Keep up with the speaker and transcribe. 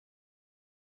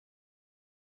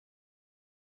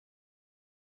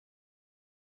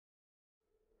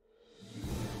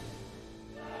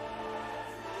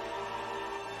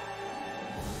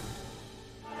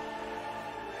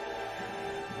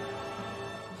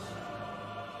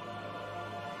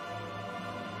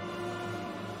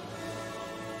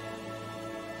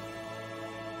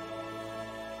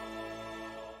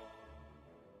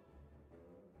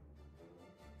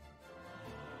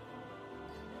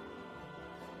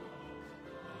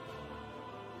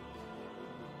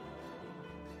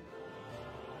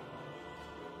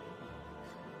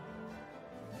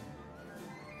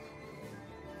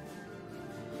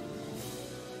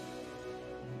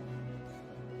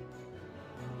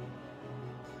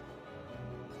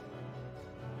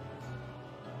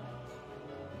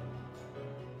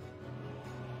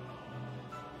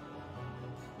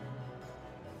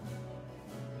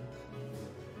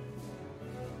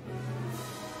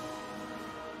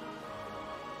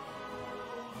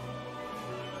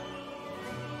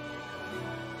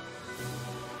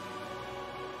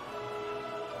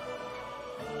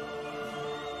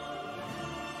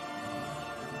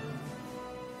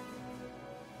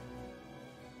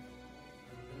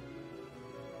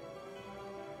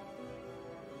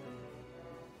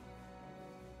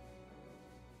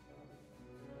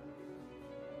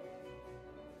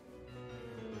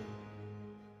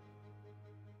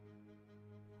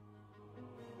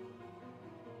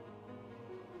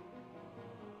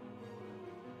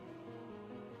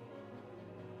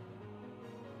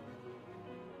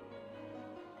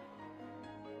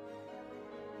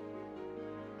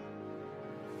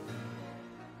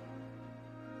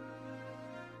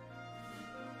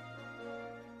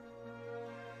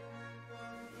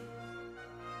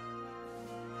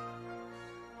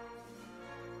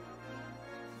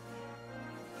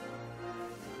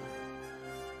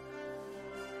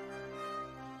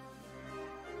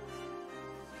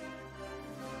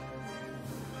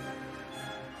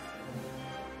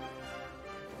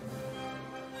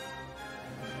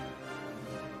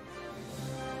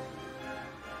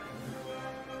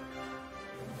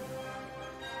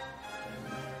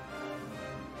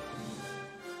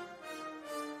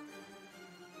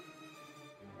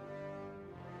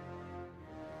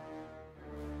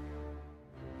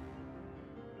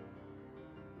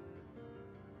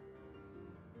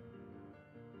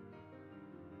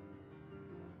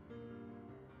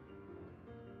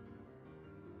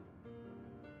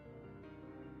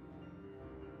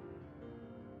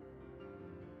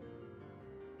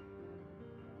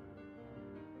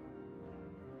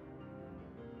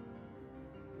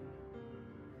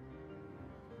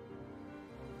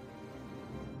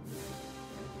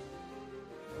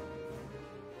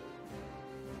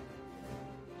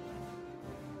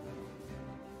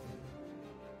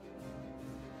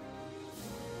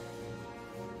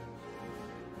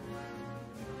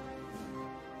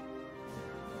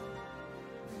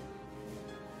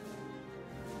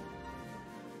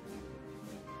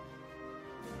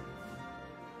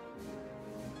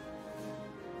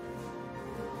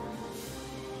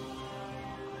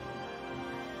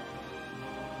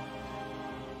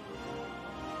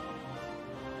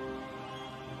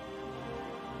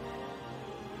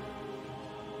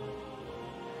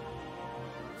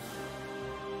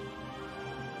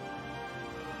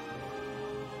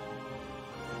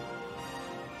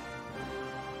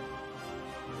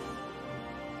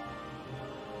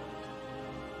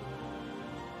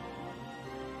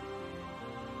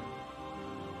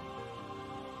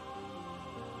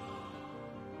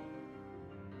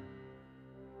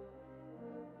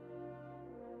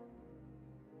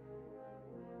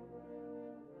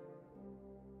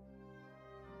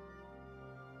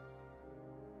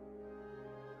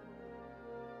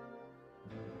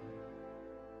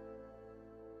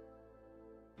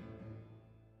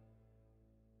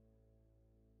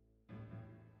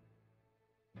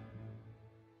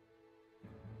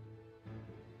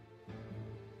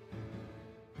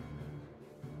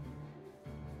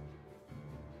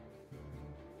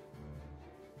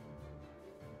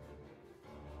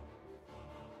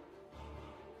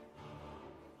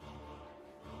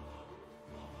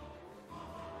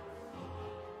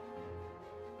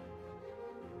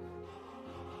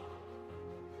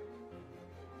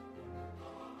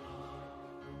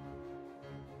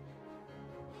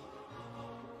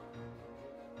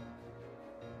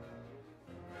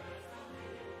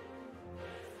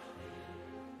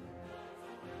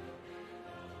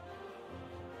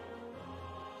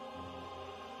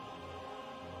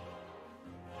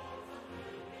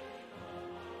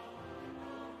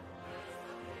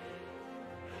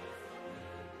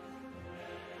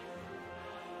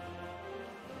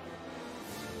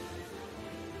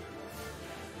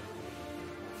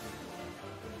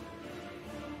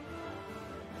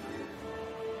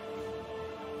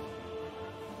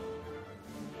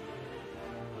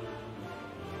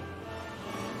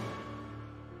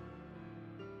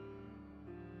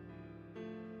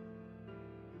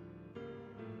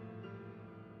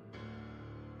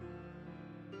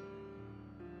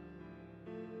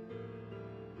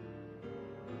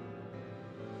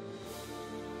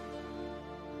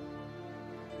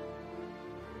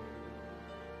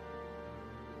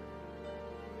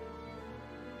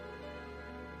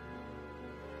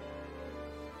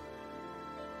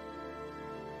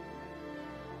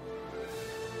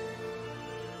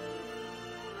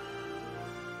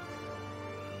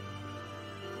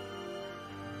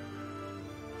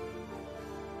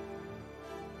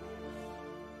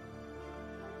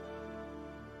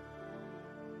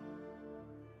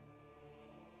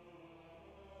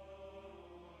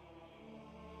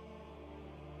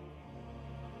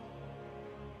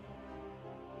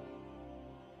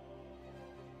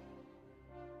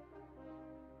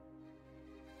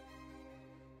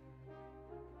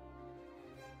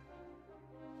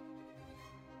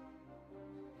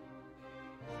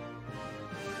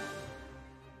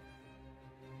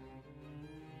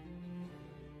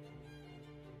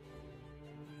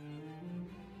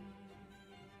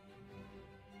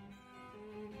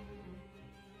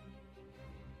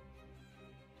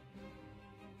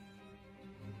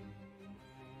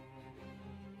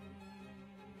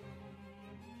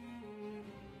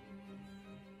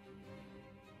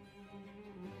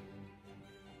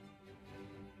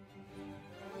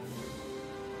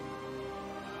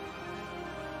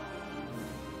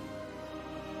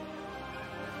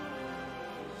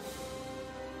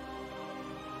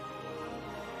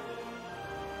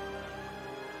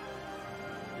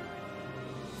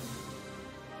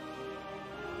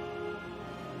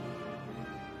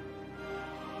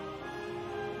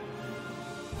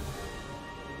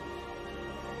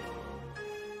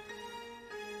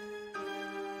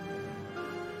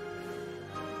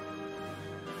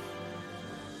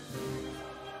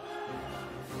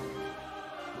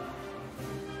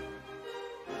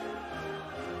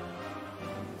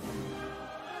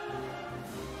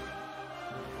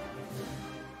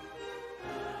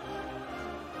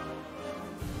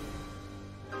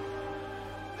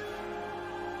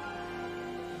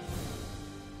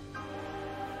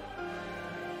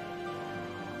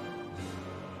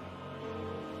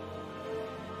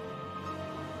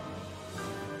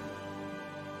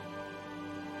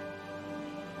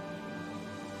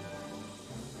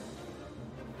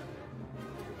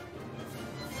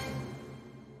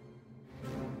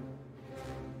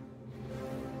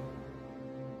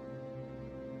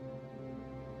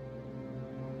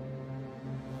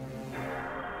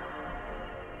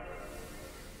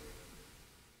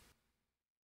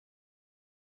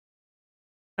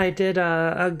I did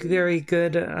a very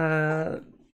good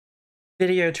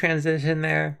video transition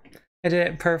there. I did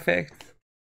it perfect.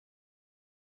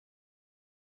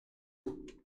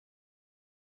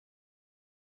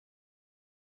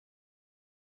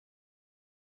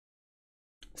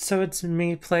 So it's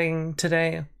me playing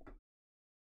today.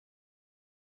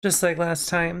 Just like last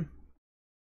time.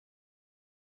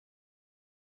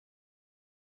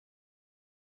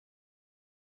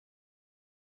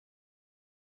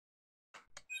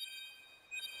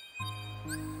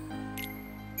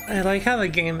 I like how the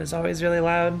game is always really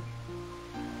loud.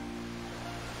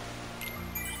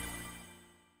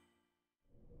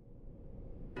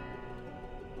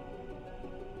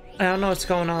 I don't know what's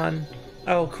going on.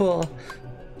 Oh, cool.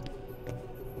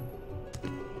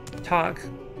 Talk.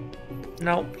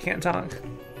 Nope, can't talk.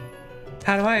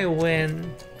 How do I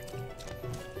win?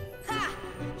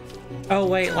 Oh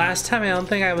wait, last time I don't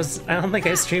think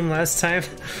I streamed last time.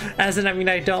 As in, I mean,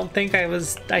 I don't think I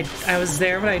was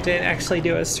there, but I didn't actually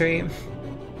do a stream.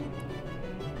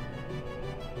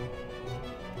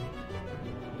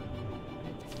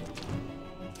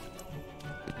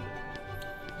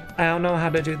 I don't know how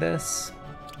to do this.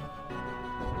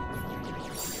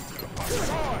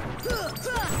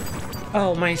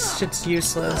 Oh, my shit's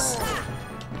useless.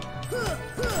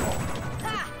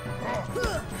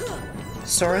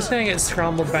 Sora's gonna get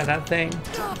scrambled by that thing.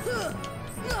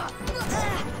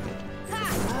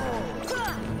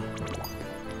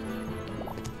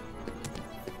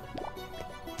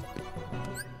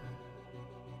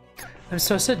 I'm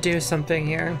supposed to do something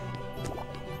here.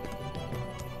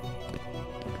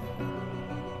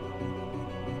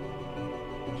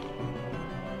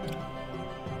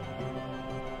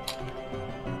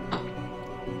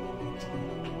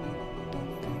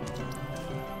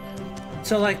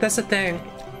 So, like, that's the thing.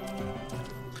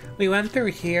 We went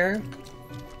through here.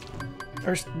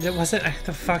 Or was it? I have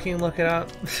to fucking look it up.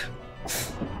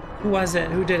 Who was it?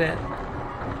 Who did it?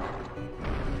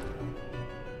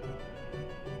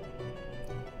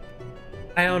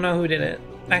 I don't know who did it.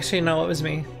 Actually, no, it was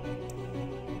me.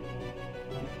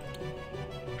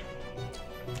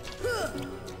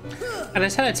 I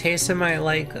just had a taste of my,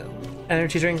 like,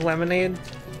 energy drink lemonade.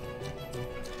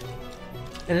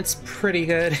 And it's pretty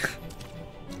good.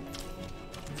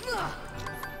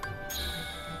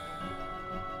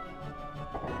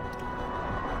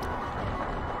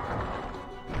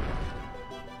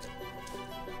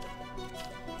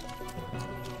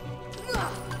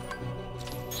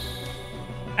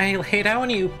 I hate how when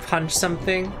you punch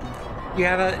something, you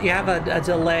have a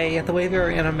delay. You have to wait for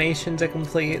your animation to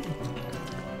complete.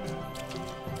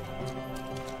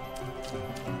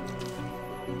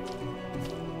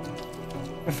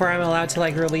 Before I'm allowed to,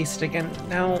 like, release it again.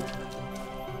 Now,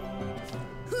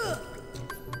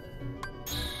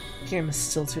 game is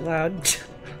still too loud.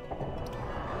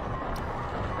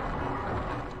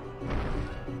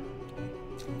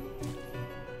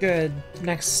 Good.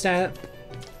 Next step.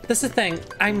 This is the thing,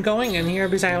 I'm going in here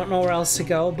because I don't know where else to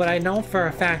go, but I know for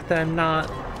a fact that I'm not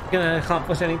gonna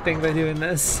accomplish anything by doing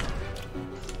this.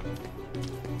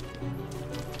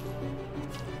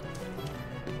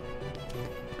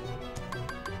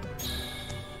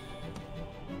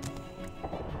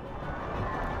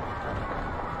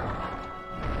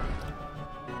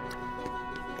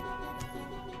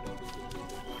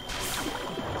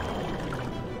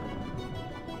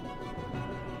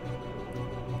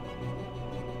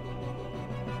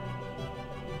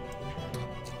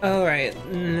 Alright,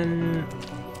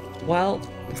 well...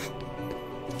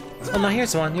 Oh no,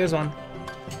 here's one, here's one.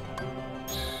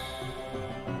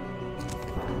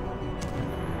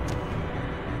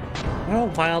 What a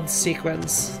wild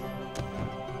sequence.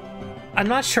 I'm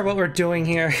not sure what we're doing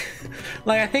here.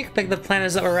 Like, I think, like, the plan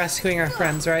is that we're rescuing our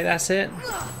friends, right? That's it?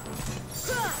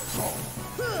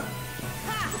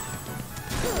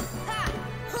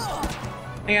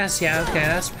 I guess, yeah, okay,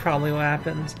 that's probably what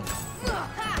happened.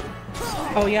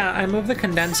 Oh yeah, I moved the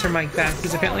condenser mic back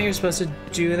because apparently you're supposed to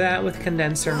do that with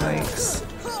condenser mics.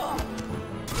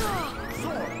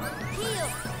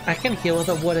 I can heal with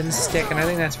a wooden stick and I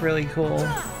think that's really cool.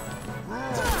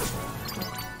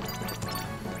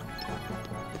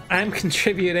 I'm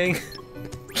contributing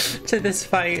to this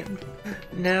fight.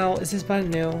 Now, is this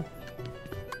button new?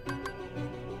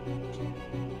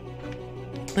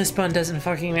 This button doesn't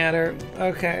fucking matter.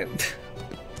 Okay.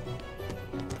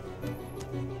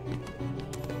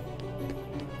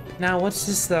 Now, what's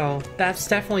this, though? That's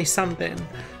definitely something.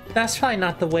 That's probably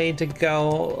not the way to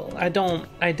go. I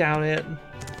doubt it.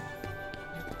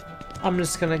 I'm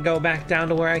just gonna go back down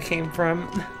to where I came from.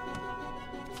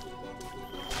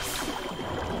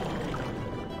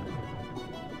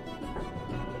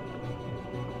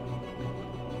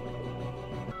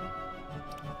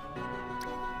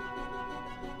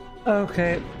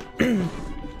 Okay.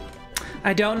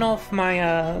 I don't know if my,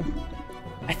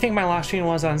 I think my lock screen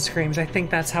was on screens. I think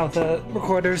that's how the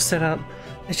recorder's set up.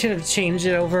 I should have changed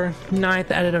it over. Now I have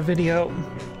to edit a video.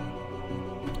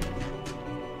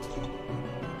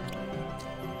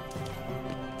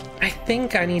 I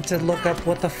think I need to look up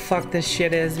what the fuck this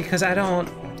shit is because I don't...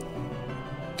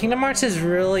 Kingdom Hearts is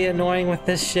really annoying with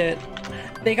this shit.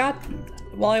 They got...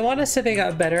 Well, I want to say they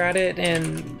got better at it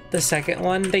in the second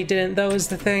one. They didn't, though, is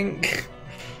the thing.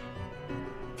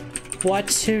 What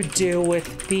to do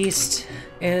with Beast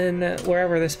in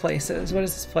wherever this place is. What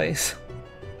is this place?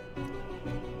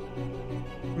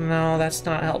 No, that's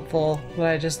not helpful, what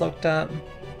I just looked up.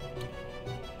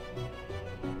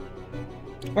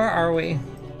 Where are we?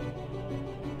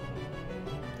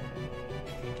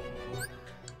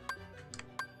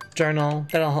 Journal,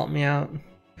 that'll help me out.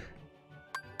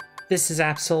 This is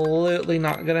absolutely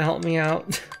not gonna help me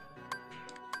out.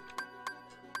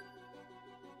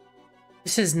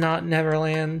 This is not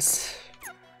Neverlands.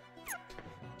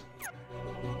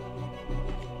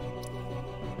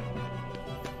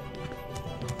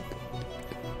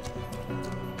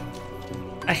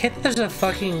 I hate that there's a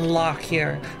fucking lock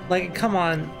here. Like, come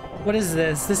on. What is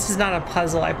this? This is not a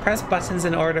puzzle. I press buttons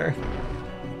in order.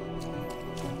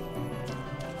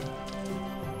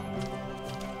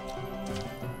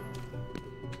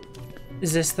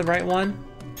 Is this the right one?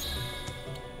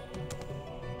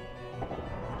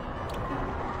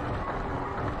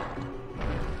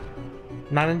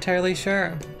 Not entirely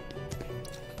sure.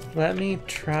 Let me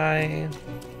try...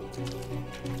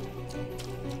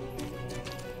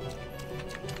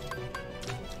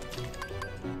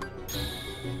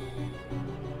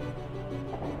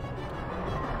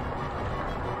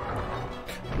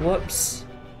 Whoops.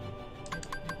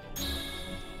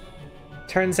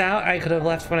 Turns out I could have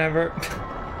left whenever.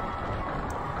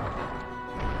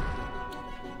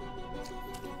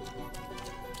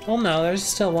 Well, no, there's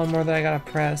still one more that I gotta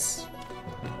press.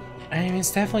 I mean,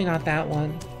 it's definitely not that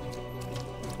one.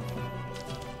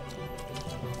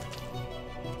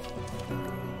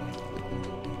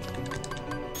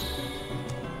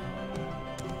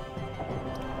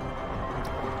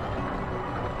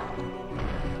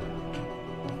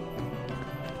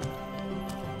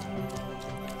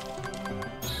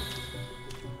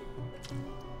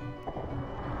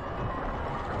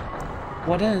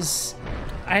 What is...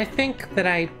 I think that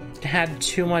I had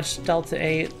too much Delta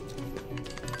 8,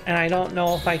 and I don't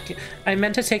know if I can... I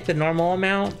meant to take the normal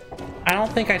amount. I don't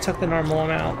think I took the normal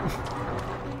amount.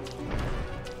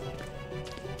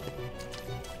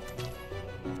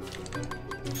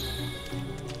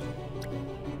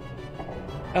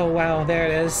 Oh wow, there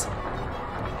it is.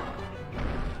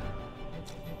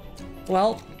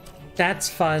 Well, that's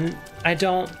fun. I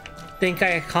don't think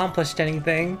I accomplished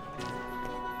anything.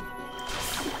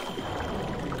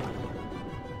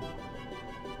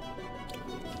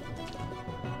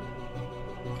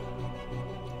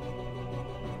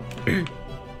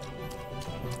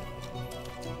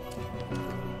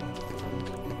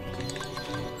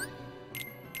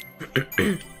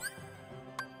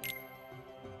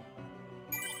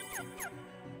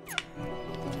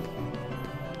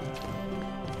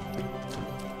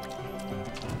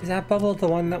 Is that bubble the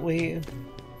one that we...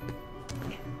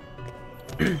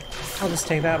 I'll just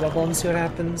take that bubble and see what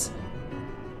happens.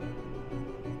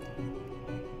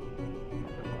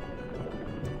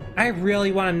 I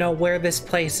really want to know where this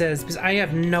place is, because I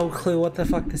have no clue what the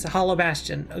fuck this is. Hollow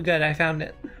Bastion. Oh good, I found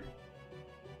it.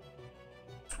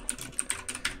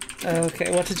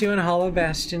 Okay, what to do in Hollow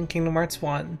Bastion, Kingdom Hearts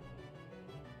 1.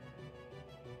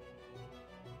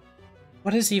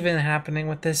 What is even happening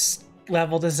with this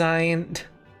level design?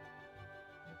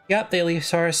 Yep, they leave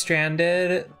Sora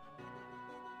stranded.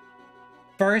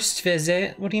 First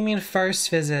visit? What do you mean first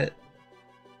visit?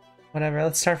 Whatever,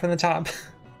 let's start from the top.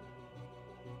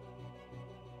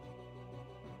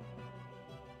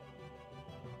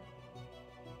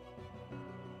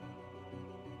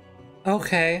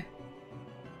 Okay.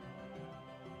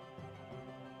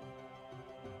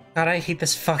 God, I hate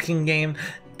this fucking game.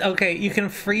 Okay, you can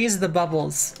freeze the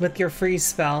bubbles with your freeze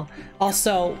spell.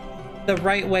 Also, the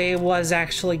right way was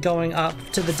actually going up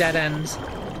to the dead end.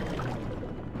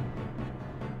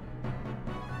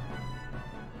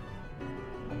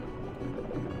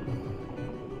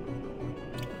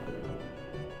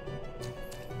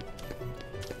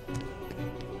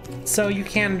 So you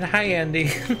can... Hi,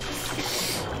 Andy.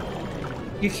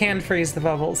 You can freeze the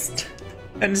bubbles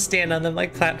and stand on them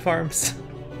like platforms.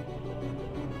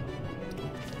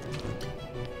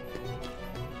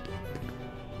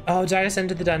 Oh, did I just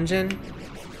enter the dungeon?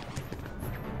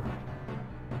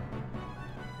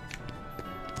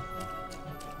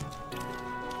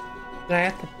 Did I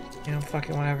have to... You know,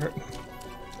 fucking whatever.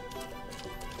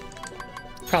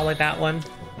 Probably that one.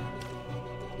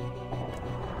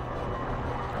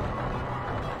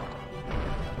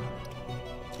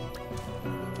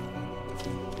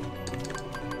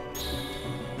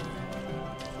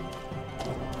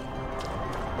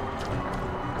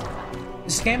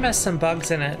 This game has some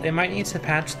bugs in it. They might need to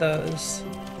patch those.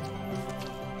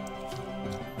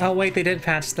 Oh wait, they did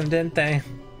patch them, didn't they?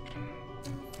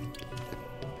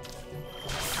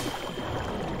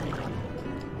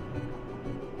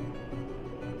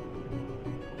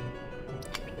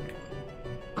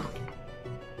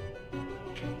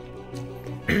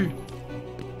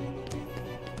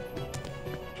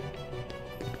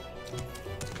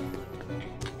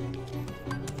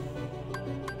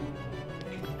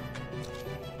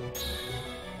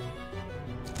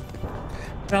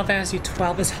 Final Fantasy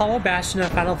 12. Is Hollow Bastion a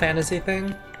Final Fantasy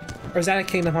thing? Or is that a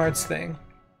Kingdom Hearts thing?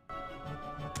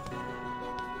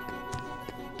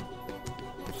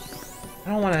 I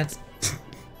don't want to...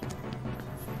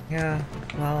 Yeah,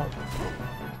 well...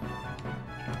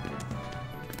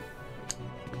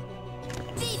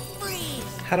 Deep freeze.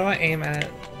 How do I aim at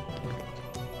it?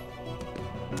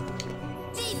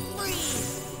 Deep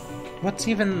freeze. What's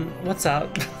even... What's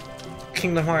up?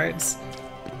 Kingdom Hearts.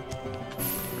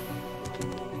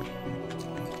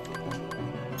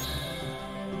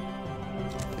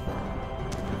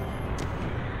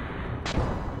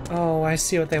 Oh, I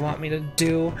see what they want me to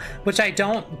do, which I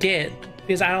don't get,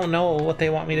 because I don't know what they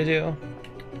want me to do.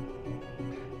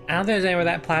 I don't think there's anywhere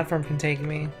that platform can take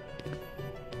me.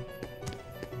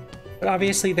 But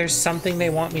obviously there's something they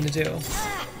want me to do.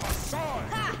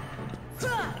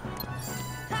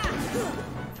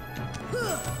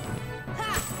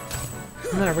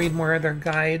 I'm gonna read more of their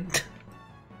guide.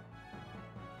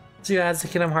 See, that's the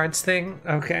Kingdom Hearts thing?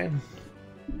 Okay.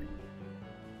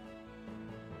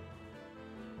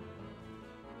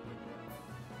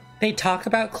 They talk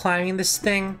about climbing this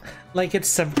thing like it's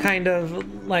some kind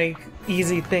of, like,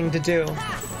 easy thing to do.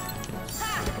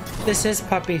 This is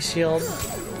Puppy Shield.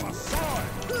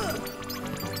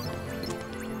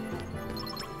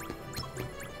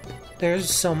 There's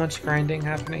so much grinding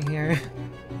happening here.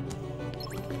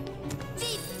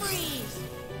 Deep freeze.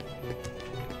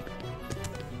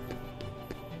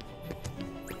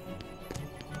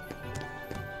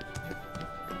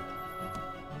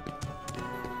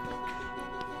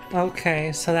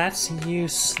 Okay, so that's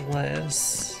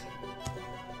useless.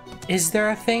 Is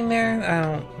there a thing there? I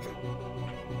don't...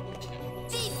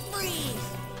 Deep freeze.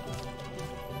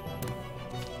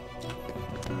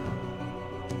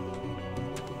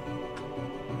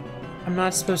 I'm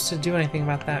not supposed to do anything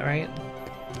about that, right?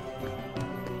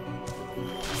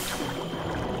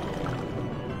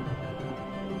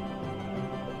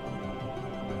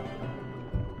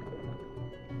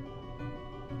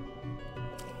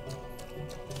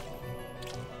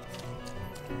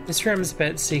 This room's a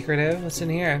bit secretive. What's in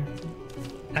here?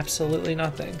 Absolutely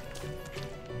nothing.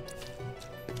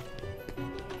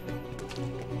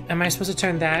 Am I supposed to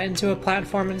turn that into a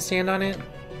platform and stand on it?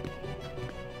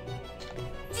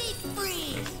 Deep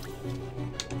freeze.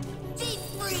 Deep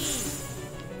freeze.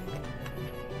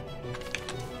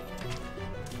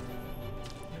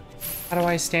 How do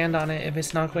I stand on it if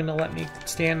it's not going to let me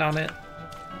stand on it?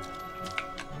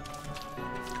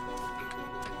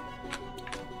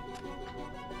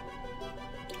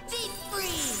 Deep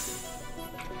freeze.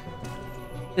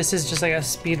 This is just like a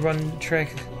speedrun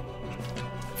trick.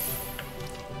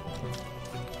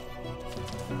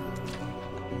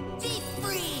 Deep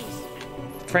freeze.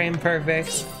 Frame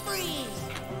perfect. Deep freeze.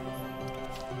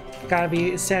 Gotta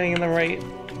be standing in the right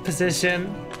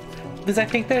position. Because I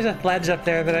think there's a ledge up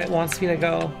there that it wants me to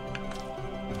go.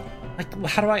 Like,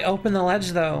 how do I open the ledge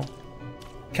though?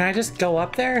 Can I just go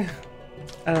up there?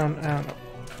 I don't know.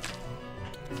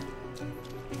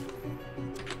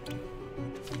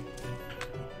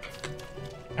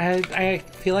 I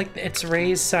feel like it's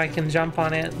raised so I can jump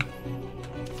on it.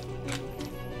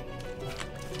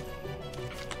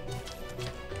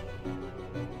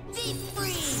 Deep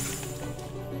freeze.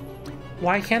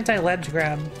 Why can't I ledge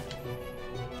grab?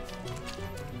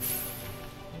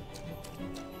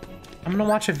 I'm gonna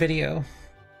watch a video.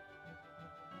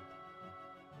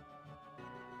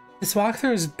 This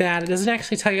walkthrough is bad. It doesn't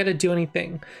actually tell you how to do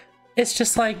anything. It's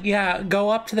just like, yeah,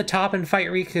 go up to the top and fight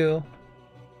Riku.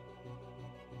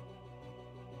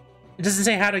 It doesn't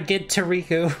say how to get to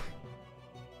Riku.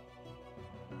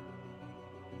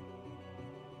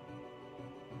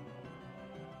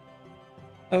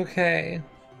 Okay.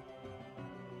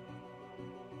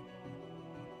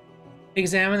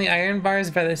 Examine the iron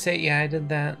bars by the state. Yeah, I did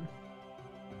that.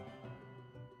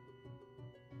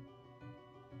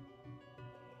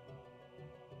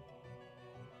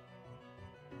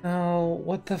 Oh,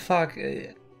 what the fuck?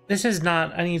 This is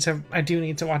not. I do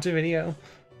need to watch a video.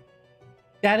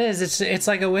 That is. It's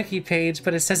like a wiki page,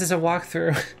 but it says it's a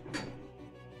walkthrough.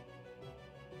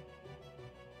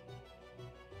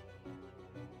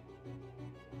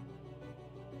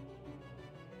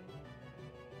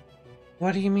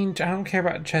 What do you mean? I don't care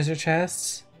about treasure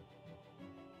chests.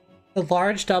 The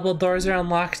large double doors are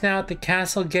unlocked now at the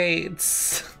castle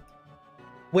gates.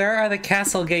 Where are the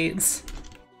castle gates?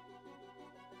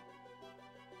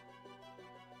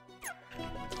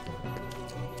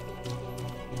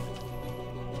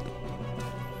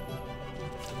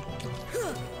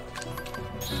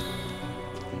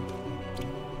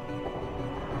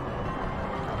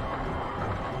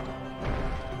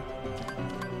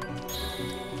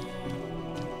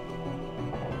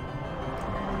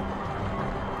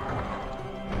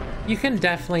 You can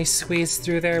definitely squeeze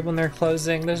through there when they're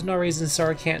closing. There's no reason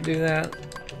Sora can't do that.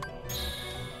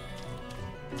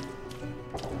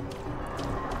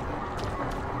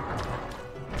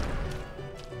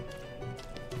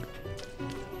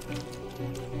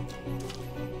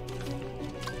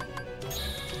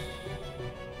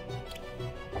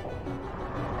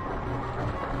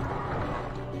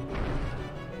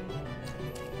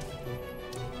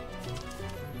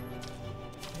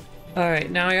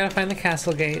 Alright, now I gotta find the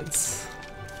castle gates.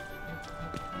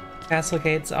 Castle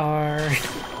gates are...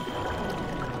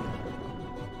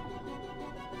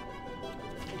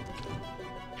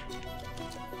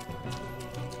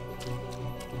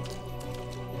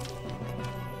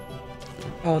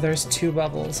 Oh, there's two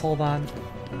bubbles. Hold on.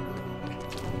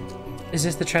 Is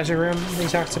this the treasure room we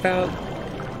talked about?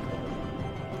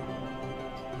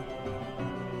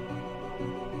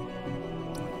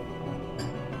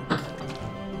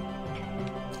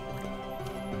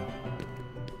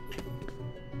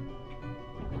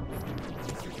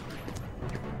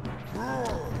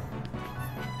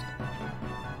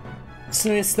 So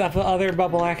this the other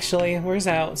bubble actually. Where's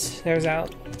out? There's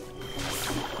out.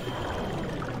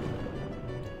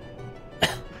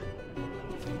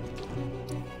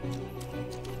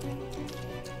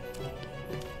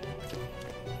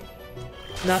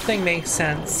 Nothing makes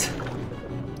sense.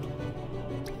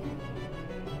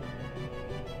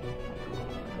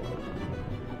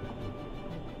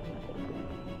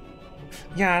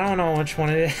 Yeah, I don't know which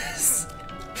one it is.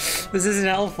 This isn't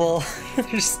helpful.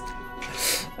 There's...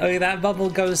 Okay, that bubble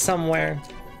goes somewhere.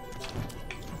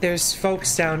 There's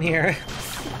folks down here.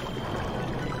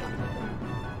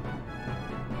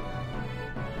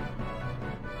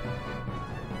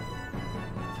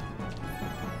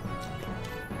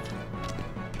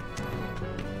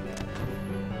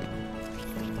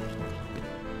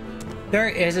 There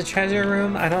is a treasure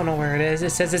room. I don't know where it is. It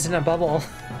says it's in a bubble.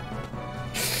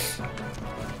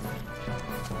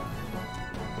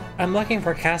 I'm looking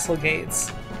for castle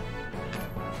gates.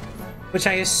 Which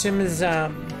I assume is,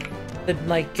 the,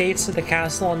 like, gates to the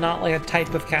castle and not, like, a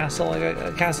type of castle, like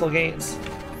a castle gates.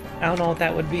 I don't know what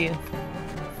that would be.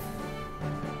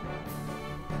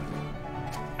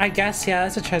 I guess, yeah,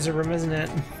 that's a treasure room, isn't it?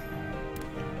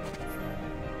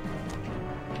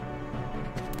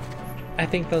 I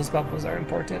think those bubbles are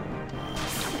important.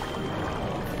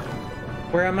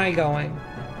 Where am I going?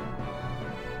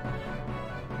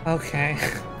 Okay.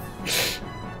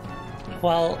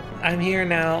 Well, I'm here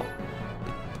now.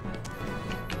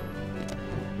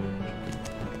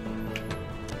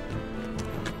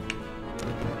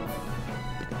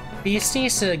 Beast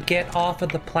needs to get off of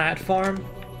the platform.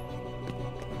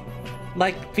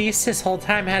 Like, Beast this whole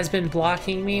time has been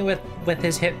blocking me with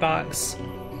his hitbox.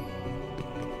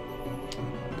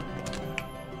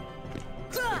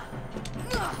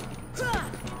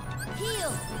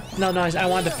 No, I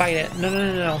wanted to fight it.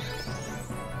 No.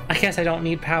 I guess I don't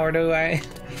need power, do I?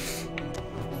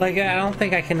 Like, I don't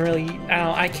think I can really...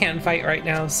 I can't fight right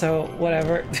now, so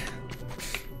whatever.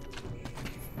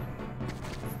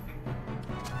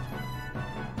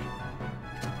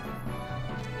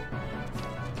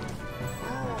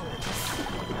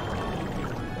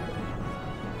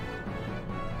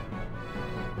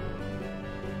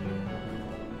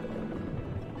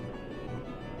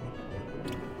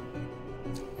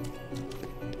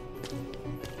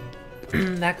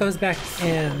 That goes back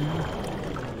in.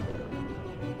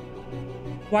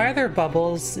 Why are there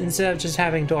bubbles instead of just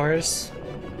having doors?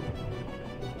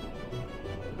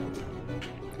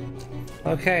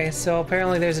 Okay, so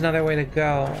apparently there's another way to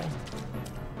go.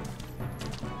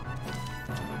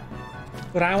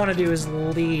 What I want to do is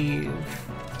leave.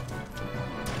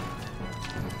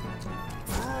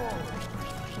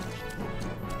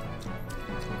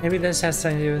 Maybe this has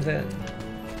something to do with it.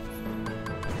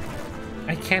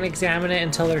 I can't examine it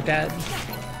until they're dead.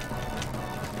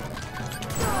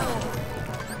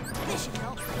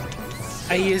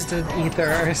 I used an ether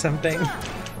or something.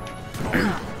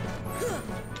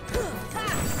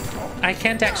 I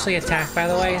can't actually attack, by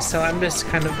the way, so I'm just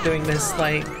kind of doing this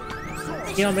like,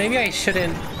 you know, maybe I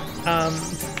shouldn't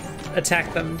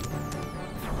attack them.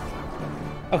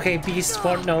 Okay, Beast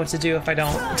won't know what to do if I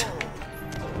don't.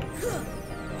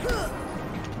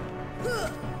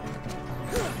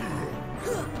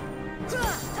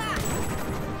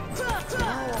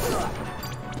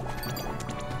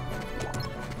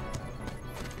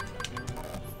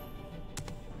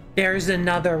 There's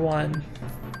another one.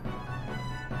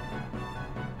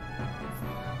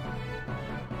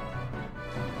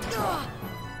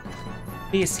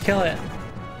 Beast, kill it.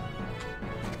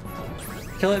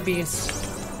 Kill it, Beast.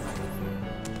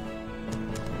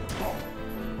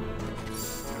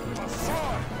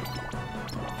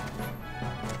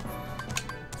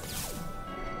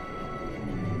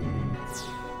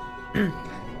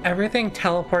 Everything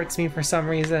teleports me for some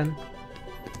reason.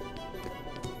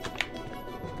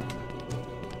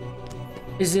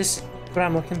 Is this what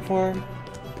I'm looking for?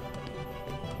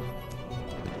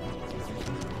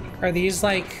 Are these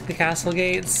like the castle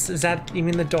gates? Is that, you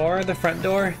mean the door? The front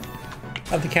door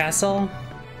of the castle?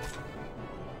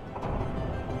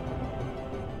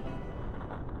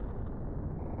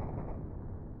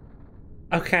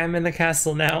 Okay, I'm in the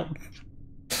castle now.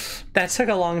 That took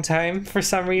a long time for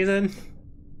some reason.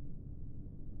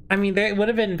 I mean, it would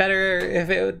have been better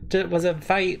if it was a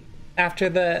fight after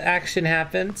the action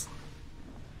happened.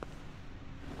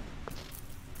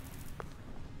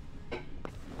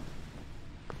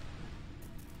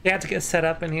 They had to get set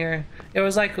up in here. It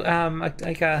was like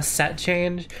a set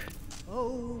change.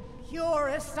 Oh,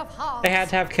 purest of hearts. They had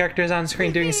to have characters on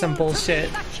screen doing some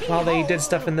bullshit while they did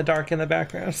stuff in the dark in the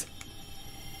background.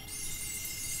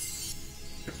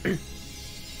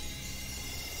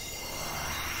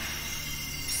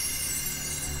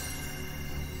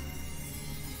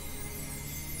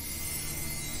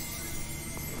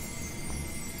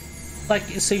 Like,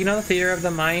 so you know the theater of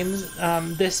the mind?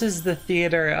 This is the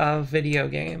theater of video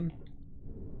game.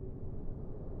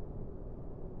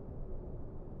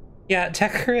 Yeah,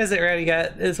 Tekker isn't ready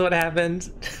yet, is what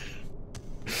happened.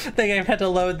 The game had to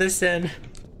load this in.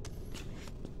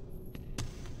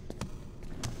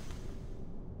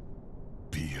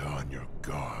 Be on your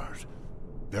guard.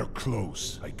 They're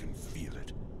close, I can feel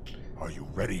it. Are you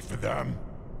ready for them?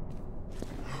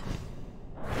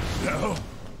 No?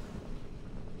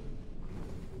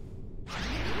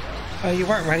 Oh, you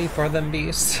weren't ready for them,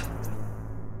 Beast.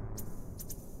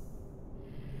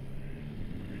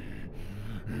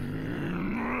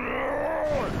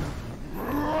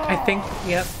 I think,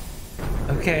 yep.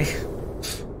 Okay.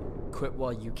 Quit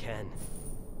while you can.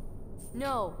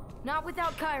 No, not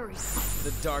without Kairi.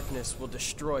 The darkness will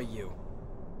destroy you.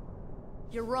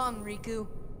 You're wrong, Riku.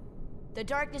 The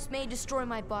darkness may destroy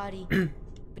my body,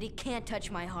 but it can't touch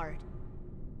my heart.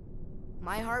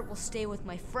 My heart will stay with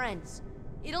my friends.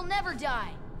 It'll never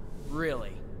die.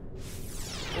 Really?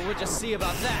 Well, we'll just see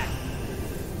about that.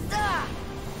 Ah!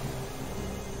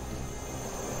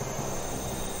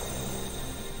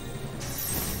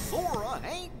 Sora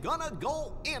ain't gonna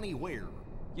go anywhere.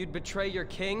 You'd betray your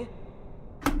king?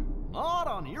 Not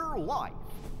on your life.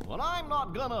 But I'm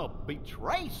not gonna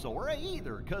betray Sora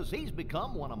either, cause he's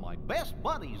become one of my best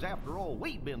buddies after all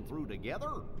we've been through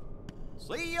together.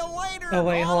 See you later. Oh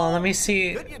wait, hold on, let me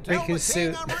see Could you tell Riku's the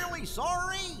king suit. I'm really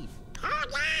sorry?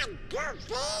 Hold on,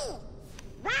 Goofy.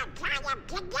 We'll tie them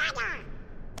together.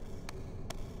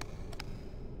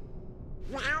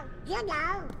 Well, you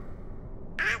know,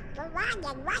 I'm the one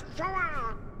that went for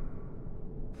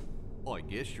I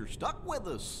guess you're stuck with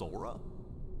us, Sora.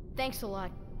 Thanks a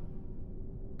lot,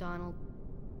 Donald,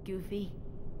 Goofy.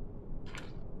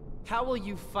 How will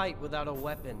you fight without a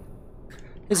weapon?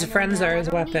 His I know friends now are I his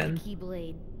don't need weapon. a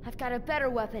Keyblade. I've got a better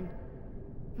weapon.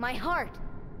 My heart.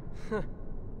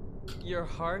 Your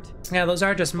heart? Yeah, those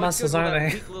are just What muscles, good will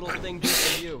aren't that they? weak little thing do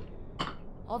for you?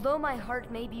 Although my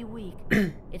heart may be weak,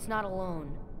 it's not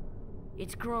alone.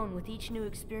 It's grown with each new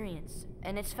experience,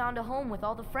 and it's found a home with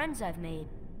all the friends I've made.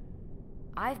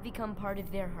 I've become part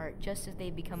of their heart just as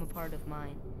they've become a part of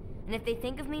mine. And if they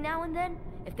think of me now and then,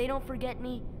 if they don't forget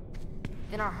me,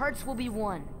 then our hearts will be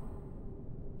one.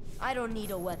 I don't need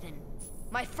a weapon.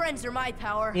 My friends are my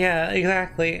power. Yeah,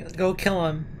 exactly. Go kill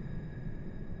him.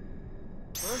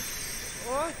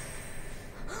 What?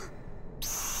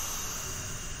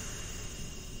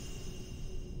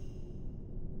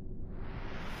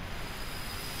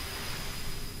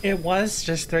 It was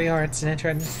just 3 hearts and I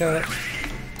tried to show it.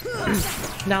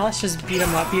 Now let's just beat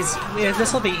him up.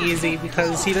 This will be easy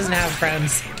because he doesn't have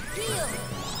friends. Heal.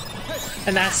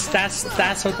 And that's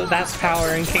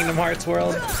power in Kingdom Hearts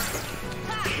world.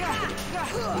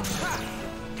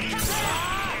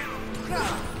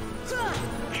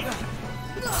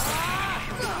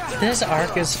 This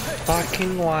arc is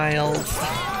fucking wild.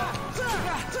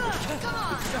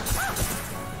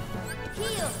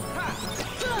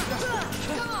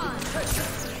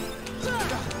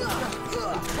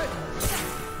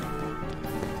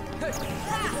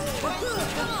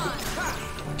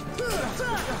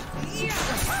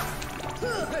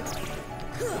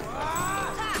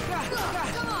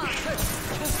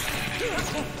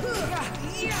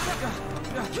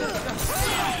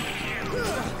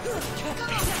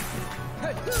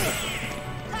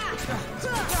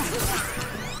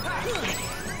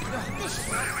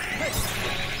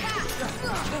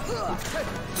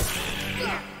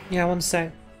 Yeah, one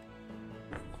sec.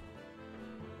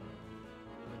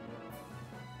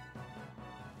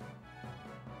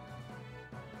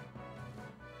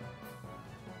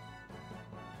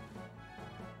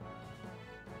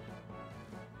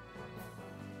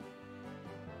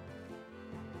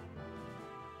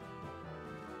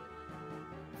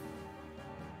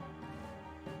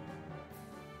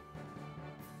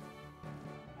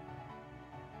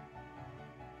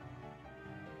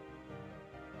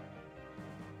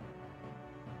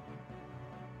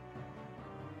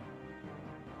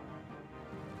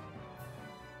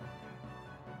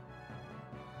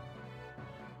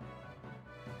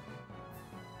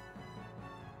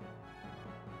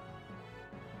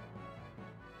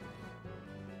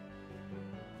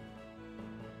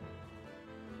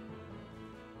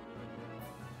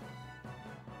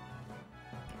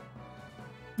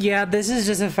 Yeah, this is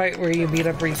just a fight where you beat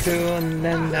up Riku and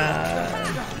then,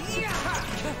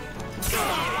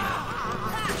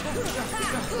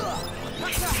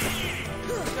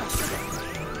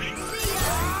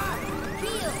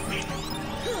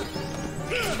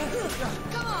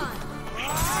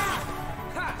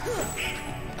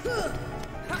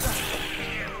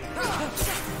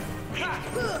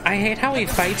 I hate how he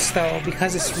fights though,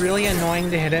 because it's really annoying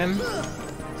to hit him.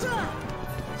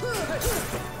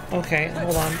 Okay,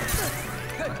 hold on.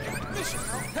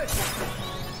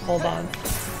 Hold on.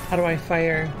 How do I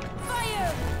fire?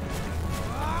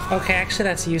 Okay, actually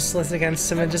that's useless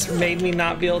against him. It just made me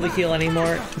not be able to heal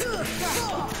anymore.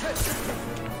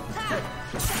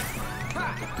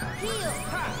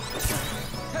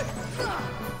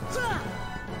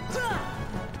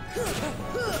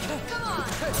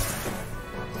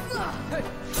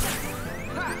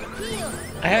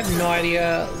 I have no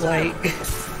idea, like...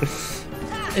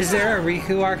 Is there a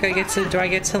Riku arc I get to? Do I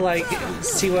get to like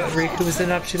see what Riku's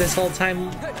been up to this whole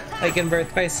time, like in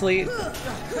Birth by Sleep?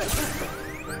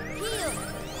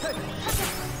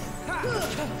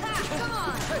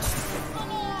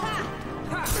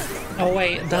 Oh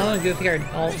wait, Donald and Goofy are.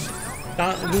 Oh,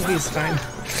 Goofy's fine.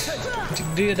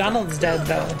 Donald's dead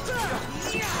though.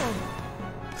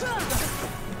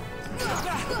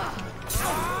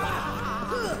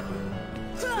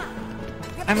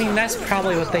 I mean, that's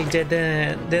probably what they did,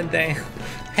 didn't they?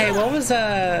 Hey, what was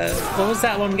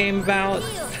that one game about?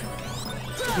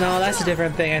 No, that's a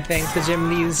different thing, I think. The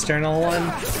Jiminy's Journal one.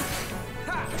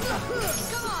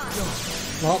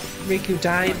 Well, Riku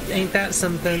died. Ain't that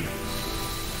something?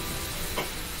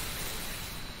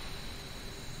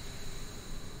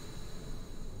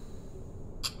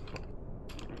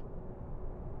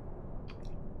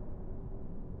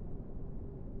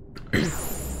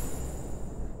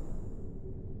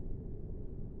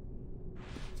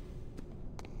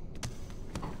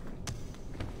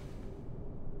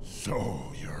 So,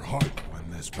 your heart won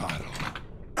this battle.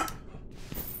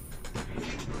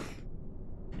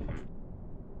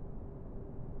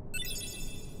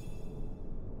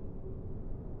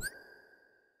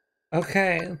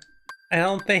 Okay. I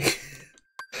don't think...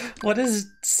 What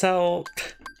is... So...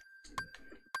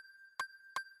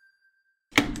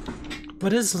 What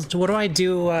do I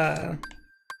do,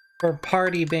 for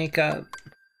party makeup?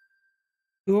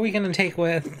 Who are we gonna take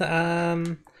with?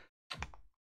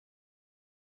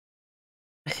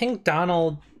 I think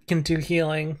Donald can do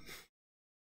healing.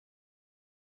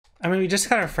 I mean, we just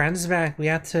got our friends back. We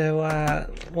have to,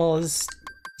 well, it's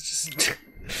just...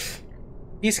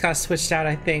 Beast got switched out,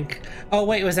 I think. Oh,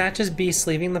 wait, was that just Beast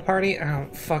leaving the party? I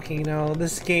don't fucking know.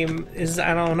 This game is...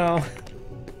 I don't know.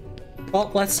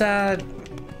 Well, let's,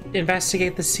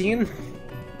 investigate the scene.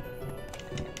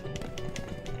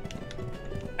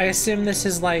 I assume this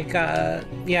is like,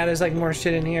 yeah, there's like more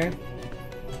shit in here.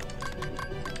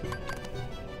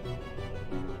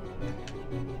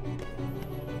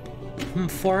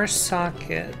 Four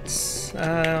sockets.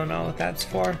 I don't know what that's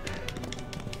for.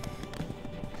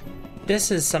 this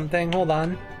is something. Hold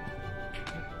on.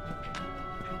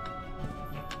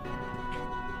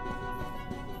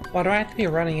 Why do I have to be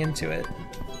running into it?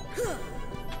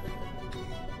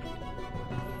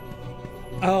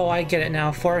 Oh, I get it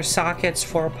now. 4 sockets,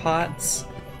 4 pots.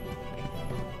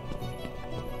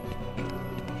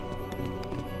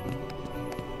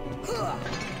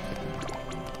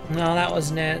 No, that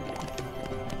wasn't it.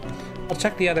 I'll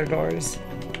check the other doors.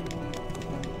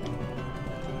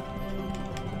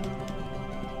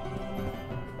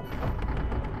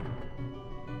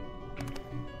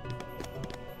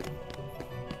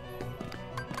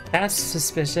 That's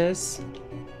suspicious.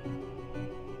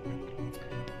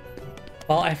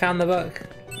 Well, I found the book.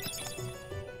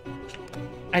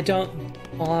 I don't...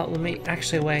 Well, let me...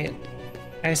 Actually, wait.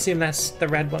 I assume that's the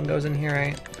red one goes in here,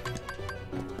 right?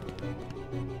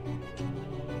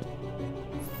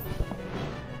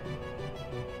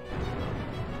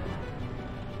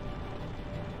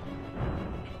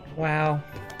 Wow.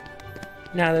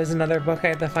 Now there's another book I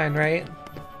have to find, right?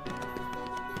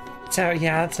 So,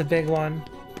 yeah, that's a big one.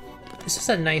 This is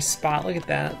a nice spot, look at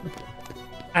that.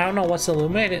 I don't know what's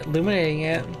illuminating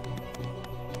it.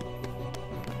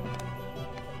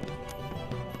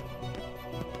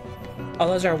 Oh,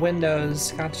 those are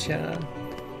windows. Gotcha.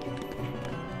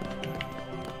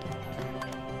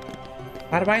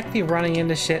 Why do I have to be running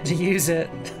into shit to use it?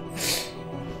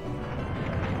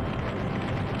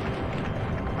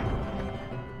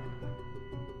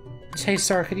 Hey,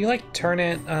 Star, could you, like, turn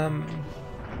it,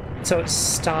 so it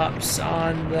stops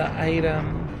on the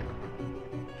item?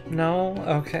 No?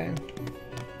 Okay.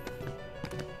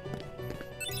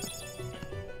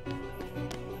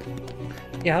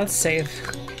 Yeah, let's save.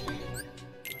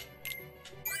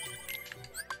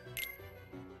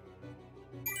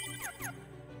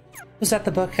 Was that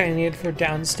the book I needed for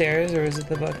downstairs, or is it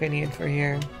the book I needed for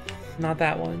here? Not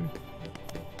that one.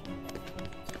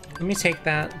 Let me take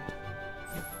that.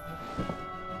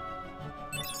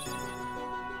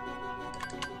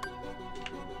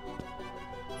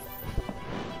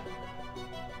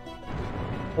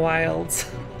 Wild.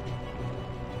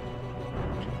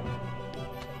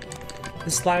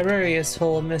 This library is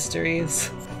full of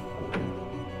mysteries.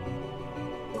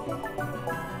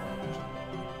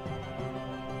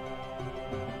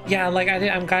 Yeah, like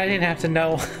I'm glad I didn't have to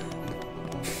know.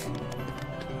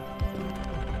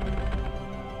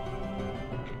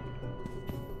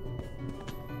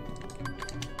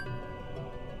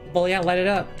 Well, yeah, light it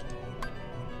up.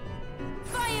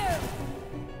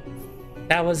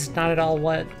 That was not at all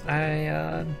what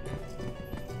I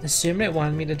assumed it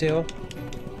wanted me to do.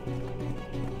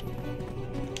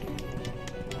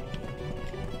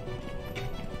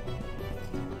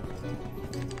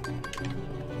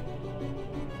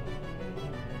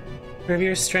 Prove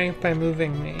your strength by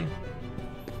moving me.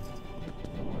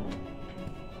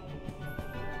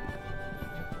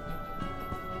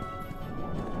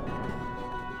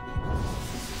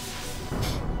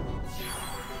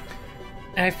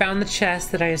 I found the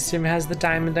chest that I assume has the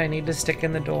diamond I need to stick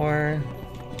in the door.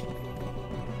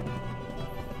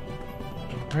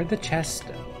 Where'd the chest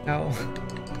go?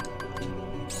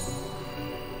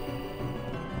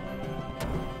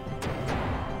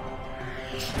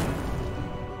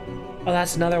 Oh,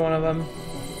 that's another one of them.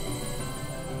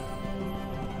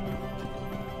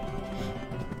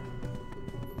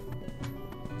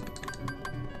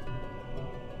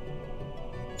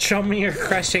 Show me your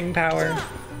crushing power.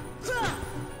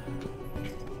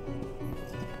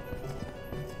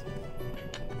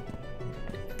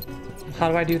 How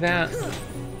do I do that?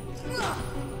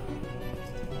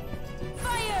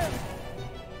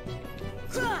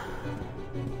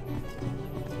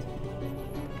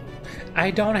 I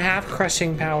don't have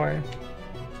crushing power.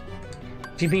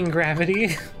 Do you mean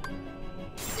gravity?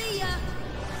 See ya.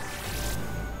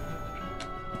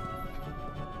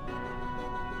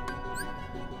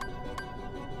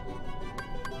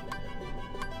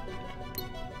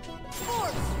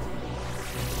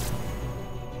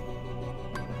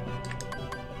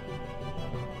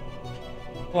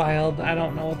 Wild, I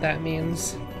don't know what that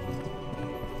means.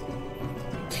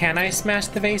 Can I smash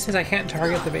the vases? I can't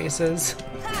target the vases.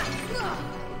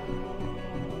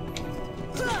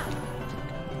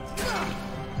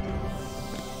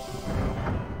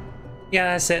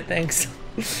 Yeah, that's it, thanks.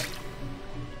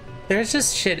 There's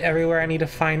just shit everywhere. I need to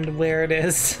find where it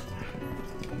is.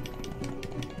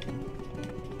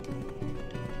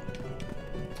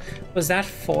 Was that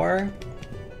 4?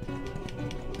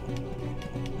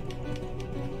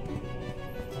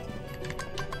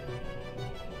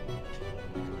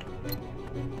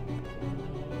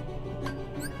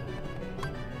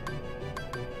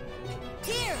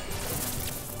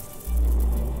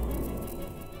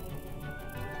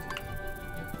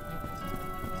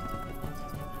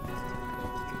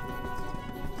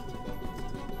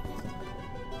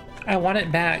 I want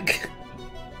it back.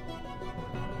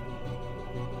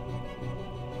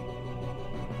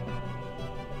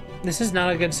 This is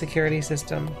not a good security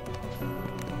system.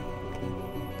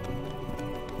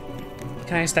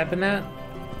 Can I step in that?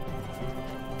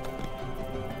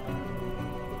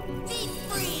 Deep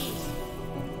freeze.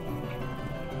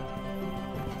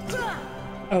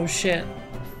 Oh shit.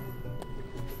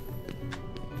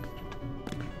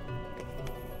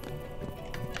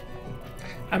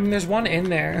 I mean, there's one in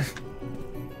there.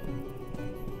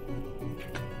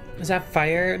 Is that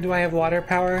fire? Do I have water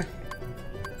power?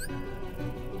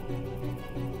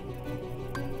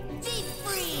 Deep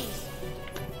freeze.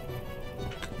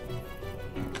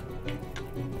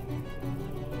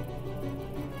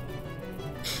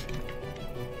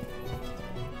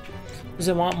 Does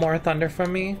it want more thunder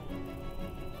from me?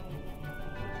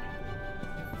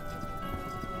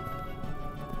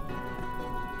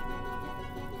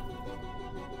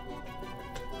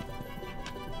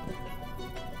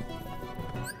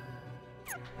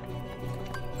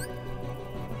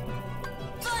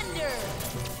 Thunder.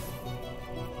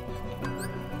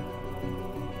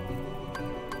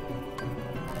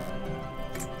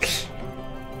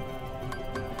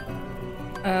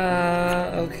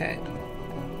 Okay.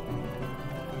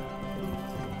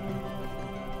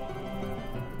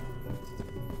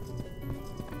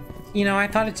 You know, I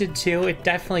thought it did too. It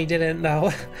definitely didn't,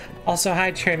 though. Also,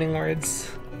 hi, training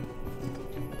words.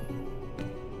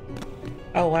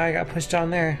 Oh, wow, I got pushed on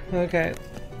there. Okay.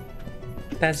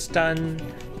 That's done.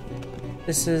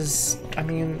 This is, I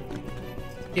mean,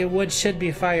 it should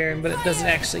be fire, but it doesn't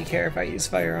actually care if I use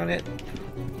fire on it.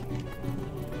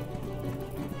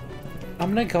 I'm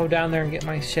gonna go down there and get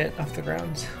my shit off the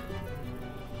ground.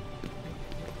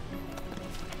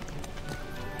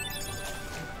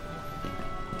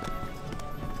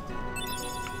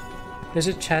 There's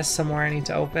a chest somewhere I need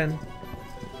to open.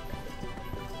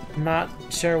 I'm not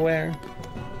sure where.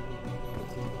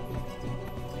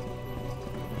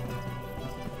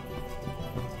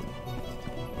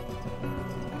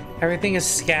 Everything is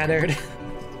scattered.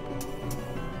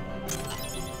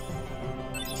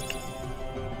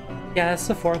 Yeah, that's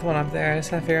the fourth one up there. I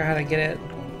just gotta figure out how to get it.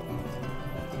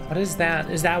 What is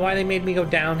that? Is that why they made me go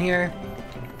down here?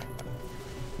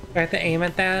 Do I have to aim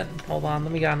at that? Hold on,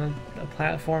 let me get on a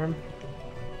platform.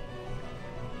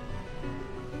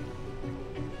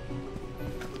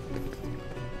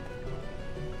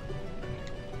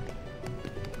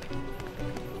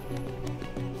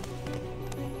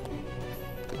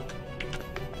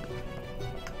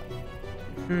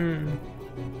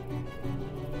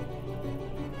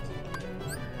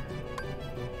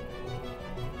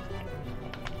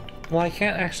 Well, I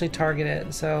can't actually target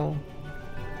it, so...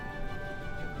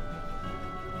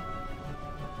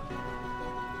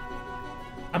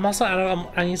 I'm also out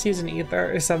of... I need to use an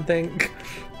ether or something.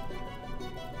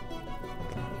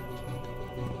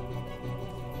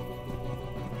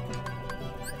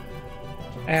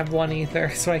 I have one ether,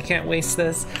 so I can't waste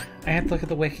this. I have to look at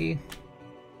the wiki.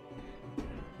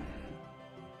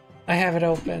 I have it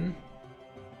open.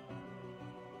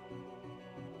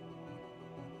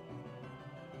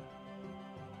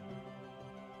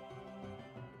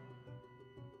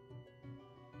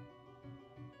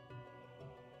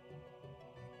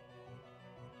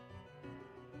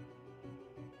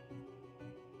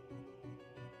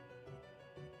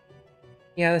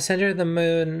 Yeah, the center of the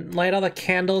moon. Light all the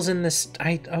candles in this...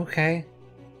 okay.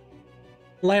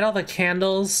 Light all the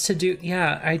candles to do...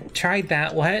 Yeah, I tried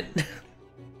that. What?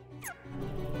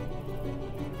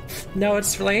 No,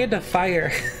 it's related to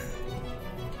fire.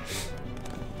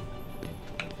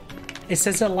 It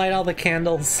says to light all the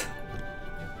candles.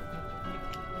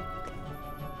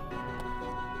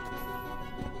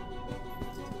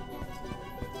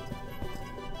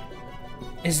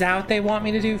 Is that what they want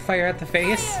me to do? Fire at the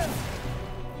face?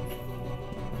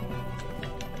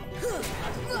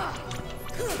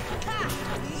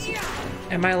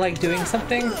 Am I like doing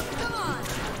something?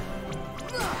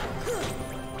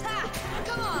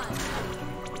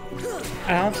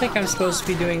 I don't think I'm supposed to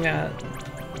be doing that.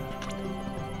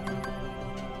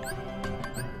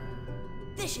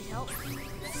 This should help.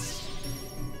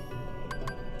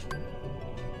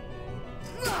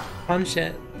 Punch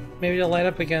it. Maybe it'll light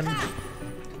up again.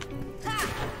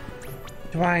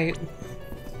 Do I...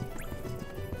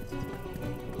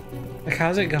 Like,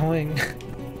 how's it going?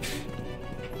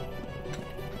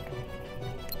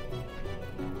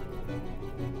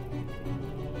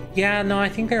 Yeah, no, I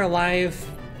think they're alive.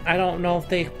 I don't know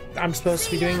if I'm supposed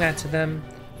to be doing that to them.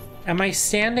 Am I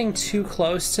standing too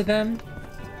close to them?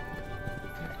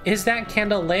 Is that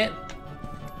candle lit?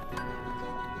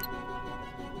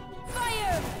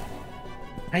 Fire!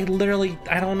 I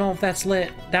don't know if that's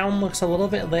lit. That one looks a little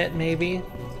bit lit, maybe.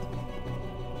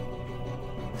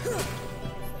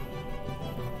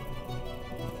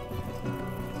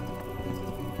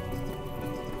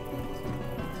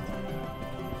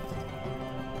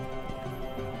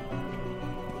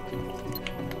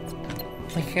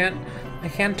 I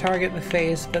can't target the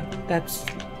face, but that's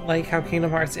like how Kingdom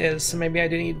Hearts is, so maybe I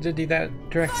do need to do that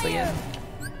directly in.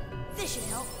 This should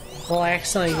help. Well, I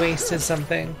accidentally wasted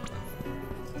something.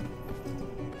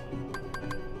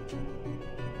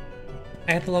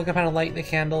 I have to look up how to light the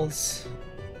candles.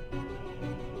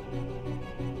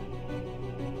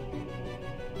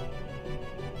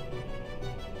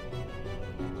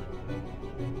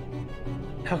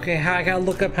 Okay, I gotta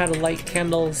look up how to light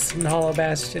candles in Hollow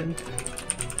Bastion.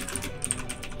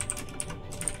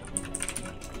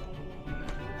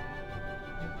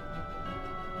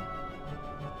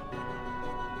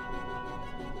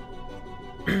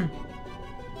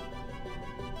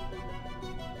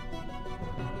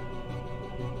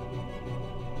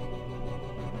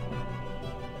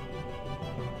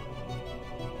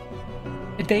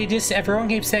 Everyone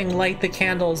keeps saying light the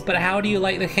candles, but how do you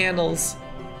light the candles?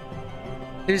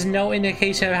 There's no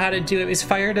indication of how to do it because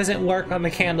fire doesn't work on the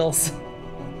candles.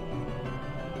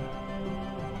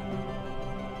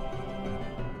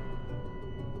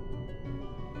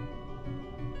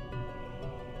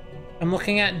 I'm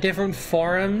looking at different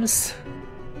forums.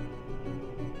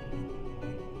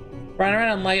 Run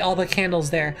around and light all the candles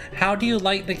there. How do you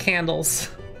light the candles?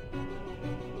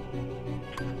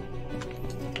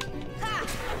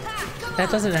 That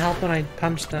doesn't help when I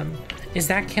punch them. Is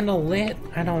that candle lit?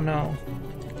 I don't know.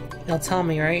 They'll tell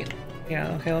me, right?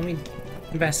 Yeah, okay, let me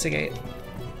investigate.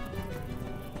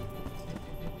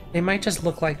 They might just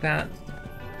look like that.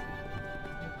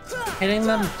 Hitting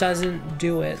them doesn't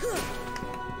do it.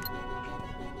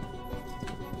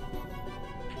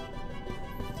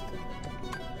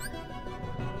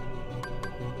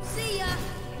 See ya.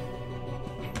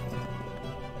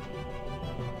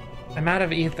 I'm out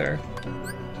of ether.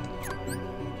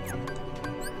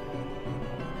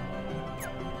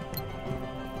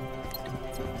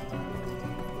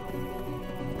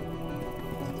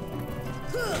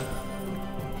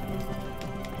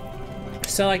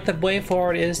 So, like, the way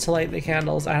forward is to light the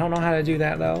candles. I don't know how to do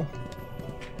that, though.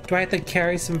 Do I have to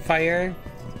carry some fire?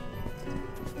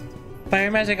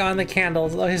 Fire magic on the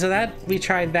candles. Okay, so we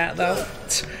tried that, though.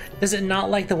 Does it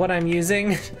not like the one I'm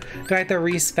using? Do I have to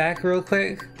respec real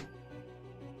quick?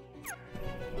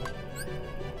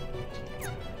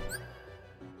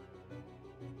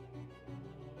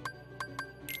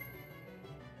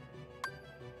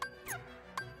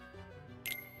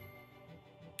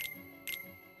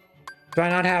 Do I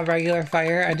not have regular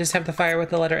fire? I just have the fire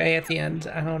with the letter A at the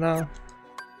end. I don't know.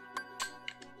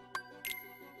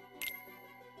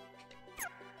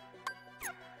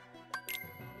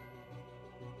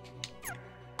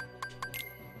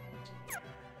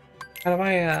 How do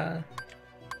I,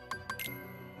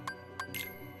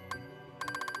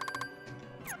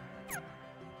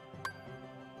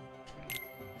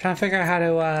 trying to figure out how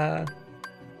to,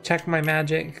 check my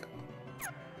magic.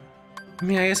 I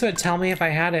mean, I guess it would tell me if I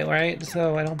had it, right?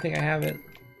 So I don't think I have it.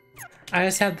 I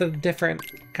just have the different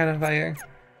kind of fire.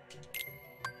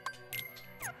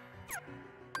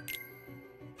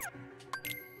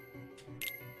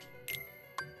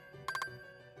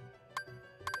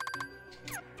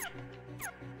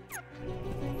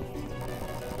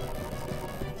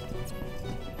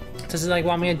 Does it like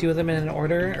want me to do them in an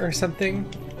order or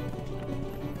something?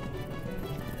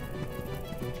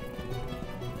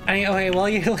 Okay, while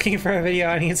you're looking for a video,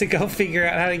 I need to go figure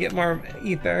out how to get more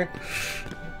ether.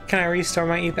 Can I restore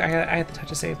my ether? I have to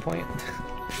touch a save point.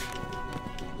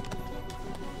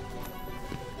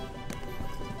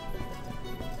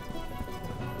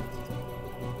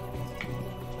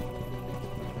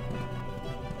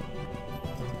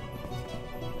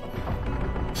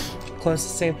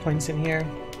 Closest save points in here.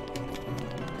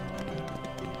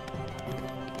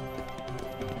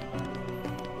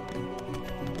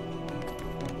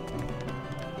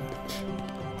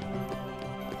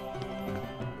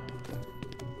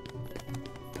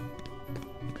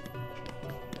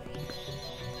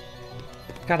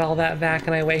 Got all that back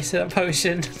and I wasted a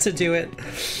potion to do it.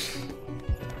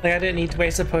 Like, I didn't need to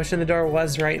waste a potion, the door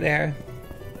was right there.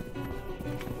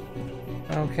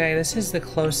 Okay, this is the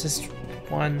closest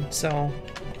one, so...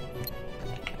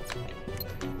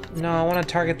 No, I want to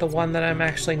target the one that I'm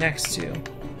actually next to.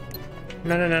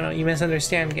 No, you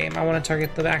misunderstand, game. I want to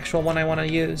target the actual one I want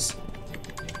to use.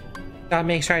 Gotta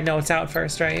make sure I know it's out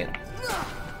first, right?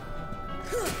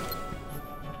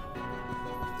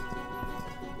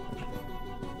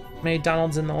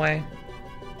 Donald's in the way.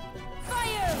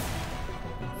 Fire!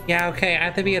 Yeah, okay, I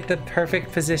have to be at the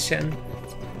perfect position.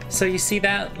 So you see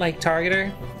that, like,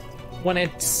 targeter? When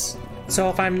it's... So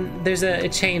if I'm...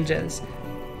 it changes.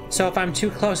 So if I'm too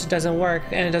close, it doesn't work,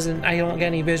 and I don't get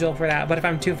any visual for that. But if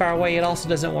I'm too far away, it also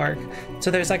doesn't work.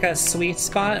 So there's like a sweet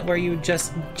spot where you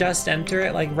just enter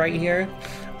it, like right here,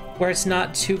 where it's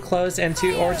not too close and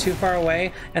too far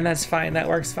away, and that's fine. That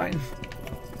works fine.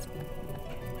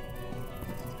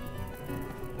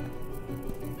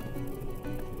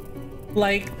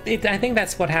 Like, I think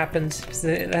that's what happens.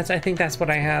 I think that's what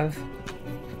I have.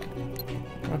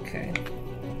 Okay.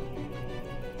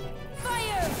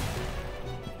 Fire!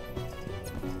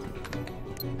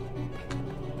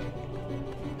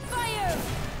 Fire!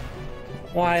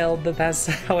 Wild that that's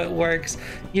how it works.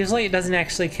 Usually it doesn't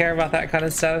actually care about that kind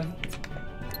of stuff.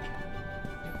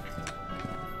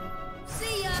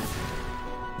 See ya!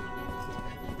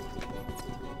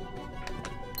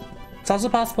 It's also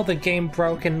possible the game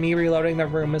broke and me reloading the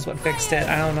room is what fixed it.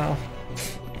 I don't know.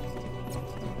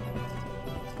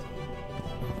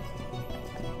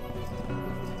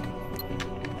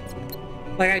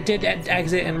 Like, I did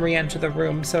exit and re-enter the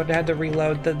room, so it had to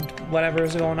reload the whatever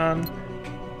was going on.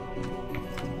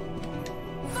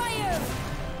 Fire!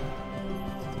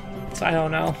 So I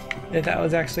don't know if that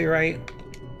was actually right.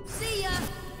 See ya!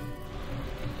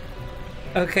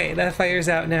 Okay, that fire's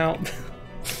out now.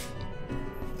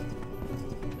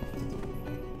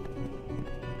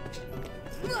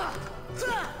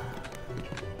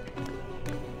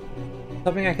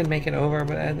 Hoping I could make it over,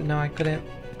 but no, I couldn't.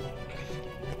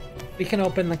 We can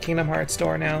open the Kingdom Hearts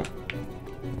door now.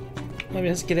 Let me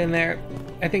just get in there.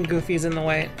 I think Goofy's in the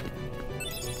way.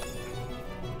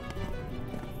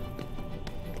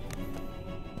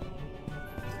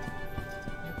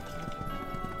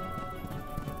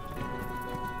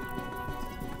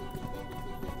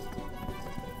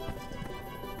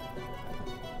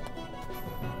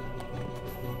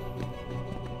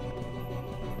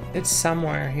 It's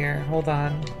somewhere here. Hold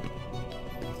on.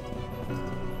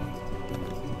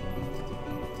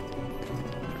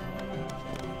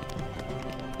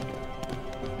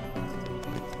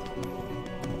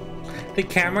 The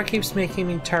camera keeps making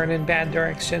me turn in bad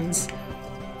directions.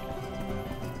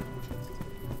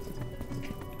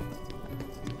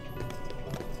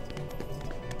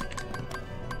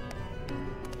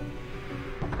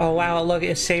 Oh wow, look,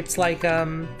 it's shaped like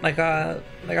a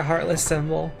heartless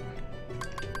symbol.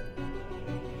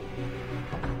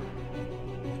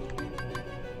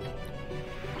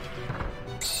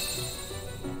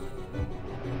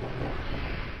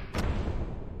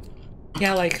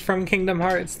 Yeah, like from Kingdom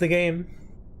Hearts, the game.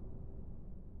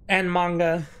 And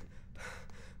manga.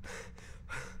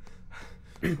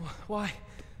 Why?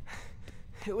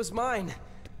 It was mine.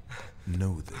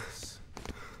 Know this.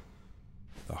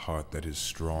 The heart that is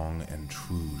strong and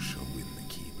true shall win the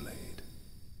Keyblade.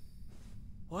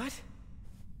 What?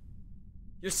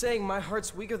 You're saying my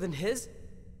heart's weaker than his?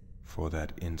 For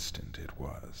that instant it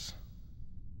was.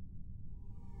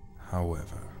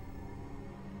 However,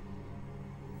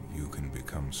 you can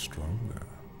become stronger.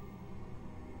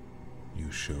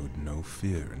 You showed no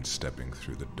fear in stepping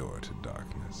through the door to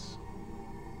darkness.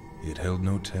 It held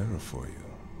no terror for you.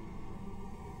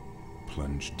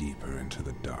 Plunge deeper into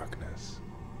the darkness,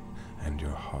 and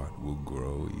your heart will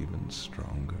grow even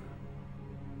stronger.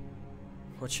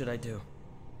 What should I do?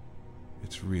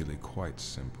 It's really quite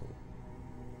simple.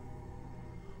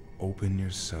 Open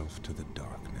yourself to the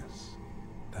darkness.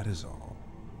 That is all.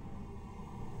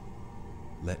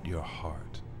 Let your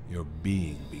heart, your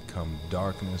being, become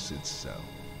darkness itself.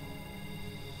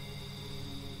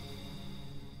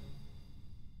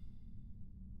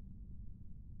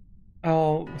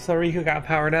 Oh, so Riku got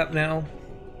powered up now.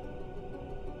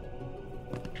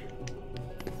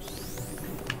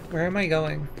 Where am I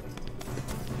going?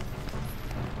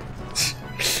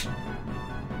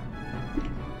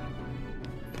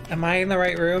 Am I in the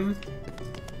right room?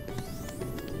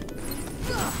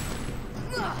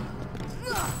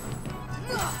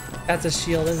 That's a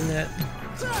shield, isn't it?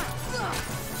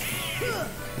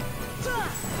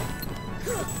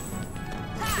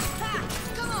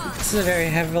 This is a very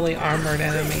heavily armored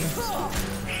enemy.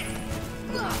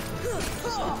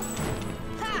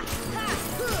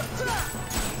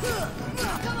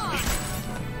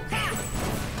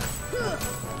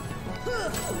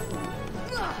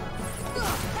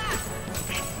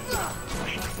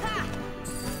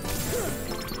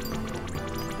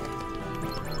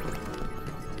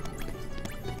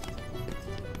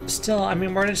 Still, I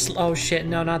mean, we're just... Oh shit,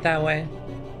 no, not that way.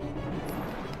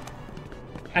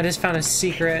 I just found a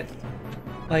secret,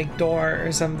 like, door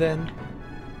or something.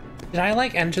 Did I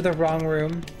like enter the wrong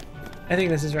room? I think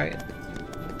this is right.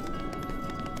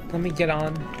 Let me get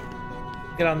on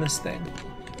this thing.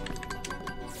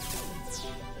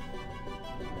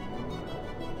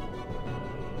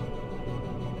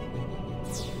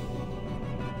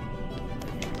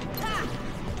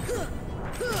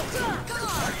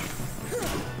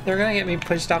 They're gonna get me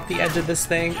pushed off the edge of this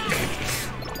thing.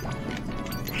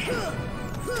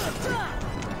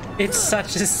 It's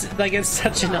such a, like, it's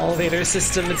such an elevator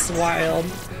system, it's wild.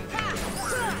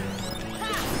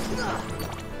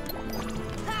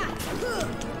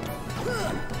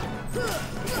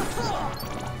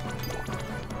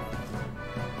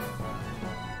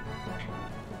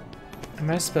 Am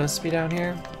I supposed to be down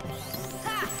here?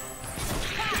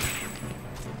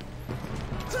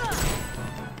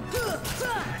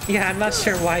 Yeah, I'm not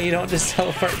sure why you don't just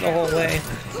teleport the whole way.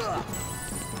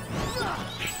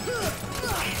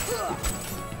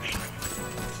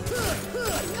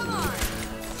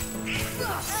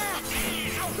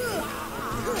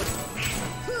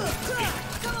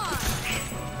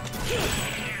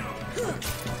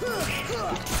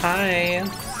 Hi.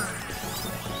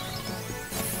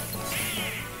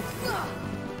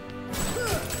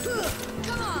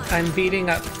 I'm beating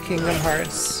up Kingdom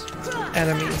Hearts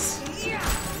enemies.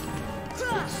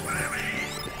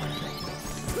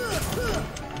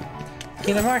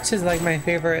 Kingdom Hearts is like my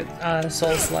favorite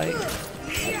Souls-like.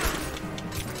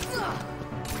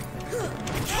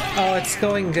 Oh, it's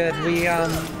going good. We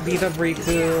beat up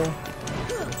Riku,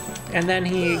 and then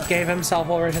he gave himself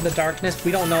over to the darkness.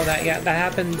 We don't know that yet. That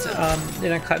happened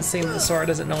in a cutscene that Sora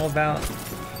doesn't know about.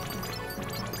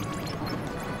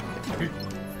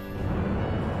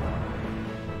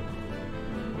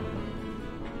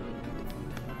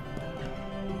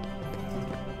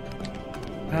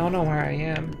 I don't know where I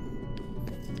am.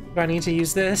 Do I need to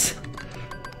use this?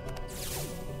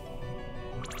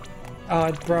 Oh,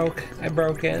 it broke. I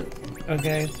broke it.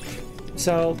 Okay.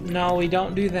 So, no, we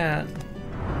don't do that.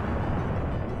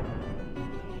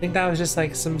 I think that was just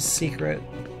like some secret.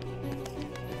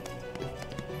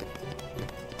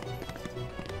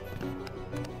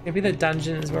 Maybe the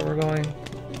dungeon is where we're going.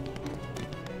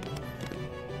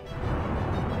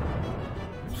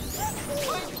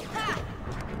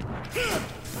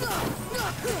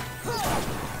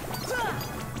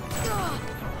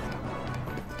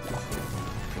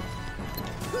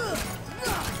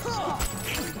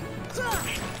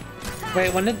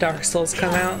 Wait, when did Dark Souls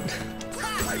come out?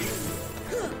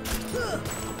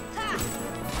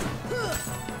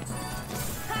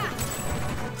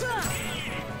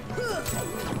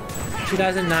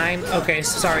 2009? Okay,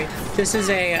 sorry. This is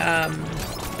a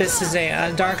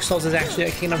Dark Souls is actually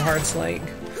a Kingdom Hearts like.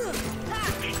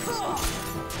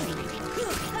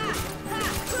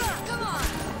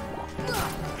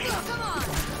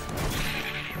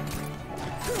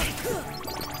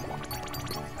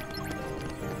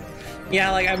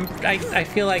 Yeah, like I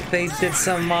feel like they did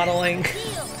some modeling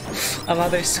of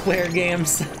other Square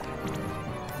games.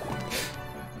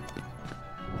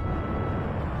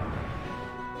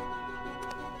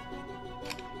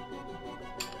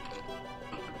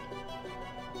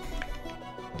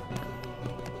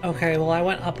 Okay, well I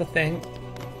went up a thing.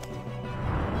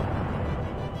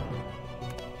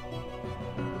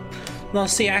 Well,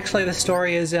 see, actually the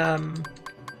story is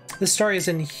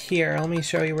in here. Let me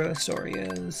show you where the story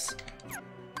is.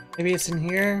 Maybe it's in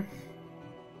here?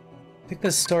 I think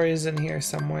the story is in here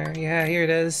somewhere. Yeah, here it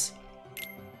is.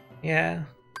 Yeah.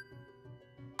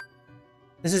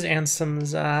 This is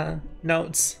Ansem's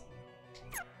notes.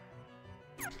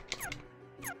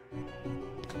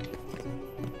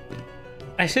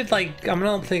 I should like, I'm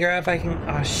gonna figure out if I can,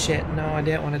 oh shit, no, I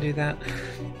didn't want to do that.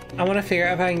 I want to figure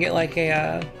out if I can get like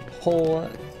a whole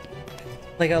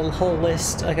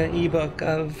list, like an ebook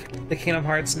of the Kingdom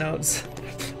Hearts notes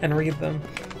and read them.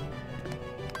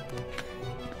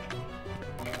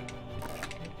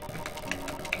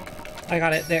 I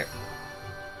got it, there.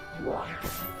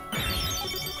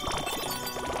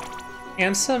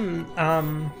 Ansem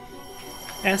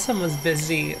was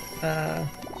busy,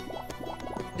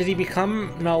 did he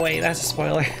become? No, wait, that's a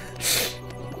spoiler. Did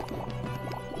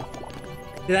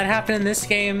that happen in this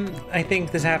game? I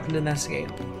think this happened in this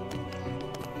game.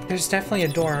 There's definitely a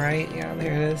door, right? Yeah,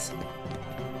 there it is.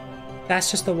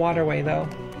 That's just the waterway, though.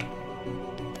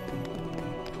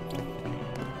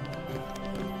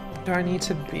 Do I need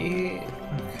to be...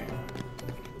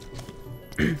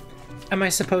 Okay. Am I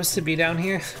supposed to be down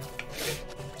here?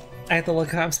 I have to look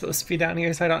how I'm supposed to be down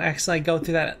here so I don't actually go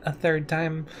through that a third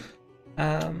time.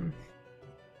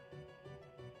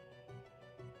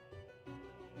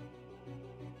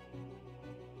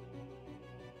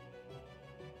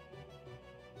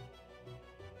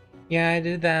 Yeah, I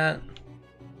did that.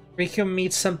 Riku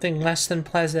meets something less than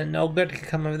pleasant. No good can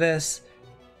come of this.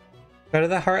 Go to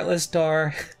the Heartless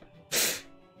door.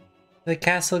 The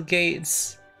castle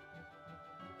gates.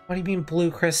 What do you mean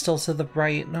blue crystal to the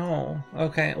right? No.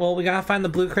 Okay, well we gotta find the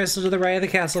blue crystal to the right of the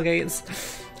castle gates.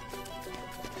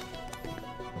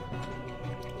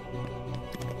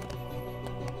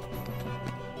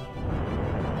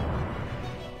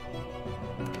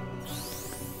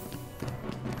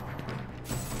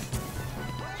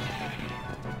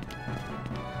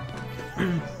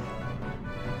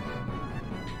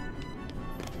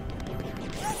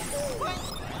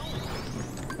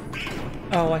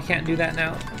 Oh, I can't do that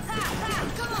now.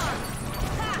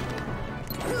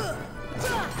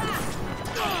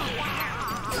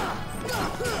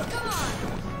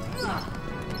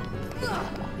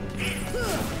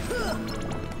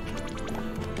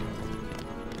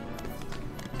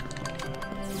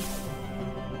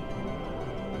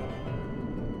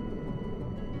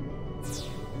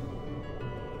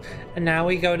 And now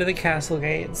we go to the castle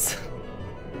gates.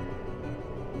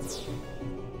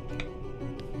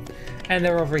 And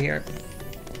they're over here.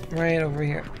 Right over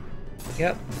here.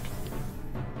 Yep.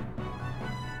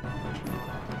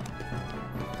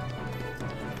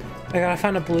 I gotta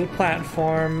find a blue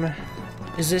platform.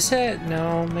 Is this it?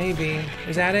 No, maybe.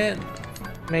 Is that it?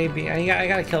 Maybe. I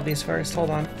gotta kill these first. Hold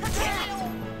on.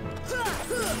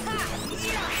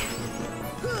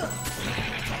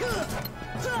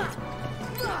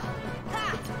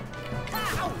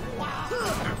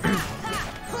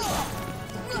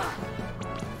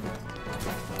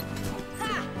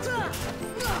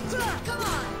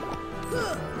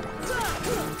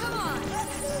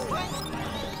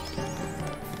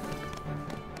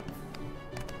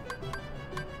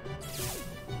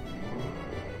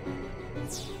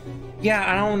 Yeah,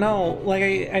 I don't know. Like,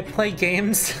 I play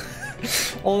games.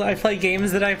 I play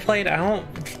games that I played. I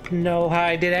don't know how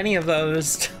I did any of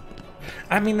those.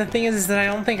 I mean, the thing is that I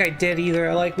don't think I did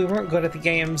either. Like, we weren't good at the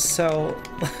games, so...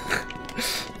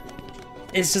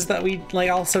 It's just that we, like,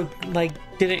 also, like,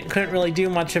 couldn't really do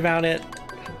much about it.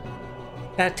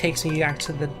 That takes me back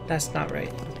to the... That's not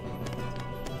right.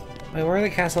 Wait, where are the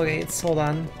castle gates? Hold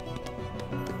on.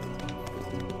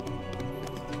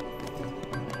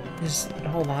 Just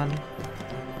hold on.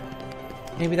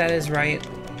 Maybe that is right.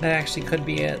 That actually could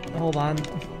be it. Hold on.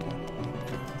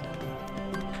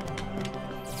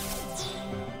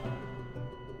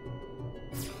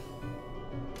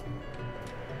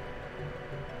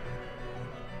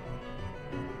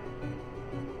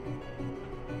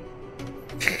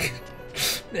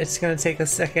 It's gonna take a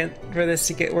second for this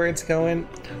to get where it's going.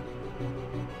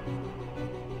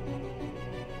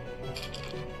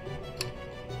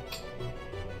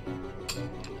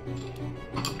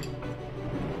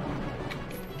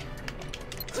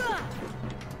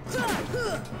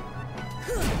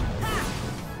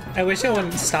 I wish it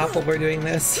wouldn't stop while we're doing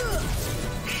this.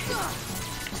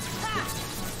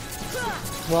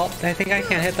 Well, I think I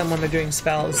can't hit them when they're doing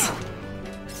spells.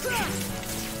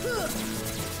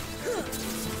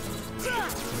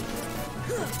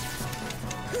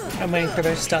 I'm waiting for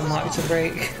their stun lock to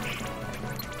break.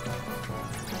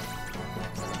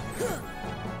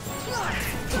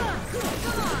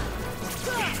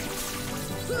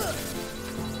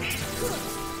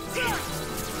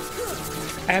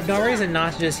 I have no reason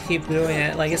not to just keep doing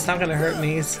it. Like, it's not gonna hurt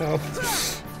me, so...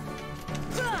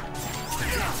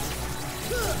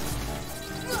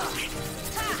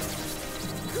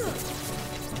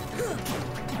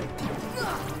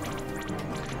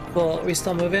 Cool, are we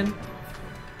still moving?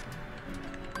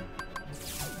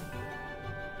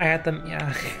 I had them,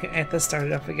 yeah, I had to start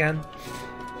it up again.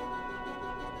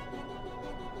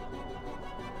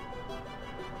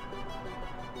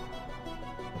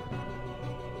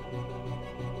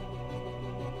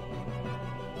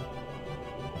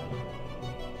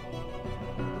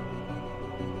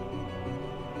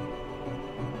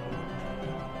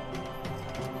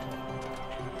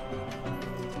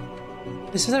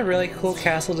 This is a really cool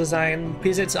castle design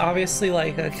because it's obviously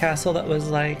like a castle that was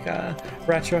like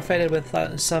retrofitted with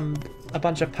a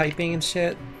bunch of piping and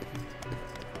shit.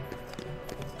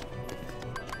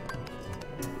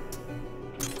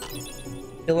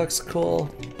 It looks cool.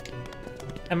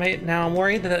 I'm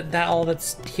worried that all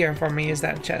that's here for me is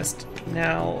that chest.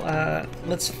 Now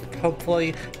let's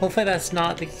hopefully that's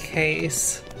not the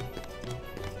case.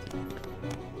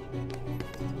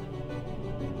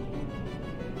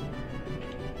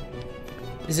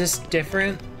 Is this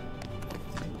different?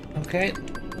 Okay.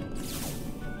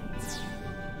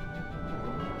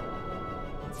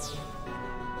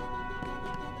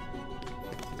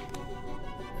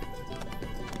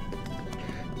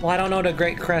 Well, I don't know what a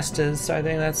Great Crest is, so I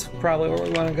think that's probably where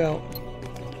we want to go.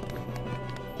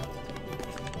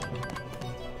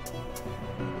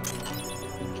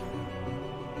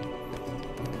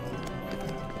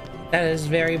 That is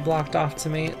very blocked off to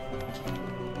me.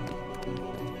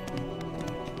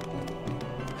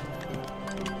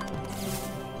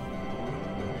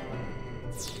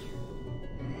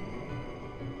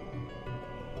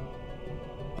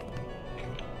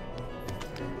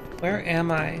 Where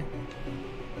am I?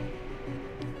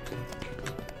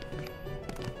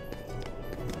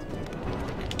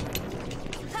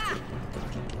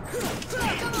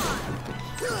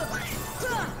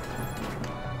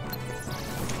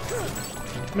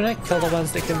 I'm gonna kill the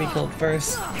ones that can be killed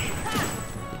first.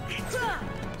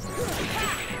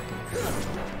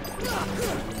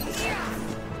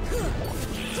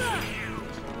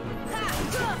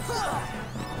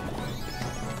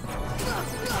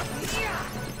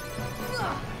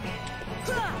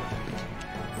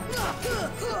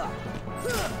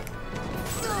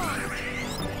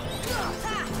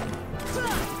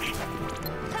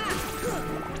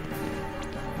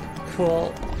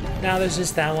 Cool. Now there's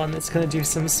just that one that's gonna do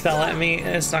some spell at me,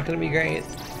 and it's not gonna be great.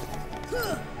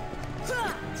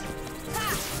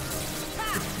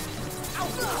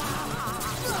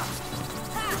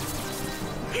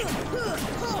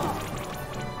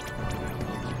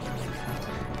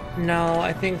 No,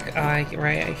 I think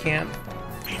right, I can't.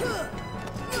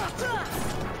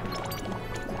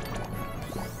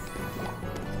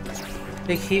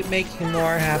 They keep making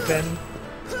more happen.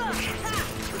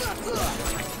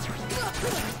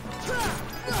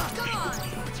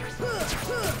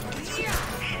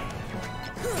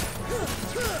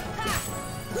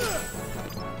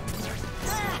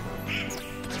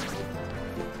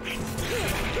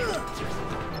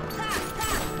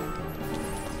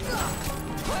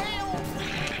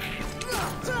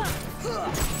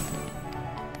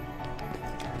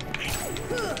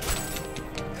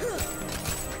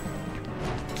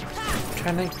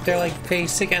 They're like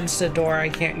face against a door I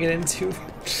can't get into.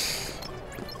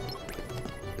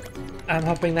 I'm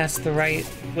hoping that's the right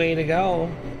way to go.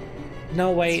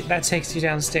 No, wait, that takes you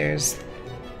downstairs.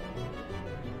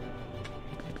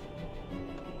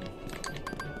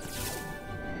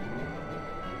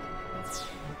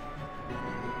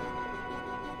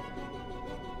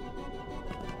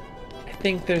 I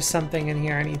think there's something in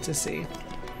here I need to see.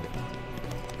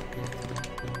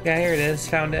 Yeah, here it is.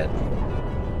 Found it.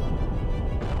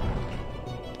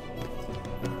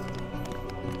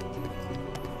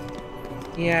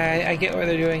 Yeah, I get what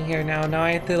they're doing here now. Now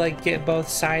I have to like get both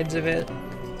sides of it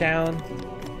down.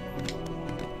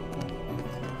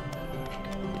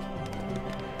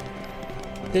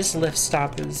 This lift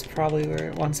stop is probably where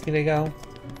it wants me to go.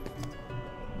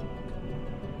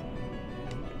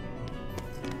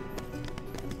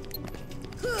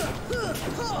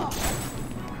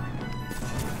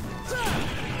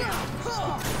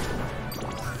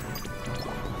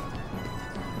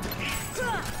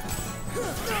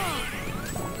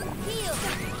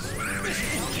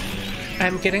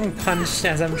 I'm getting punched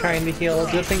as I'm trying to heal.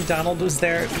 Good thing Donald was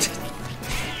there.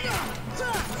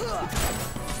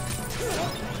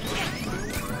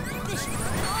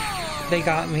 They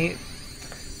got me.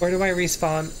 Where do I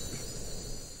respawn?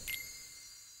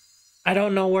 I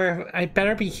don't know where. I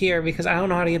better be here because I don't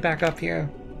know how to get back up here.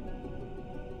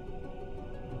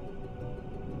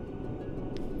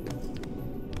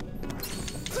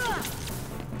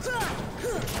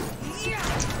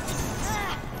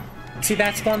 See,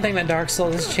 that's one thing that Dark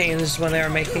Souls has changed when they were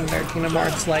making their Kingdom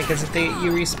Hearts like, is if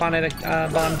you respawn at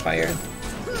a bonfire.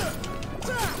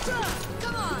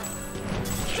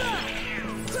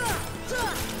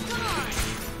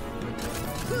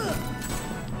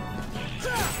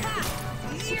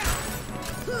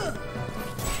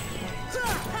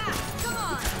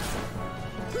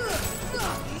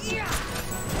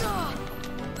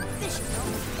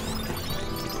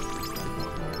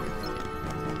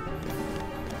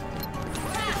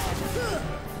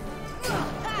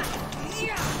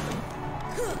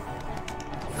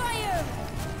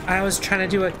 I was trying to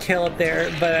do a kill up there,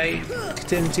 but I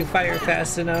didn't do fire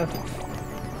fast enough.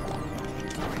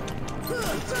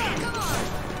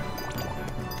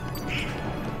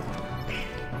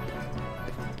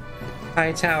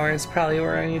 High tower is probably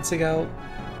where I need to go.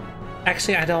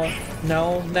 Actually, I don't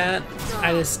know that.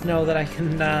 I just know that I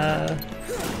can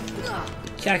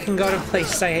go to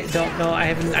places I don't know. I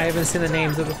haven't seen the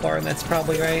names of before, and that's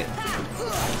probably right.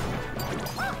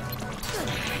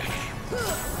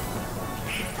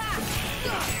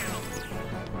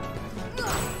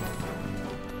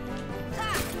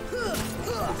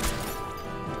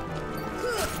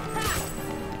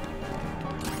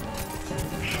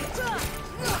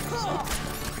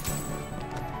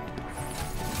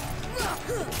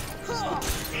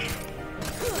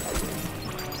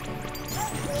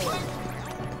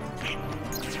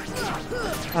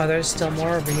 Oh, there's still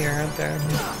more over here, aren't there?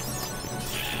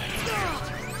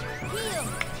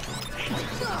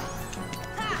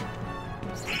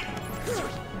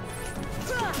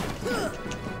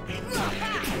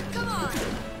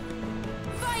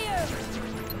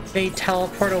 They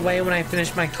teleport away when I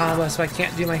finish my combo, so I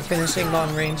can't do my finishing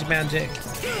long-range magic.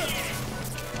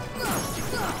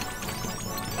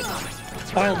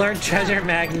 Oh, I learned Treasure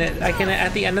Magnet. I can,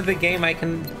 at the end of the game, I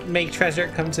can make treasure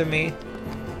come to me.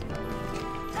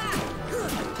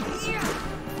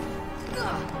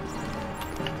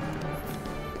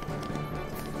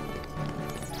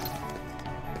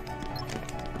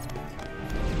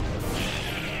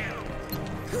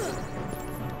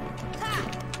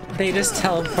 They just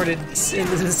teleported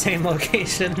into the same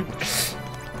location.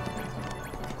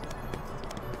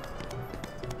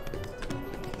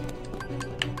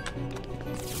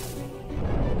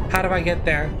 How do I get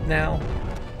there now?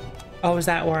 Oh, is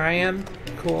that where I am?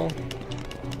 Cool.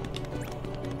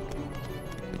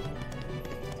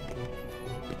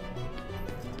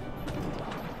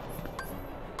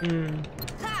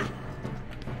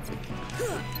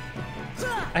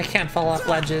 I can't fall off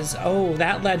ledges. Oh,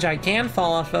 that ledge I can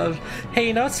fall off of. Hey,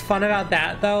 you know what's fun about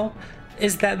that, though?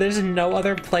 Is that there's no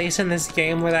other place in this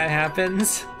game where that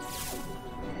happens.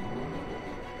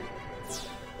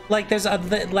 Like, there's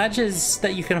ledges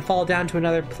that you can fall down to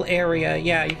another area.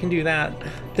 Yeah, you can do that.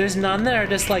 There's none that are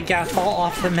just like, yeah, fall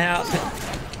off the map.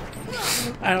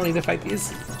 I don't need to fight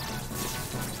these.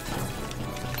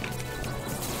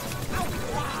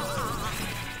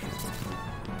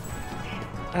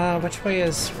 Which way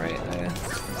is right there?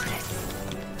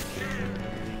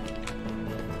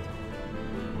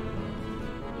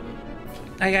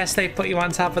 I guess they put you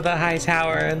on top of the high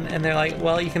tower and they're like,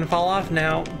 well, you can fall off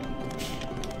now.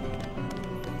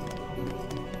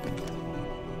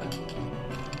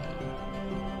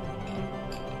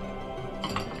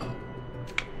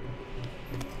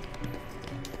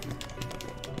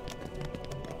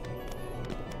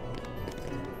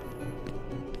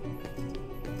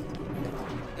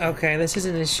 Okay, this is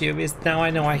an issue because now I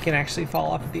know I can actually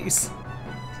fall off these.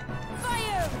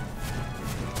 Fire!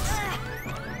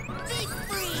 Deep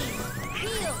freeze!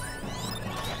 Heal!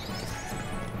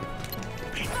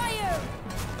 Fire!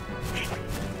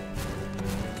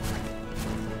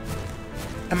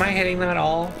 Am I hitting them at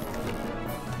all?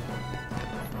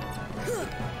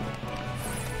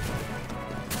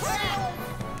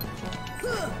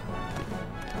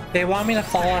 They want me to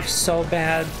fall off so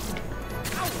bad.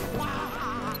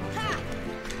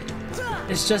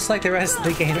 It's just like the rest of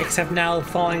the game, except now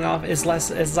falling off is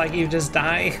less, it's like you just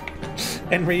die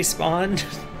and respawn.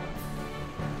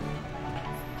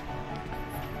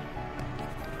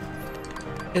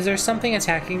 Is there something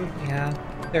attacking? Yeah,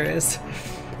 there is.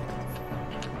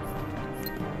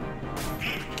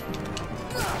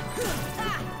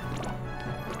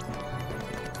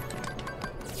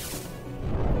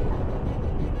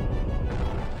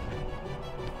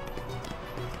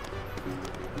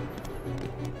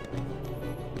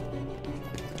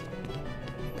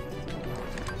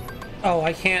 Oh,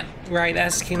 I can't. Right,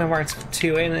 that's Kingdom Hearts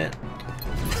 2, ain't it?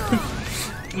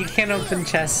 You can't open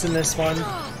chests in this one.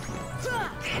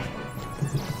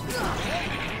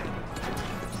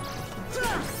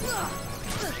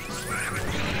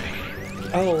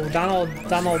 Oh, Donald,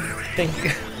 think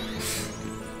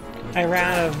I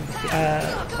ran out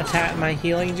of attack my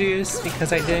healing juice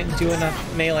because I didn't do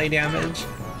enough melee damage.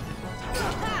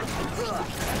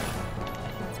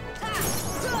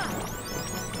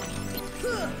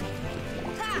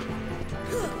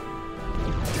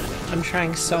 I'm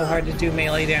trying so hard to do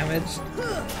melee damage.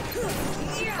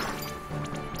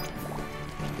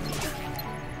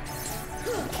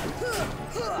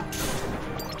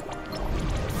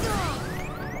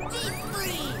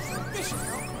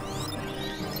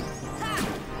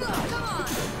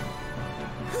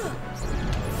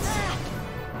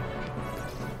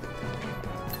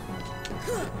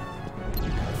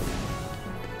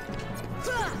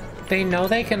 They know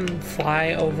they can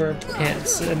fly over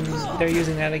pits, and they're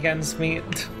using that against me.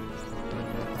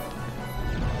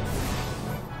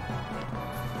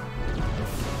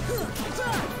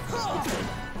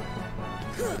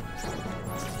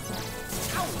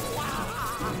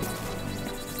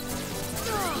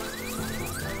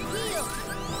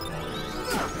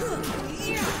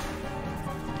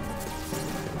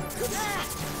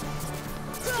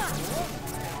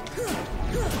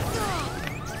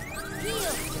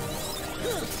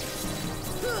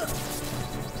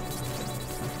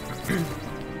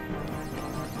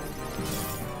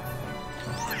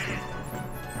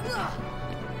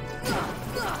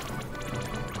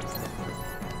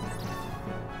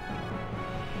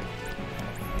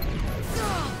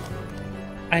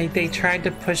 They tried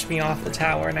to push me off the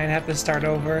tower and I'd have to start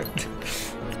over.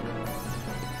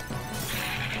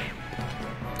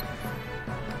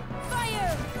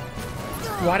 Fire!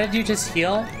 Why did you just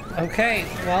heal? Okay,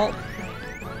 well,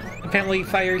 apparently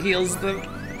fire heals them.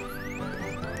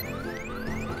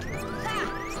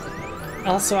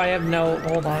 Also, I have no,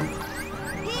 hold on.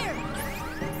 Here!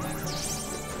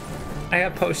 I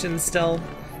have potions still.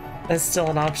 That's still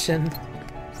an option.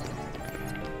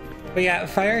 But yeah,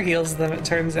 fire heals them, it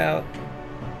turns out.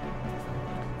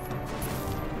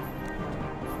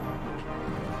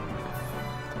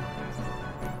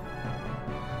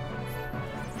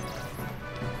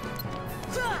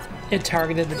 It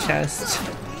targeted the chest.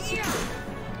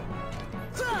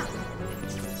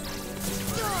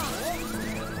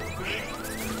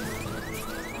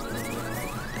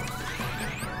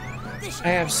 I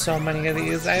have so many of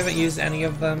these. I haven't used any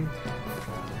of them.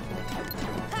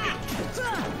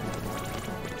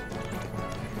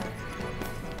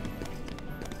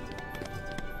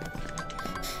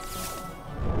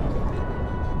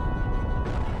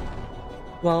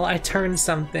 Well, I turned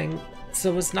something.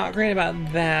 So what's not great about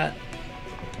that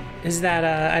is that,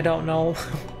 I don't know.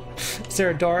 Is there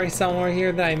a door somewhere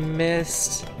here that I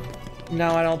missed?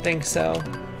 No, I don't think so.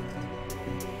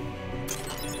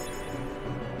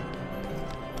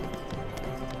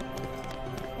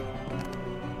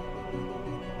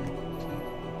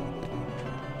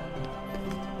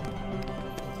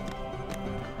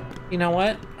 You know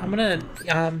what? I'm gonna,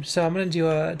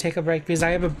 take a break because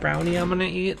I have a brownie I'm gonna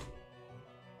eat.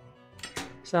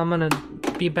 So I'm gonna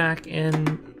be back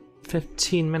in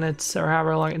 15 minutes or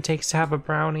however long it takes to have a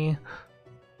brownie.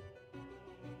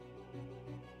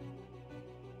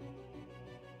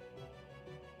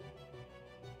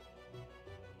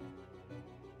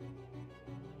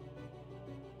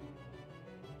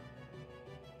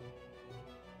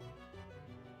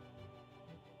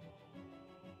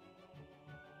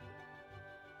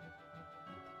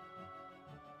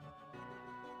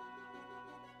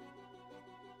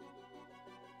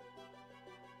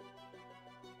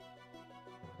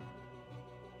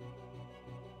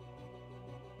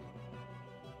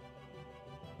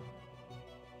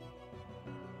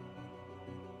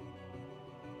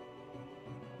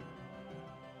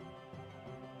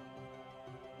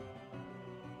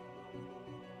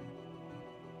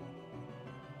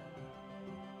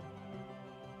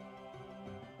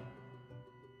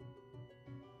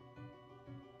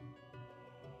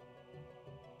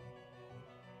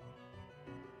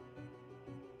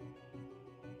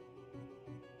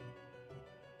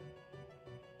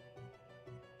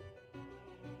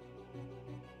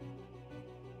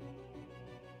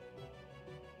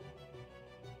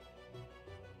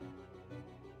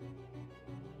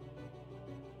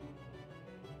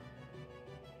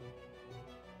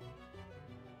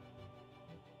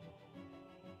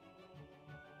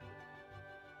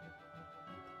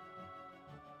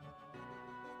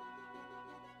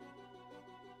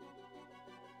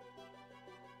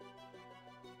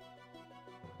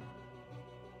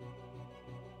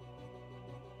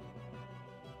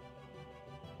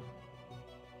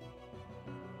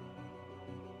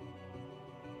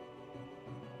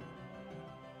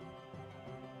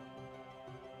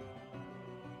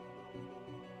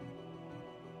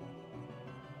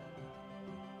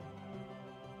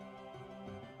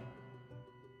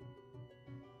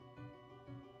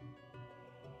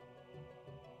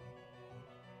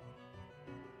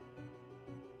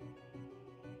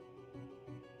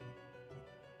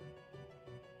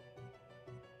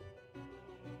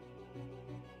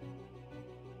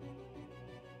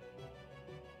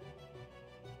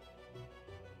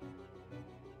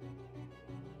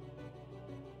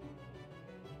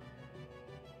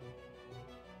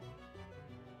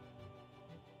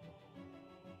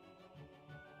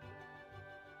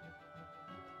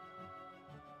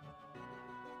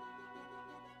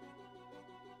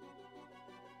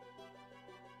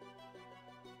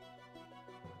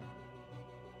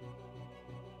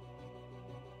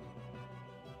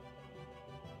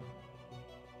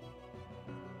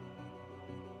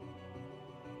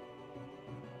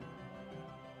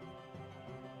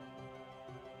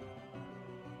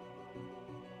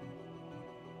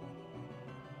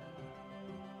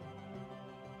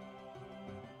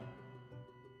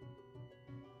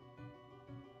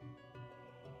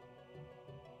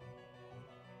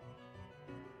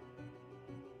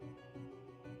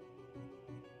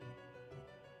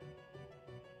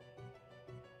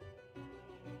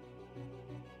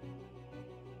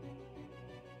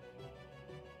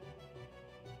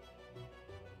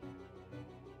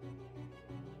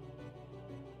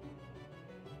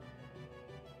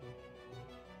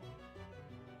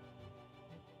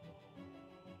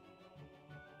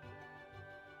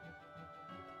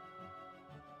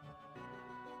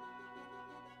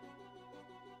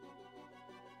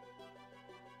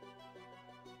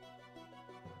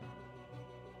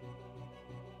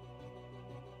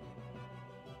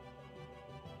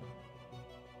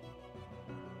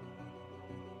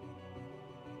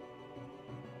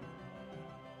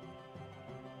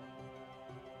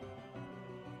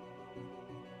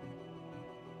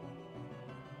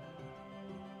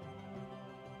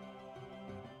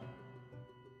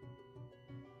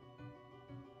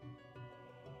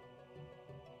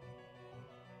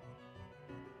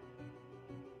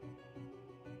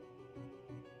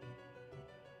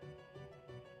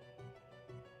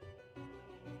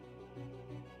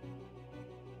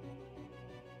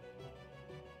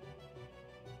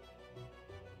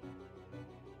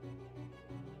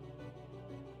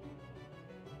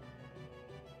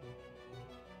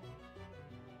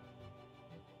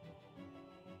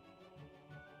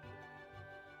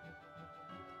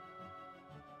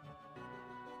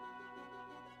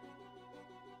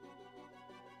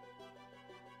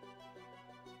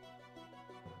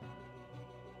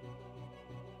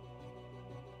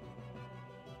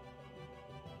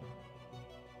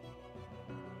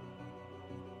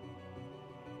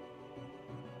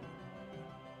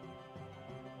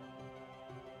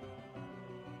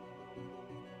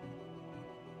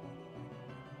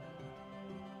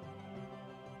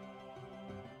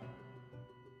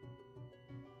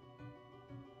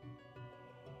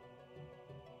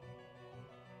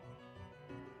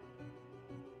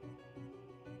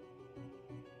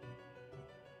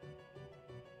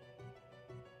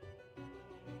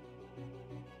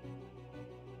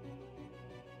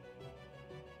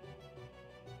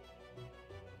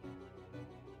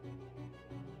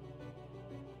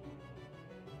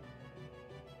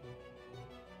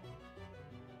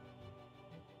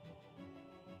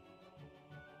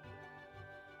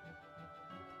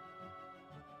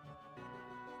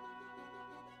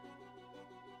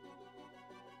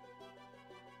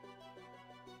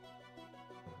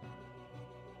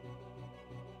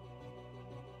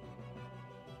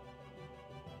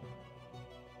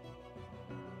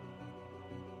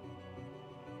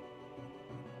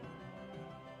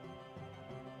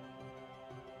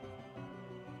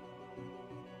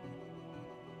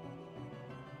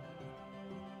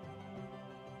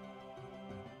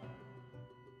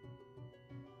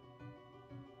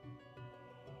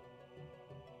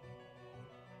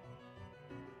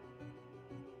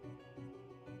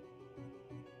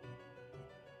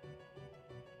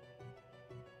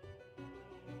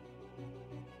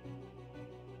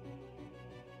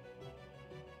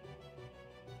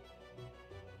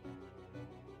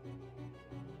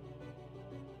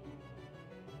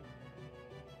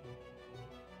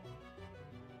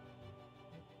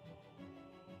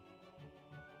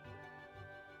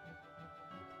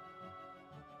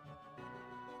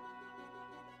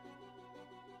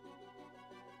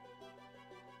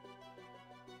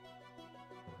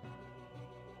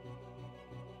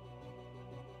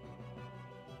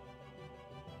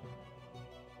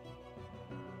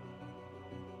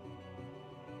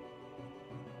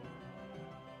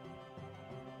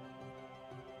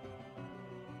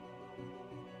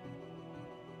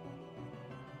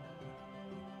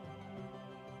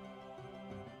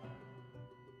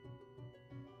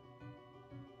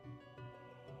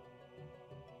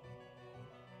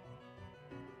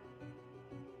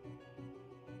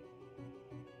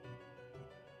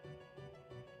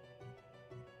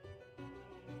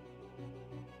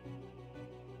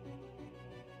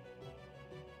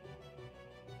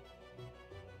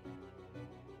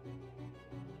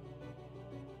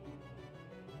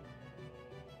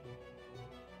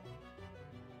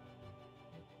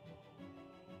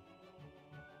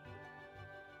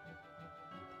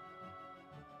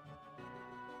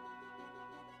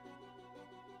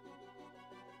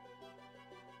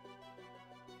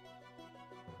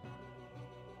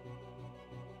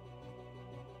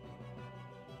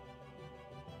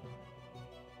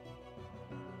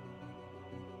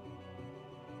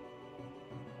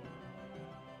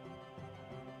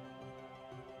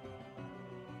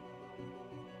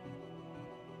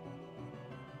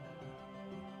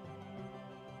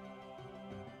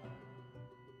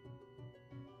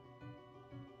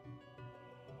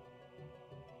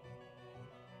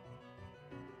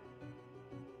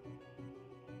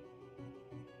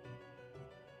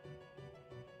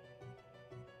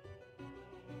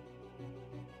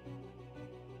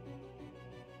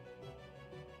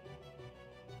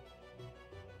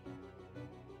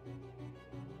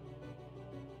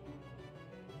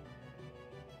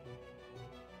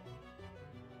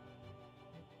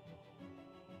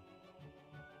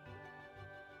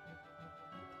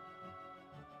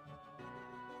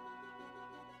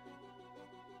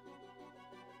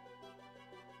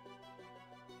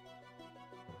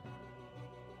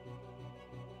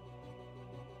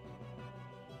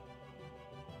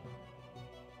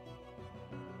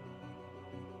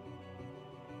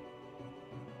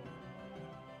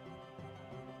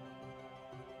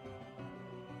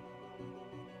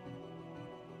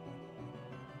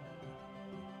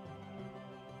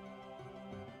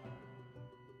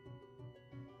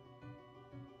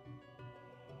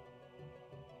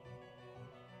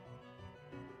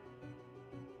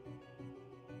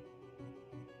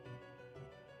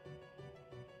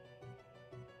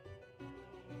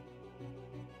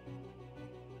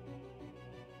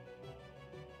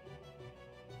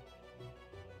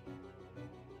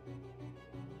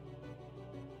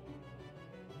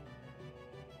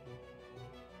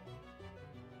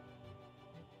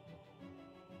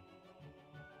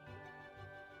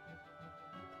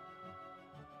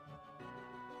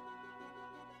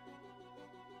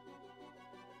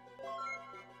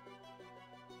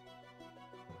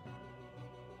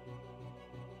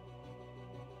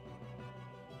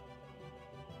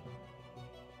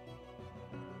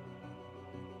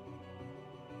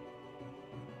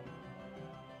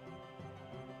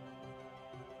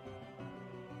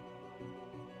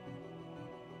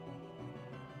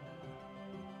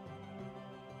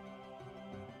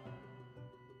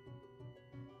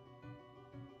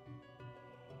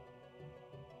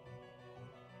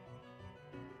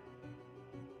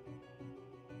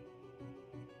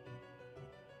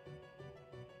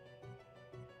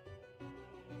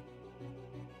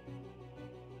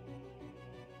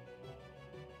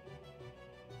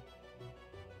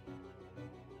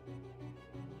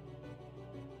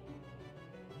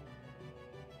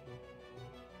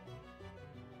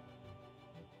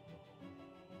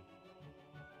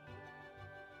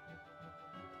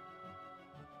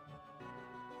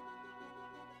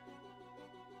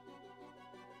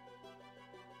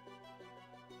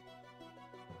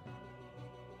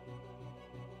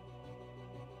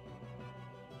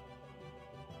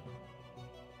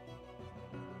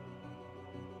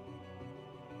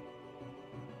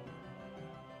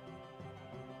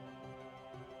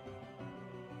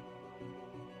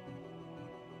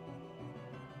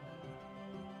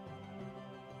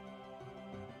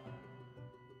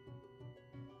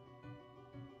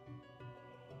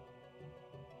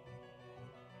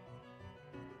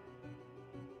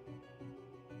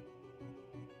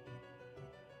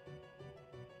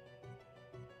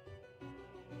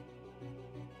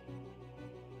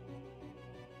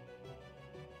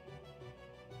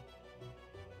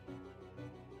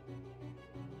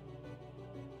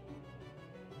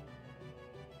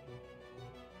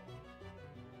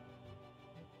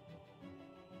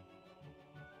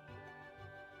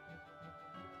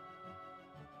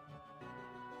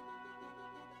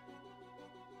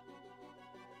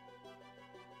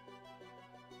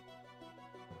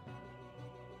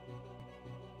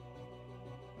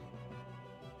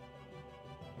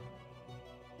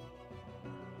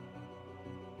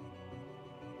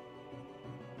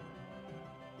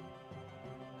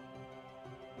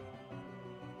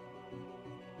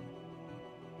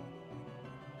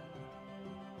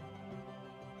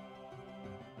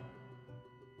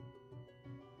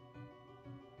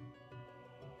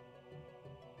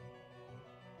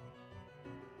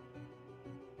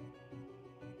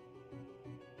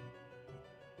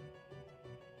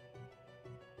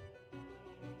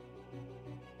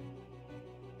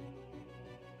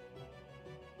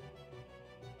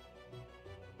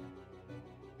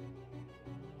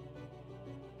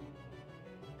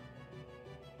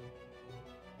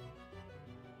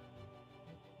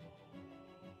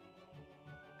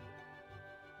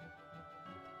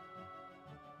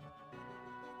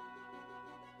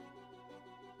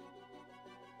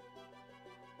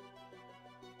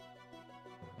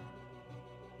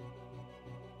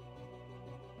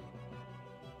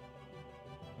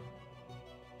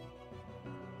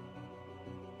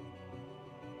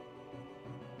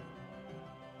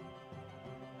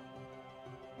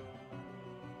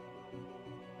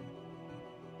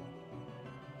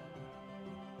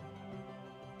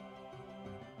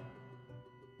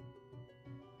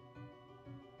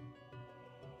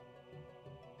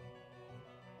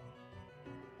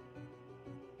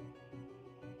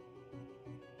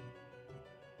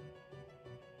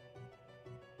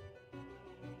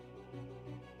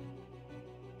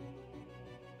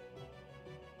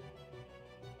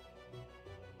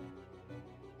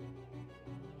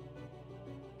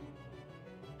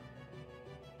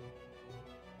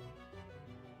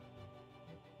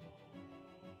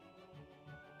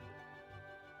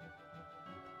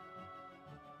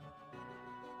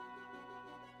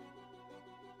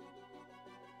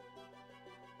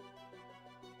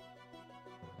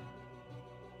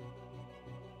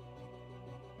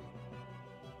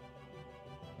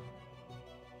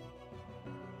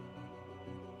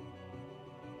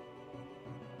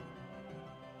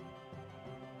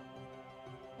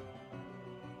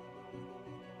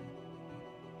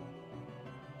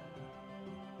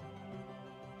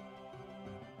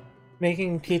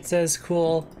 Making pizza is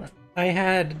cool. I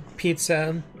had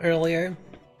pizza earlier.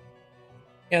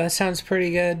 Yeah, that sounds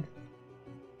pretty good.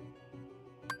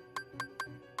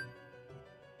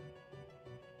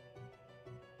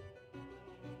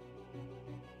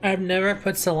 I've never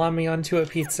put salami onto a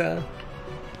pizza.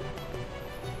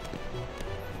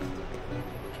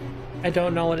 I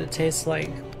don't know what it tastes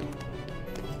like.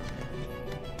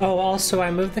 Oh, also, I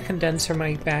moved the condenser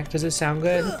mic back. Does it sound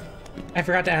good? I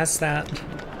forgot to ask that.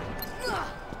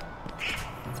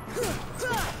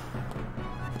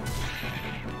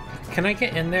 Can I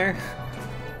get in there?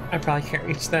 I probably can't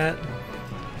reach that.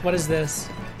 What is this?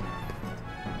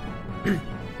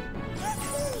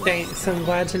 Thanks, I'm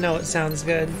glad to know it sounds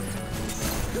good.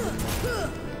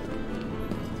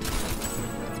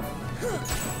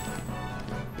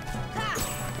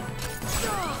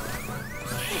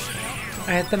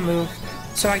 I have to move.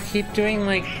 So I keep doing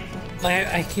like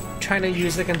I keep trying to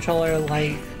use the controller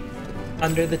like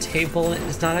under the table.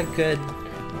 It's not a good,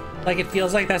 like, it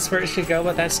feels like that's where it should go,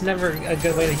 but that's never a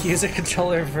good way to use a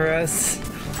controller for us.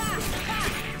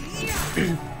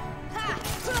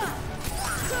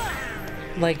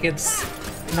 Like, there's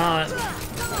not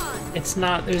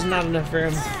enough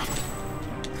room.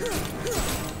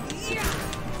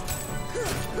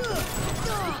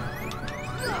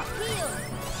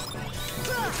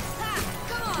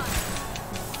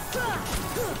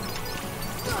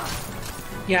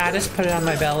 Yeah, I just put it on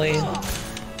my belly.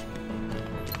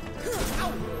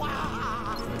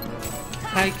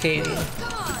 Hi, Katie.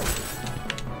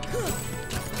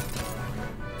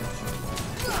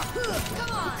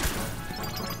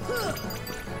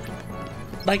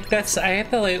 Like, that's, I have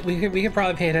to, like, we could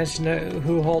probably pay attention to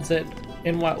who holds it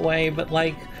in what way, but,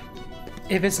 like,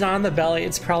 if it's not on the belly,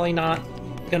 it's probably not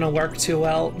gonna work too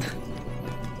well.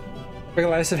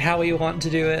 Regardless of how we want to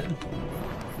do it.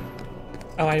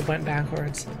 Oh, I went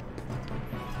backwards.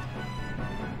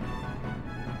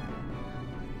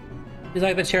 You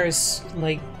like the chair is,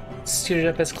 like, scooted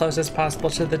up as close as possible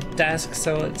to the desk,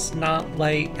 so it's not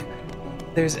like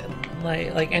there's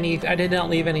like any, I did not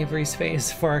leave any free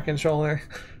space for a controller.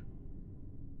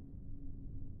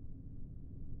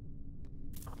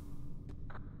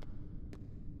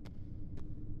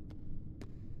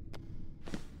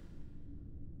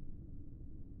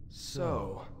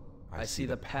 So, I see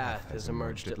the path has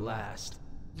emerged at last.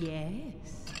 Yes.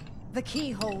 The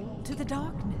keyhole to the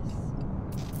darkness.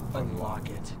 Unlock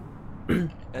it.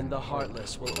 And the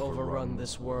Heartless will overrun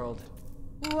this world.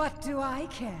 What do I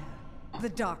care? The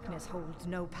darkness holds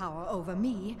no power over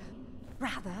me.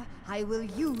 Rather, I will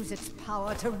use its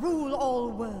power to rule all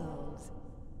worlds.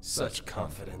 Such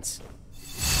confidence.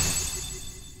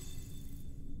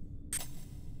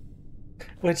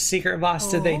 Which secret boss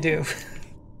did they do?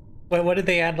 What did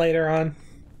they add later on?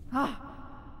 Ah,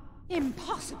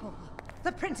 impossible.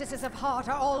 The princesses of Heart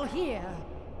are all here.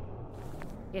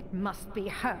 It must be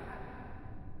her.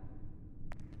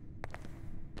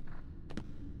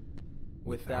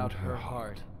 Without her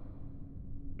heart,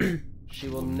 she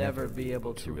will never be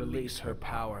able to release her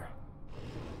power.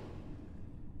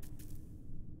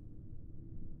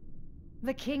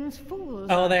 The king's fools.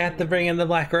 Oh, they have to bring in the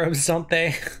black robes, don't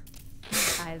they?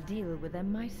 I'll deal with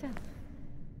them myself.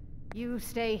 You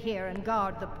stay here and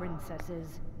guard the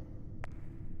princesses.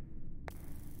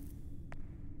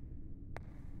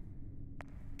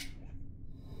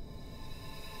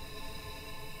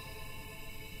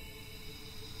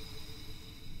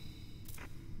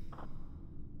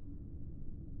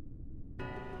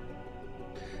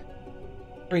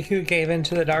 Riku gave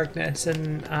into the darkness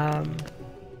and,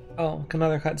 oh,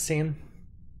 another cutscene.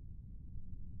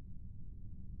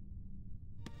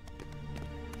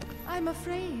 I'm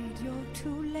afraid you're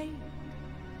too late.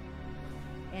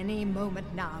 Any moment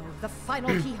now, the final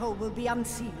keyhole will be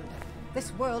unsealed.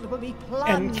 This world will be plunged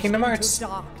And Kingdom into Hearts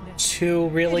darkness. 2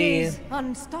 really, It is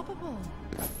unstoppable.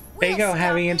 they go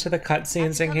heavy into the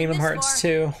cutscenes in Kingdom Hearts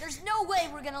 2. There's no way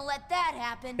we're gonna let that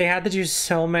happen. They had to do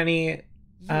so many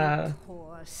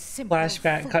Poor, simple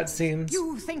flashback fool. cutscenes.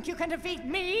 You think you can defeat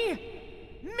me?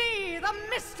 Me, the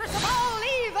mistress of all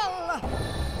evil!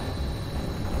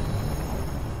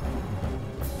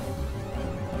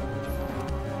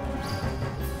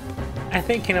 I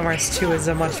think Kingdom Hearts 2 is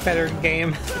a much better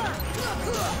game.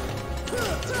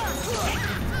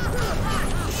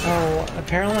 Oh,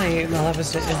 apparently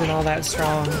Maleficent isn't all that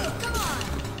strong.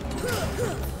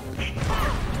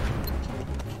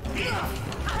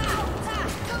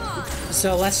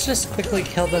 So let's just quickly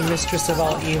kill the Mistress of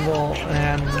All Evil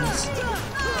and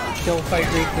go fight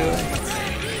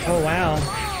Riku. Oh wow.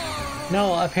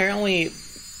 No, apparently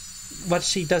what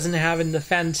she doesn't have in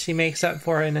defense, she makes up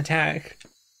for in attack.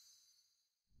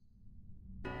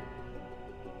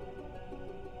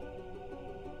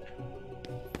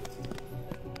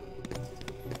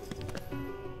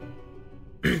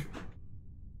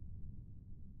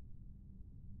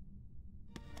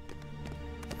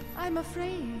 I'm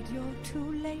afraid you're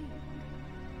too late.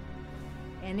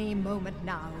 Any moment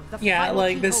now, the Yeah, final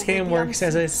like this keyhole game will be works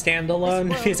as a unsealed. standalone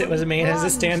This because it world was made as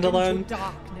a plunged into standalone.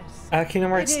 darkness.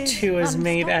 Kingdom Hearts It is 2 is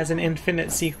made as an unstoppable.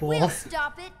 infinite sequel. We'll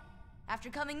stop it. After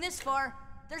coming this far,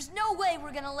 there's no way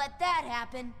we're gonna let that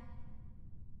happen.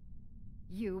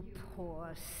 You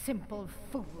poor, simple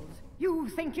fools. You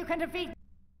think you can defeat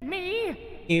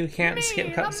me? You can't Me,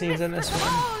 skip the cutscenes in this mistress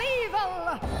of one. all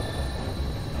evil!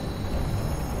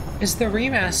 Is the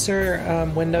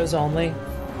remaster Windows only?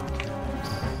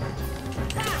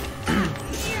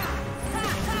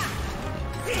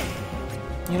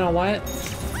 You know what?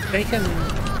 They can...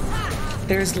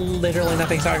 There's literally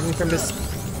nothing stopping me from just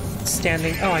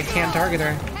standing... Oh, I can't target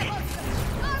her.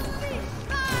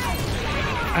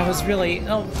 I was really...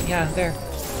 Oh, yeah, there.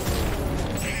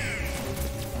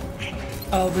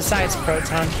 Oh, besides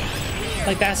Proton.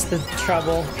 Like, that's the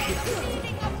trouble.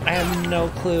 I have no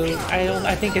clue.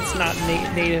 I think it's not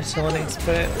native to Linux,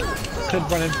 but it could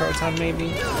run in Proton,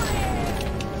 maybe.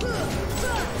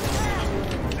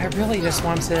 I really just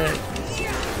want to...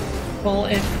 Well,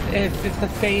 if the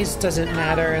phase doesn't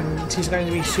matter and she's going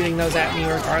to be shooting those at me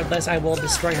regardless, I will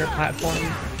destroy her platform.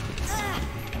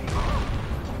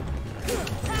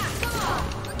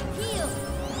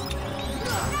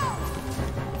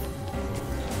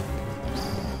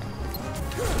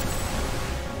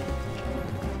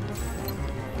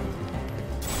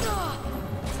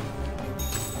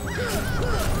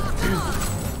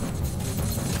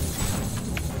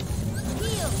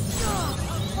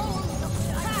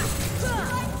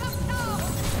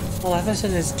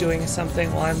 Maleficent is doing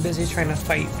something while I'm busy trying to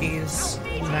fight these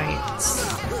knights.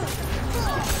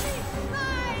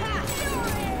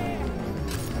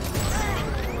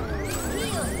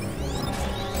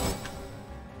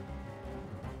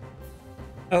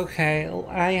 Okay,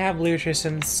 I have Lutris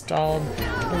installed.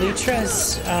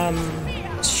 Lutris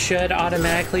should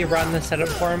automatically run the setup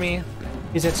for me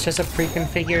because it's just a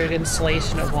pre-configured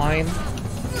installation of wine.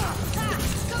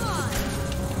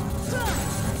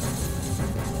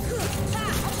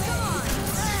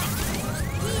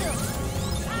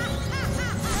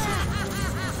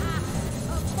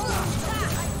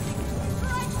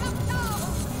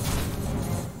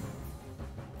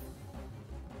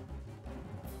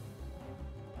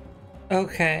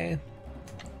 Okay.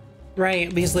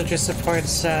 Right, because Lutris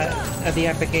supports the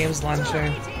Epic Games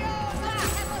launcher.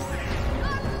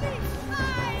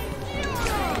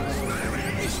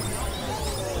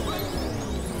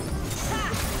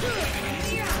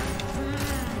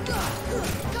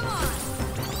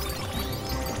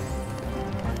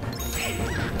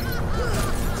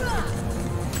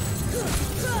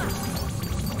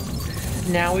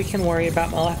 Now we can worry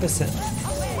about Maleficent.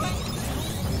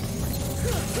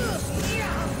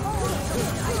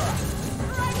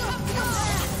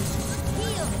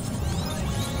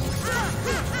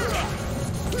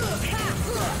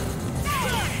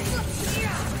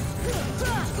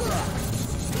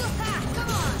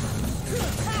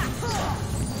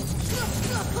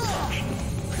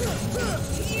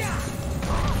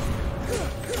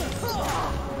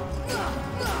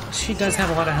 She does have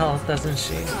a lot of health, doesn't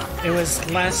she? It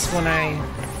was less when I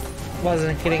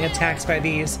wasn't getting attacked by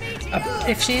these.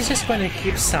 If she's just going to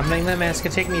keep summoning them, and it's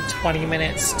going to take me 20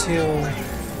 minutes to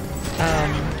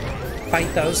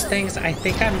fight those things, I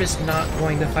think I'm just not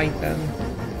going to fight them.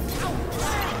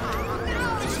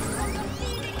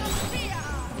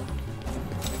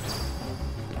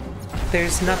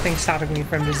 There's nothing stopping me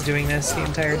from just doing this the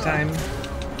entire time.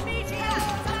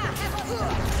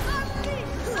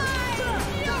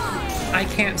 I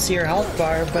can't see her health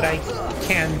bar, but I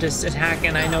can just attack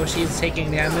and I know she's taking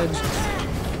damage.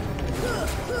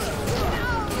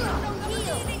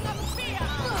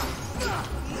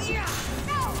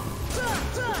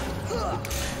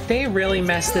 They really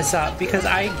messed this up because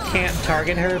I can't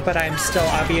target her, but I'm still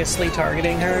obviously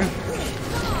targeting her.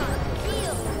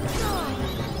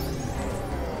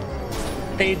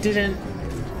 They didn't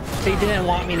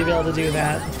want me to be able to do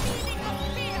that.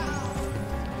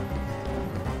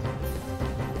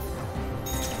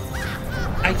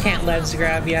 I can't ledge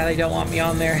grab. Yeah, they don't want me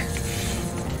on there.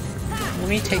 Let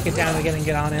me take it down again and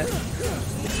get on it.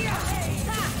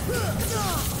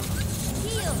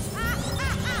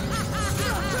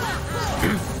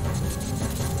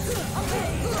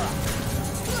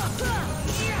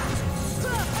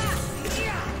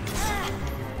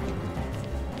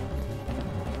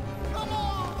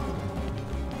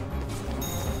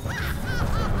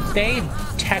 They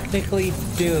technically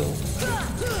do.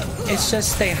 It's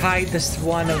just they hide this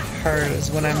one of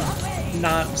hers when I'm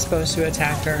not supposed to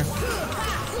attack her.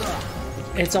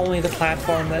 It's only the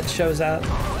platform that shows up.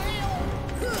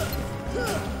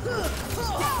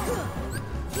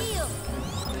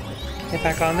 Get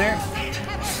back on there.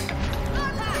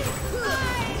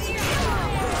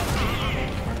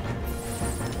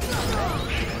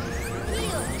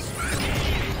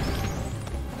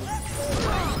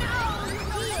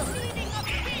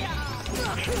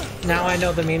 Now I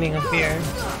know the meaning of fear.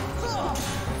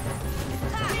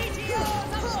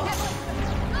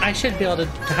 I should be able to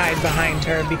hide behind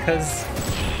her because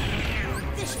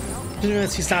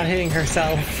she's not hitting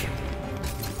herself.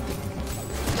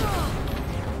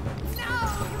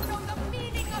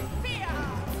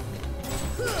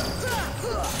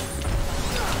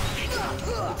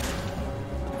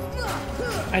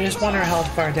 I just want her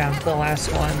health bar down to the last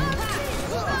one.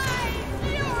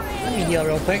 Let me heal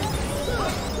real quick.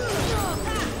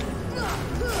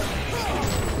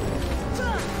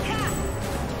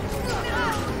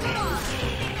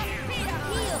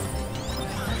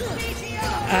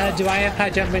 Do I have high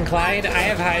jump and glide? I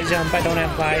have high jump, I don't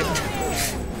have glide.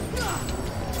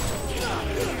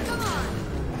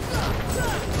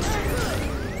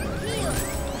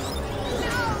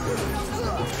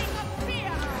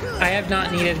 I have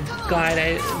not needed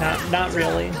glide, not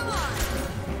really.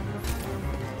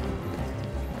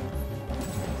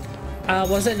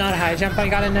 Was it not high jump I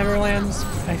got in Neverlands?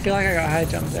 I feel like I got high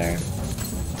jump there.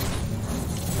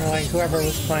 Or like whoever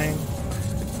was playing.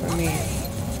 Let me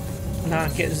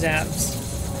not get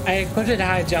zaps. I equipped it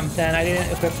high jump then, I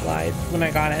didn't equip glide when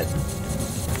I got it.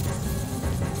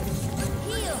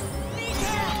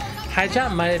 High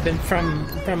jump might have been from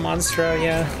Monstro,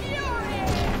 yeah.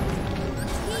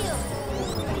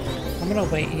 I'm gonna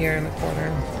wait here in the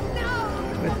corner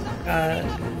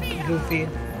with Goofy.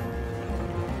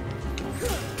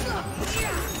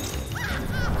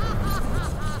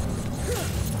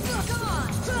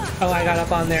 Oh, I got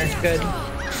up on there. Good.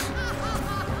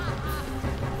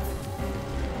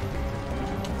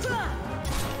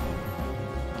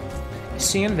 Is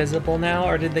she invisible now,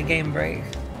 or did the game break?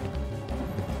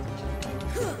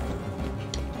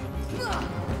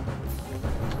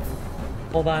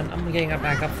 Hold on, I'm getting up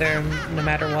back up there no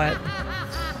matter what.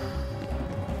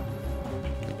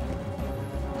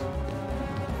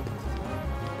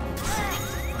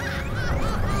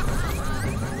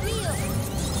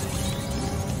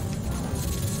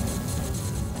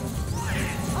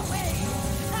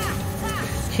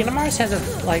 Kingdom Hearts has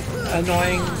a like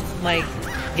annoying like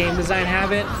game design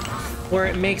habit where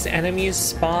it makes enemies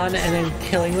spawn and then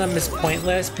killing them is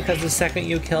pointless because the second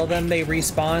you kill them they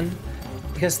respawn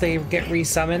because they get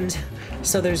resummoned.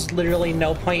 So there's literally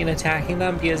no point in attacking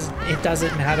them because it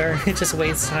doesn't matter. It just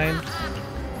wastes time.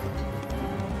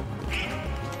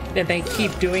 And they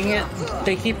keep doing it.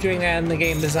 They keep doing that in the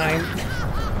game design.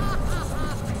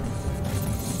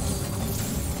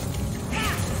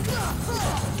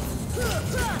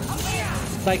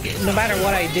 Like, no matter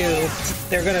what I do,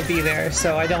 they're gonna be there,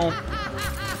 so I don't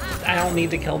need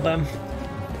to kill them.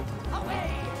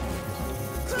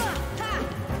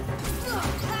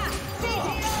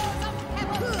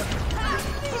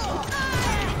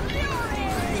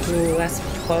 Ooh, that's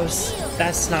close.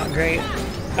 That's not great.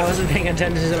 I wasn't paying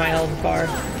attention to my health bar.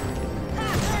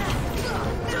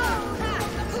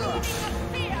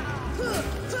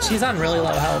 She's on really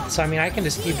low health, so I mean I can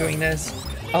just keep doing this.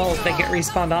 Oh, they get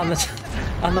respawned on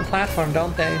the platform,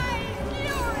 don't they?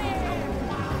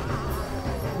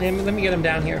 Let me get them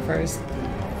down here first.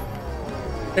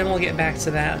 Then we'll get back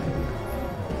to that.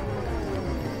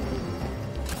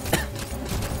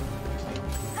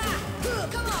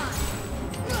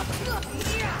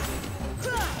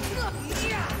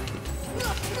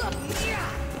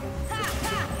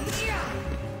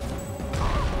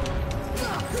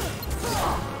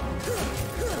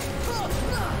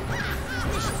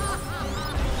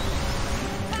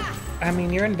 I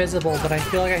mean, you're invisible, but I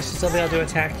feel like I should still be able to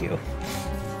attack you.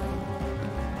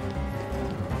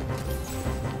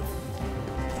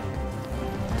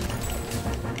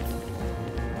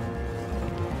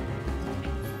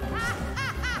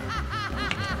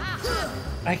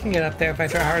 I can get up there if I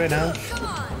try hard enough.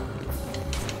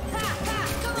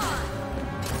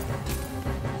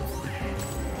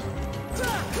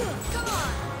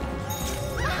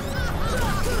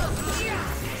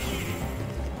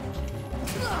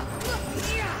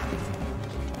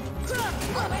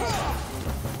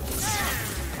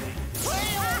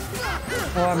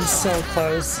 Oh, I'm so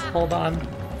close. Hold on.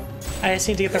 I just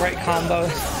need to get the right combo.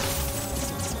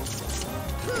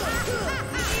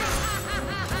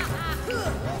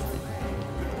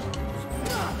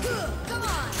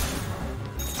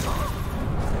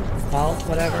 Well,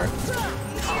 whatever.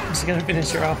 I'm just gonna finish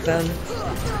her off then.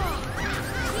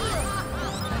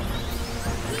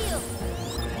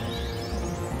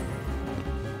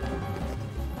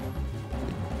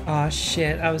 Oh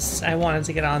shit, I wanted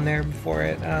to get on there before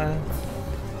it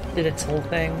did its whole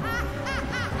thing.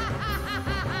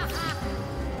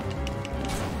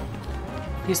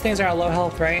 These things are at low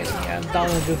health, right? Yeah,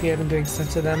 Donald and Goofy have been doing stuff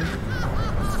to them.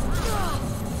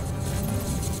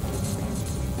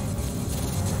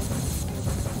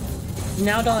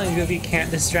 Now Donald and Goofy can't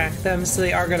distract them, so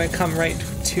they are gonna come right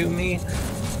to me.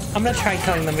 I'm gonna try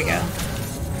killing them again.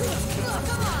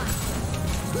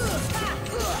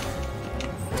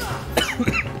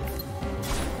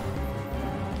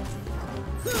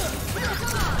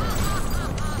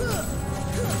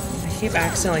 I keep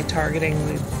accidentally targeting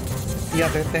the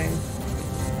other thing.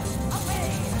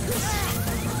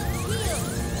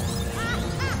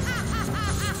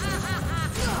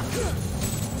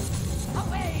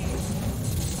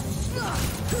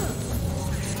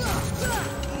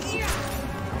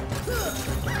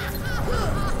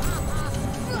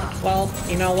 Well,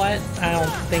 you know what? I don't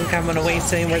think I'm gonna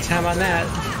waste any more time on that.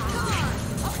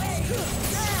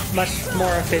 Much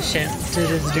more efficient to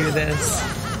just do this.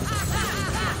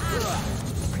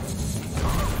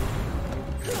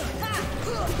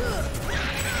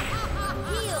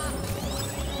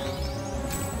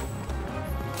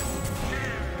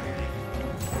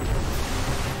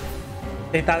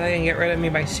 They thought they could get rid of me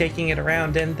by shaking it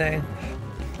around, didn't they?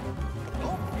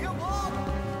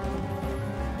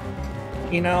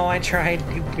 You know, I tried,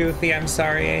 Goofy, I'm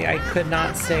sorry. I could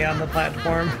not stay on the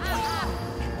platform.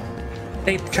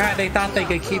 They thought they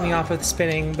could keep me off with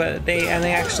spinning, but they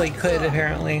actually could,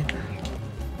 apparently.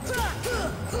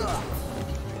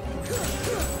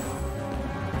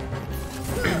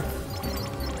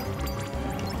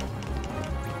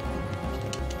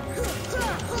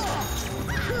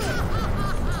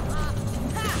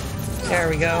 There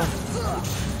we go.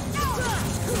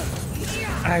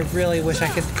 I really wish I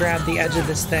could grab the edge of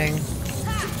this thing.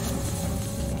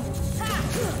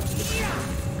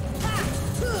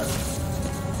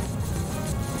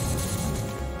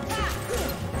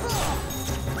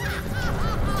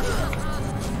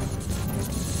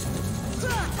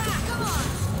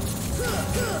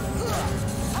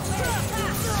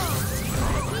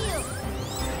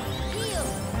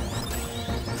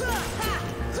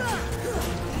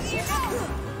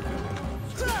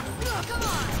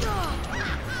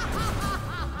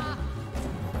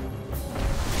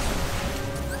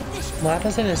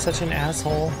 Lapison is such an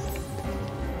asshole.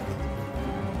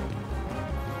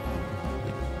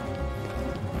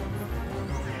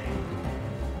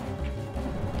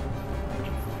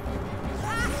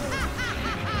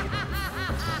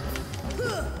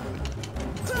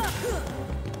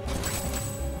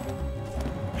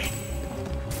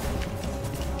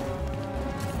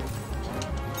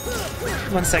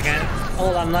 One second.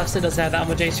 Hold on, Lapison doesn't have that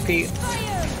much HP.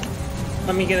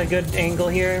 Let me get a good angle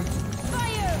here.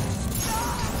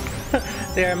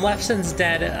 There, Maleficent's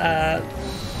dead.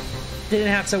 Didn't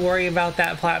have to worry about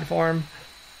that platform.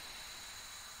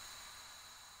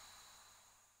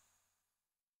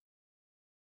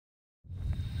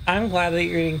 I'm glad that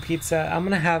you're eating pizza. I'm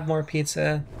gonna have more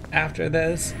pizza after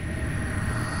this.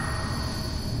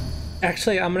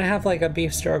 Actually, I'm gonna have like a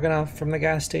beef stroganoff from the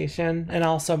gas station, and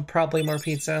also probably more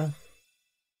pizza.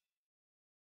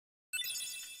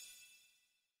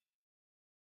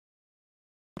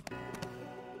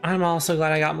 I'm also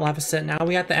glad I got Maleficent. Now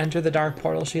we have to enter the dark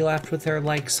portal she left with her,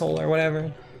 like, soul or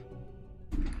whatever.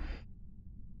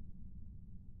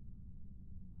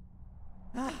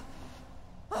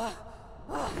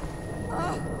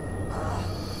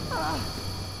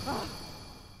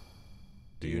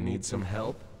 Do you need some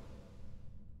help?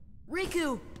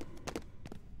 Riku!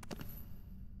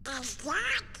 Is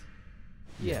that?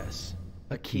 Yes,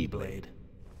 a Keyblade.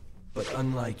 But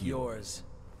unlike yours,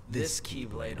 this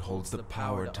Keyblade holds the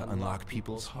power to unlock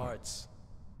people's hearts.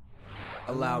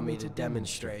 Allow me to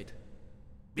demonstrate.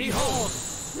 Behold!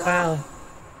 Wow.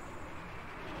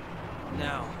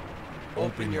 Now,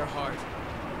 open your heart.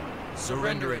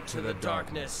 Surrender it to the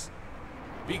darkness.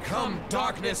 Become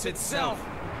darkness itself!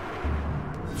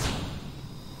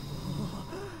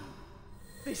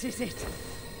 This is it.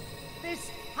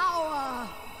 This power.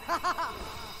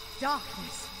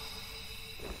 Darkness.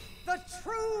 The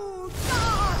true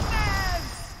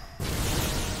darkness!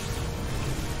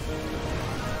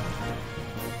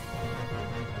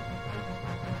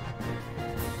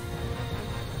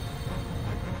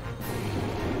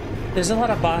 There's a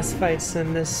lot of boss fights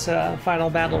in this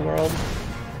final battle world.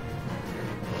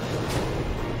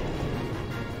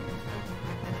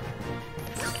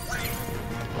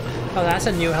 Oh, that's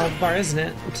a new health bar, isn't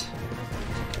it?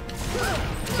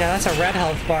 Yeah, that's a red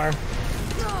health bar.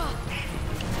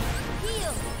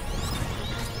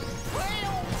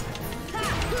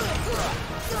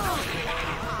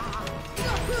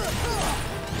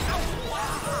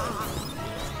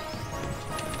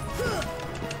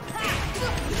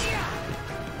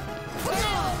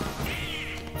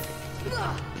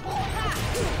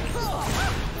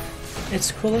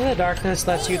 It's cool that the darkness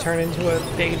lets you turn into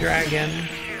a big dragon.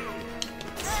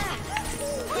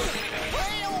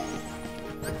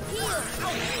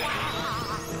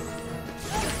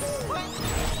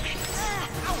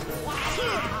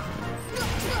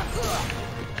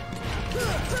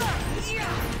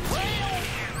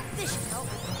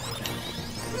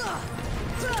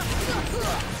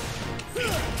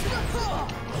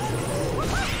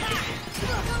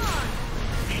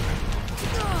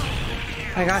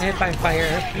 I got hit by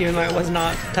fire, even though I was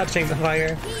not touching the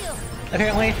fire.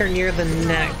 Apparently if you're near the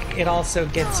neck, it also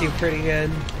gets you pretty good.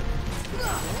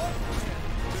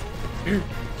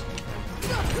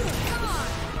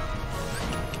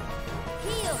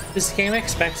 This game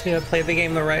expects me to play the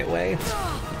game the right way.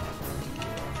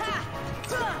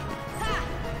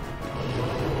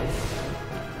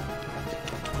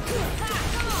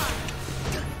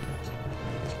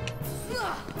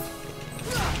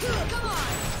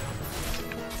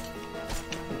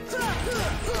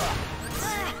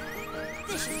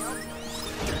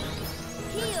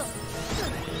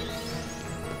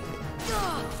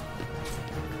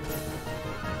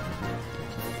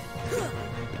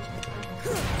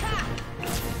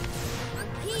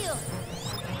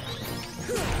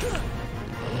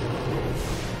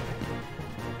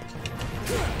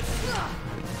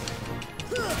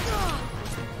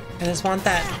 I just want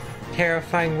that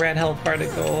terrifying red health bar to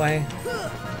go away.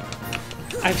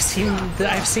 I've seen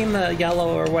the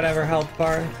yellow or whatever health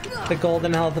bar, the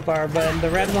golden health bar, but the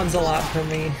red one's a lot for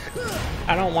me.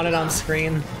 I don't want it on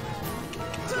screen.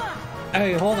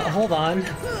 Hey, hold on.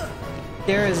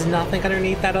 There is nothing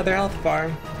underneath that other health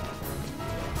bar.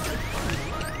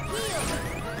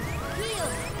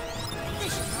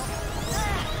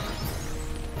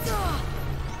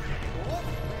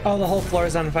 Oh, the whole floor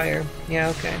is on fire. Yeah,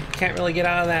 okay. Can't really get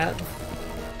out of that.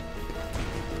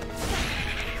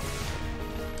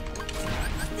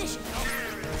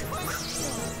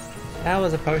 That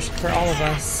was a potion for all of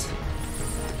us.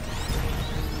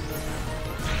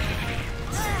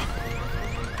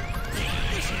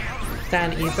 Is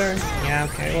that an ether? Yeah,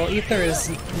 okay. Well, ether is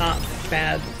not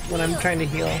bad when I'm trying to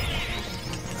heal.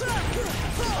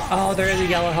 Oh, there is a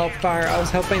yellow health bar. I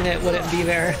was hoping it wouldn't be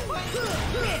there.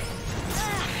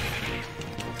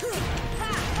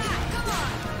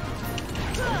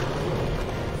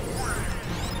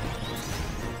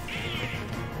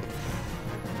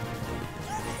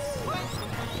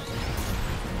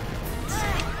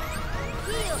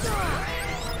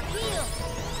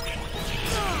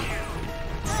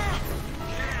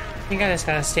 I think I just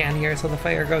gotta stand here so the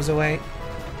fire goes away.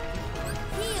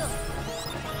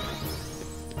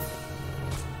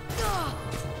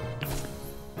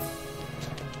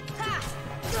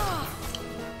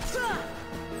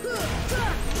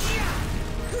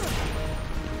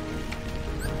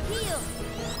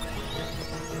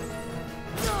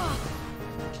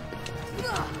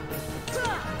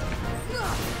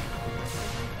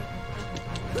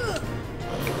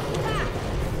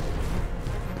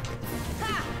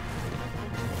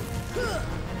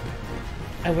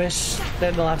 I wish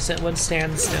that Maleficent would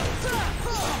stand still.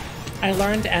 I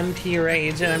learned MP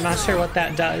Rage, and I'm not sure what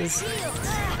that does.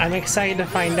 I'm excited to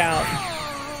find out.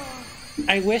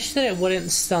 I wish that it wouldn't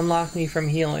stunlock me from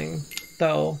healing,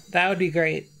 though. That would be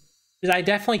great. Because I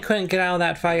definitely couldn't get out of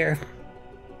that fire.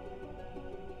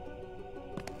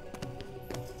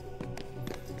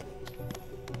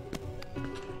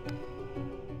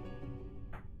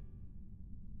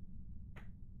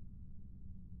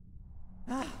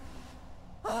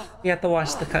 You have to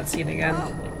watch the cutscene again.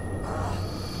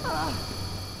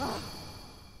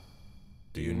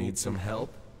 Do you need some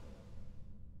help?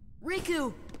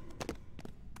 Riku!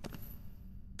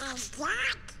 Is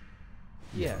that?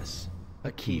 Yes,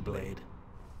 a Keyblade.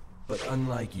 But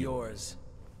unlike yours,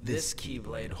 this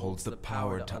Keyblade holds the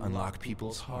power to unlock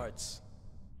people's hearts.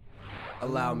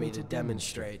 Allow me to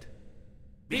demonstrate.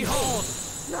 Behold!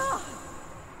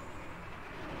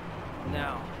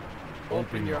 Now,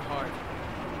 open your heart.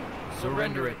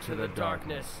 Surrender it to the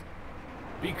darkness.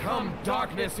 Become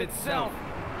darkness itself!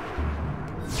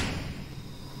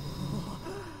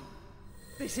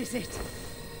 This is it.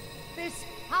 This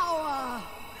power.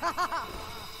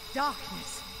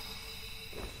 Darkness.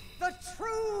 The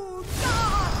true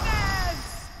darkness!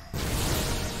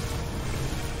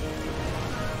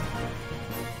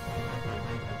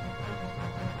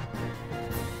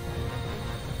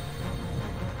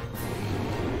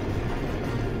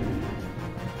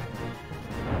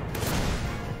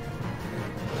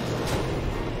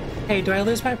 Hey, do I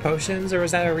lose my potions, or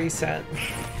was that a reset?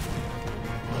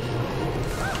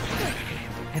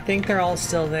 I think they're all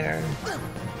still there.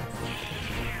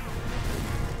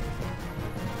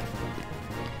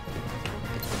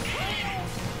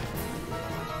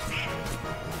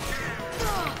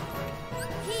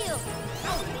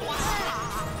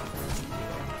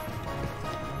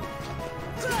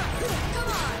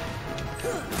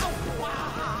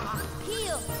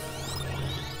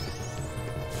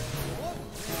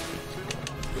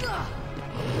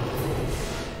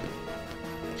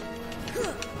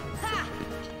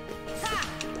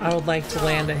 I would like to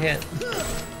land a hit.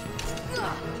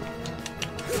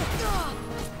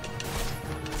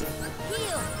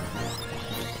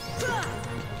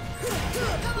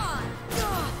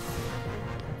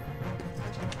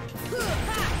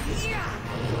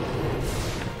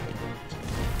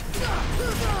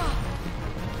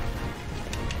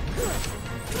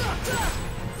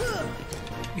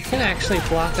 You can actually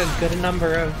block a good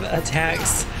number of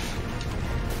attacks.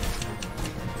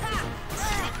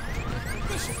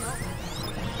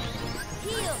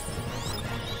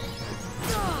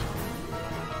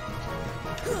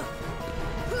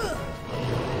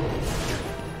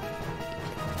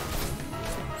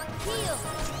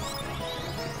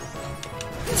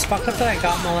 It's fucked up that I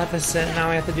got Maleficent, now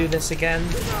I have to do this again.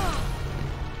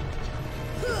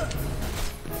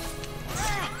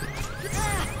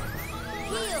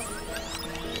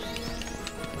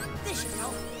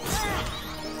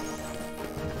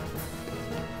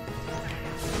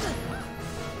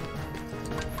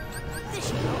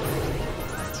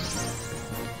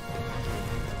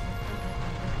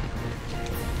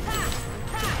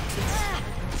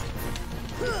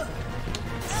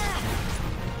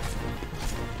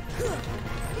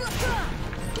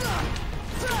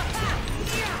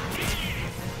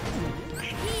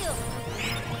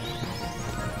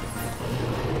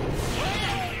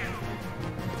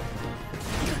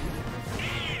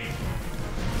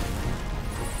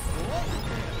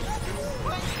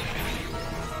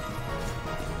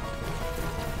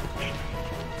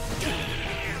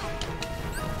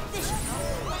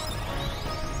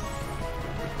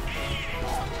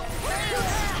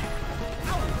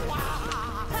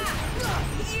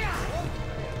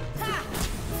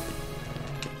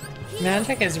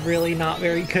 Magic is really not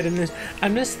very good in this.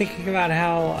 I'm just thinking about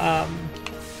how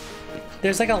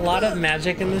there's like a lot of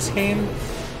magic in this game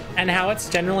and how it's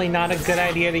generally not a good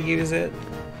idea to use it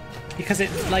because it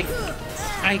like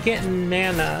I get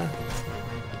mana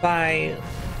by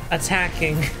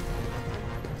attacking,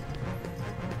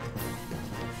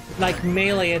 like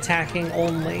melee attacking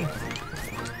only,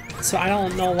 so I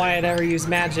don't know why I'd ever use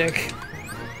magic.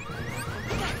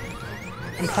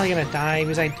 I'm probably gonna die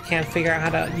because I can't figure out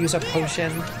how to use a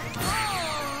potion.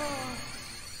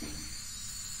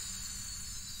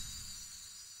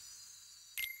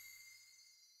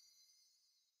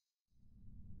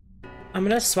 I'm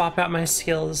gonna swap out my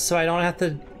skills so I don't have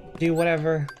to do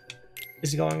whatever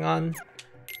is going on.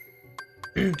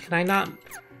 Can I not?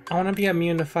 I want to be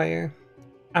immune to fire.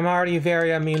 I'm already very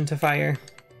immune to fire.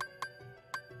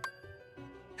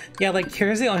 Yeah, like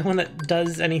Kira's the only one that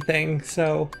does anything,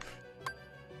 so...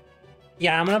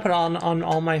 Yeah, I'm gonna put on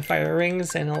all my fire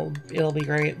rings and it'll be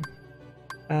great.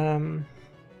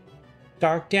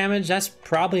 Dark damage, that's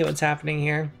probably what's happening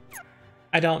here.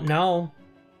 I don't know.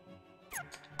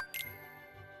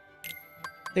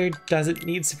 There doesn't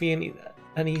need to be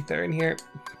an ether in here.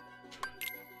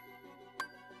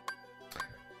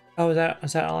 Oh,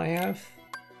 is that all I have?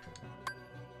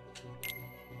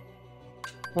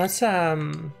 Let's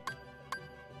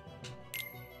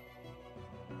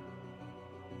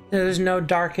There's no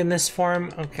dark in this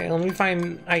form. Okay, let me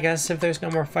find, I guess, if there's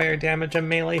no more fire damage, a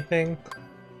melee thing.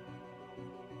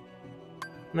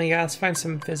 Yeah, let's find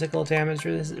some physical damage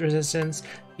resistance.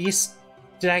 These,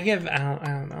 did I give, I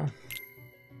don't know.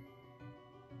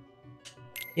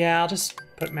 Yeah, I'll just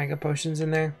put mega potions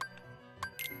in there.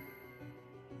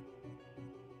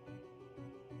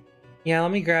 Yeah,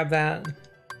 let me grab that.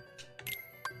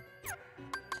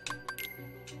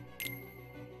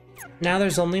 Now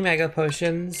there's only mega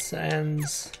potions, and...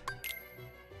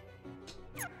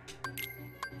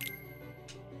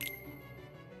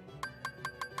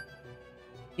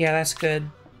 Yeah, that's good.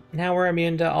 Now we're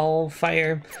immune to all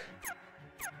fire.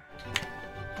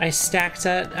 I stacked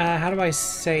that. How do I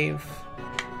save?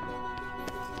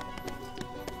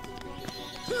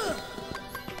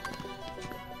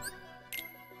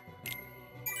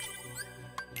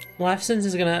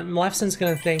 Maleficent's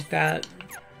gonna think that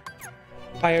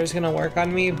fire is gonna work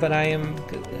on me, but I am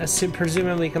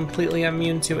presumably completely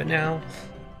immune to it now.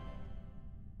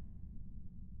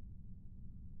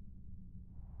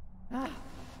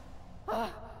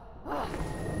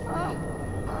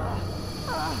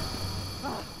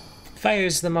 Fire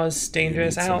is the most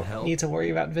dangerous. I don't need to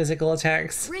worry about physical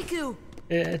attacks. Riku!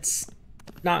 It's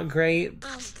not great,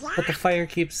 but the fire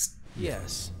keeps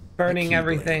burning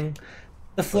everything.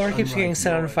 The floor keeps getting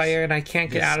set on fire and I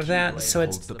can't get out of that, so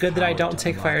it's good that I don't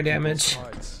take fire damage.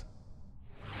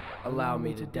 Allow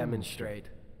me to demonstrate.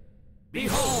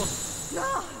 Behold!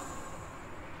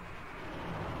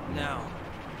 Now,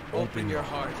 open your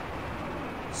heart.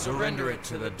 Surrender it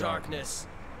to the darkness.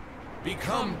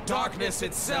 Become darkness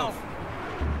itself!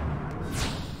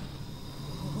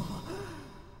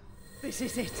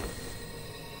 This is it.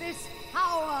 This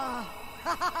power.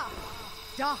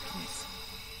 Darkness.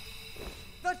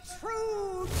 The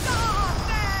true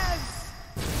darkness!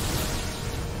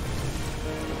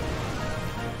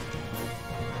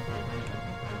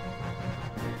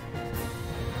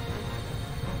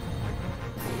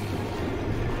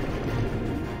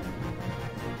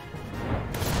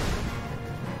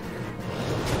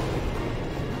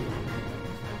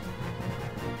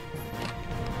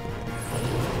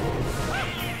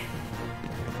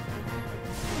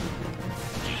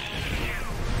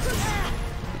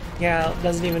 Yeah, it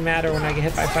doesn't even matter when I get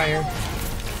hit by fire.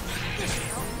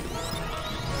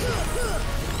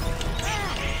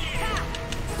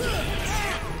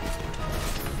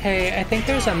 Hey, I think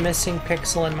there's a missing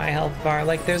pixel in my health bar.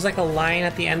 Like, there's like a line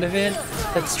at the end of it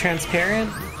that's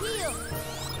transparent.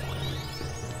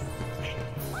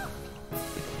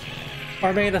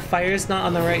 Or maybe the fire's not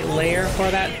on the right layer for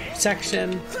that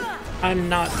section. I'm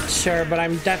not sure, but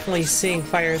I'm definitely seeing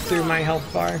fire through my health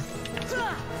bar.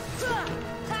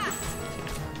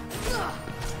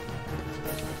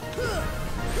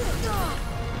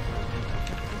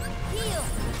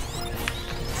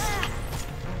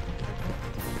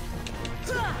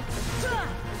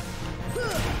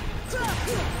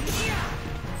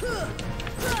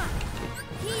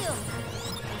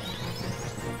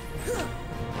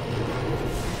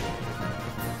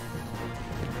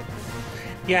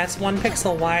 Yeah, it's 1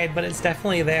 pixel wide, but it's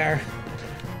definitely there.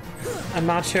 I'm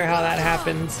not sure how that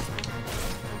happens.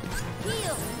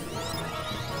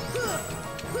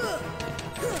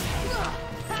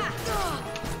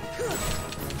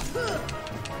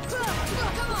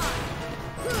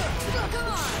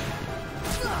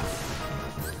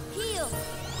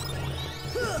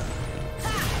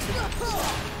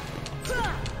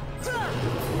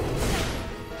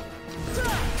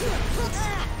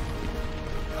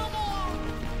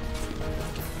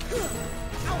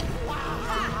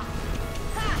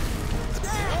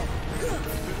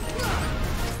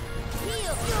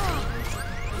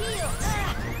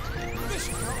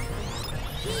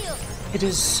 It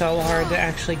is so hard to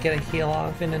actually get a heal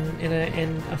off in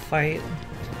a fight.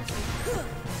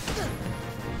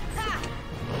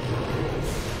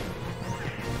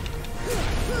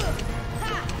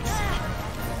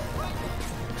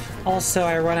 Also,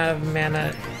 I run out of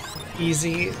mana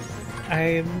easy.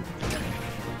 I'm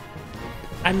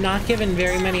not given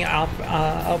very many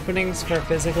openings for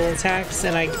physical attacks,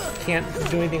 and I can't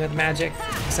do anything with magic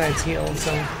besides heal,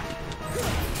 so...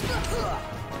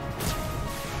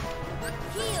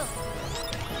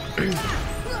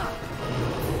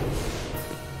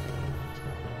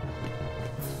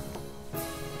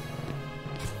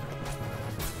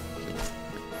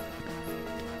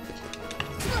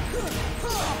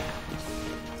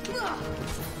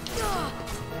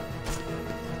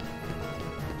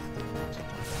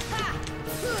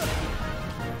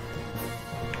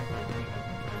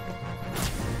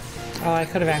 Oh, I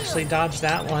could have actually dodged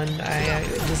that one. I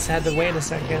just had to wait a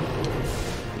second.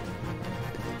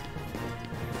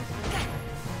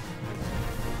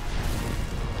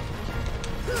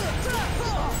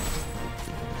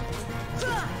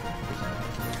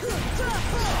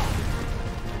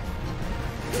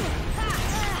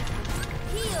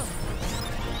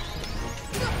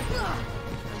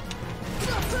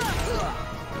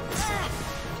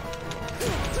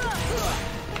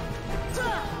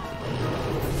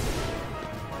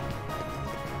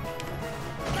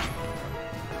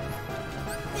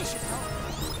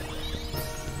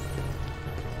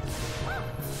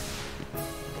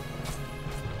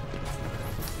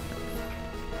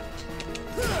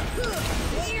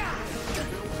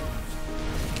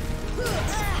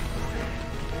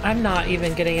 I'm not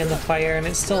even getting in the fire, and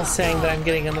it's still saying that I'm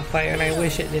getting in the fire, and I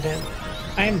wish it didn't.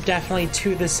 I am definitely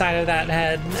to the side of that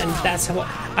head, and that's how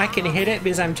I can hit it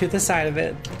because I'm to the side of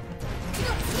it.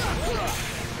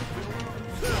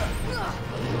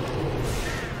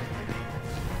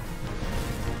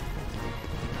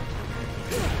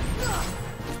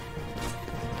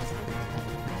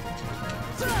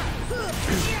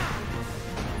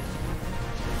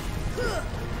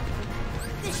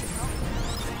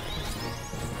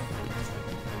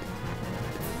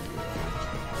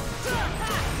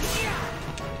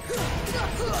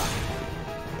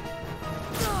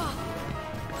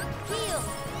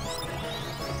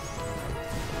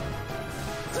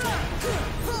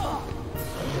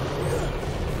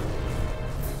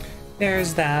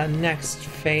 There's that next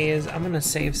phase. I'm gonna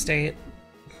save state.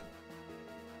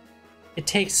 It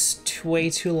takes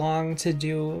way too long to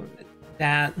do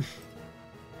that.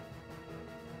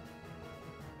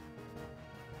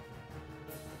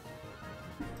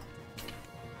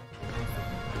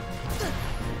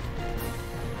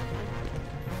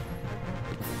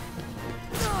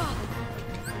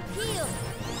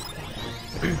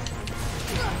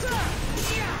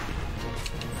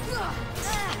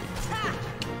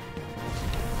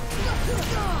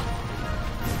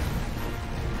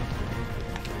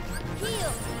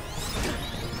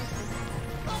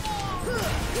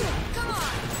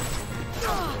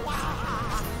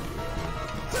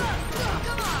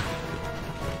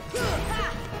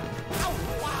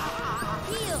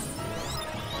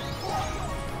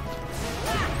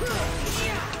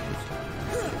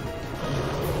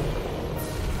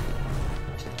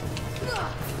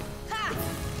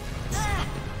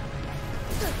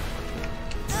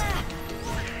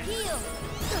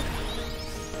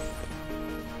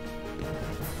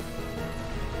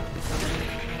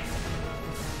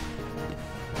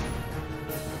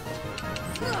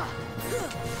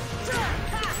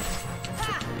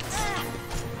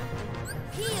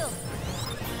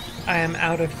 I am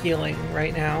out of healing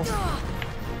right now.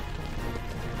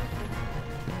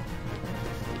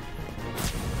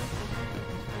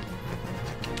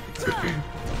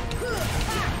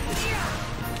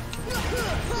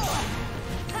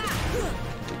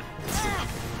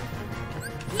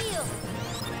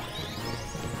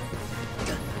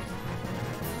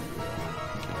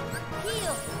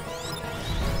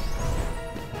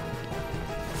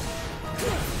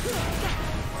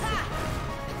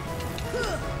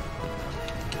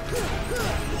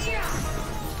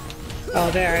 Oh,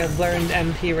 there, I've learned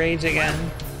MP Rage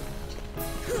again.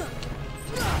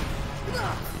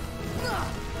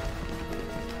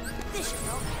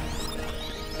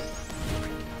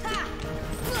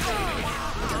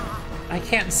 I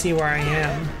can't see where I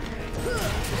am.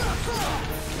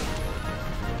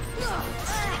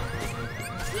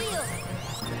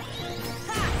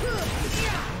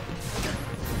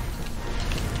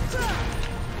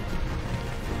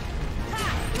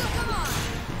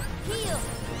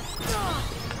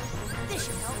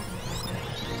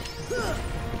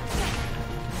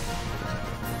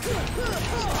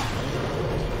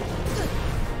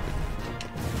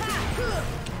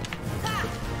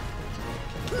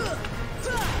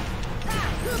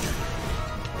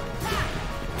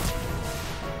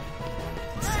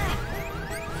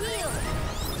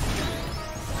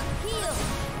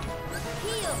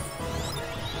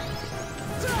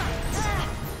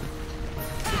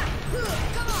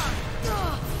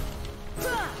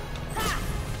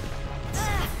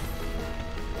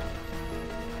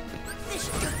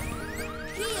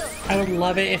 I would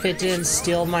love it if it didn't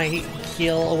steal my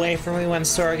heal away from me when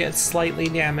Sora gets slightly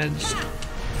damaged.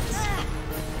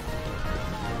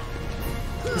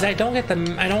 Because I don't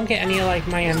get any of like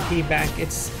my MP back.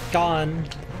 It's gone.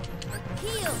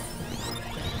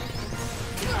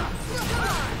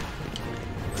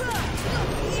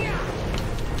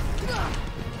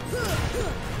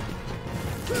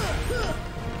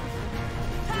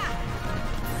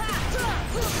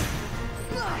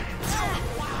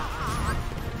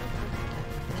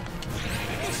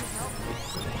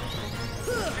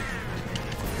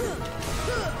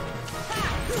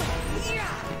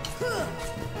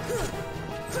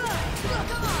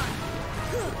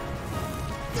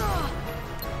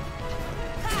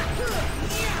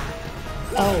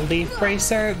 Oh, Leaf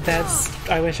Bracer?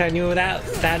 I wish I knew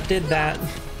that did that.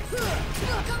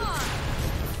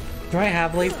 Do I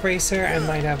have Leaf Bracer? I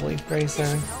might have Leaf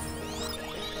Bracer.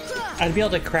 I'd be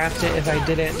able to craft it if I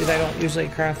didn't, because I don't usually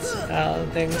craft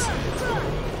things.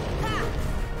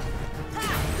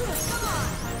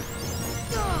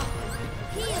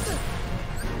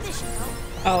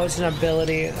 Oh, it's an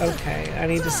ability. Okay, I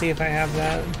need to see if I have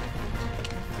that.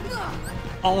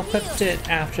 I'll equip it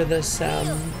after this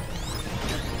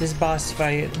this boss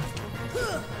fight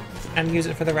and use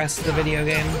it for the rest of the video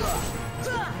game.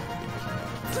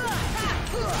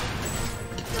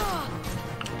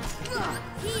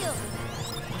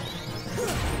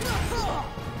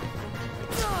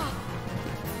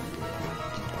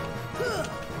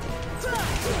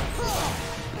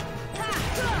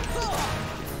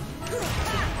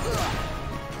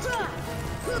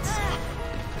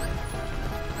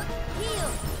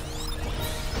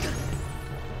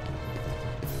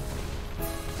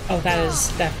 Oh, that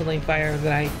is definitely fire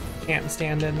that I can't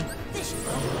stand in.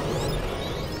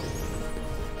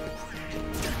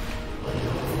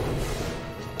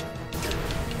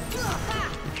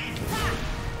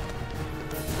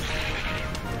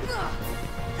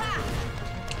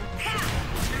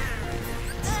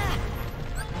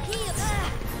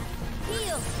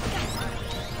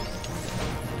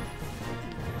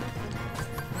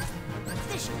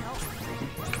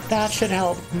 That should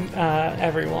help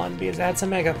everyone, because that's a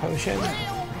mega potion.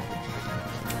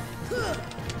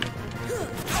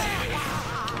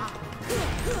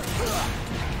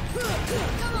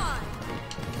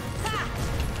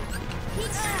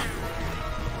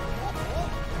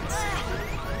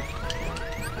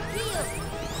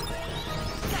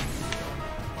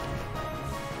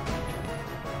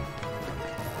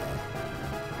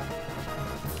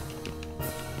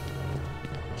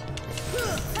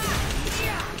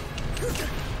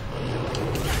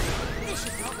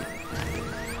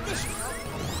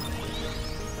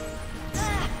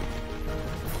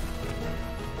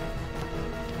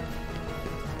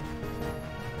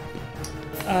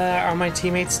 Are my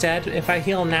teammates dead? If I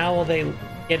heal now, will they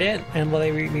get it? And will they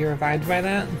be revived by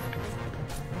that?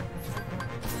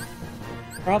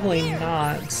 Probably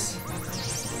not.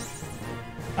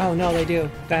 Oh no, they do.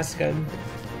 That's good.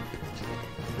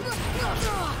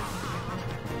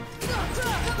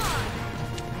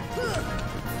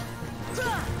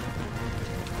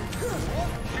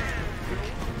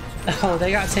 Oh,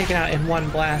 they got taken out in one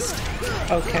blast.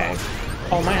 Okay.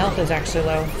 Oh, my health is actually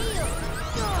low.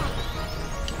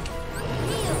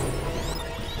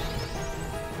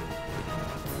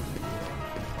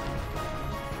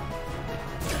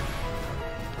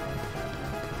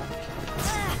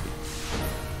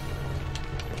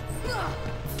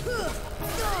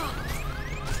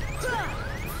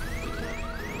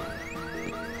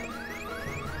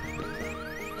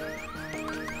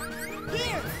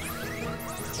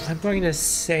 I'm going to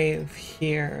save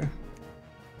here.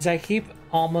 Because I keep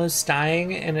almost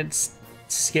dying and it's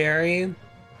scary.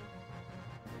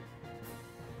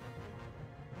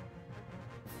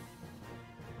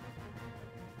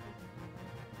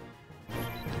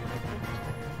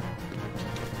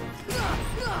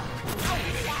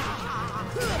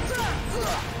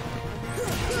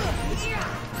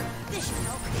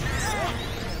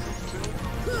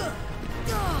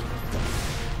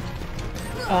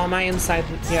 Oh, am I inside?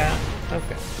 Yeah,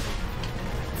 okay.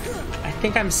 I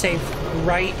think I'm safe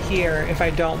right here if I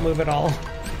don't move at all.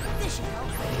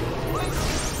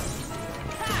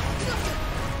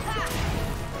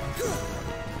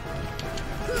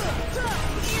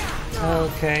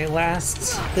 Okay,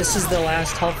 this is the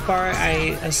last health bar.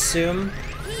 I assume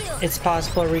it's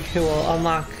possible Riku will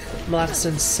unlock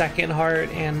Maleficent's second heart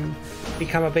and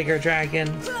become a bigger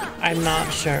dragon. I'm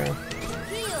not sure.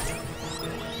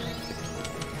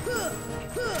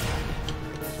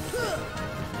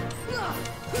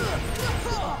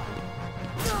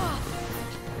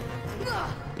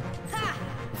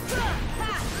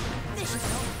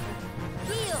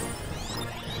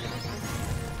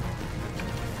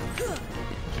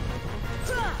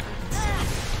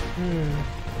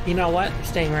 You know what? I'm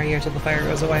staying right here till the fire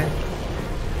goes away.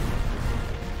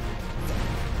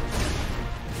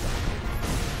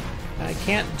 I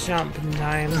can't jump in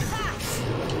time.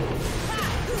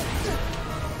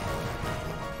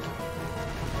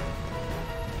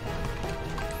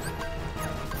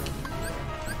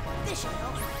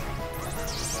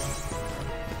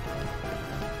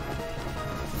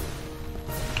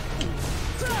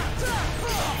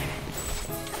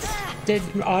 Did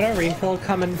auto refill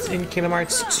come in Kingdom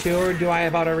Hearts 2, or do I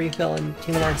have auto refill in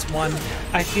Kingdom Hearts 1?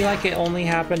 I feel like it only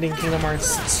happened in Kingdom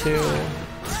Hearts 2.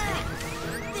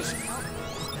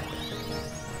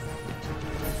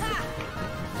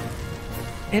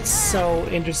 It's so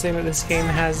interesting that this game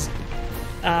has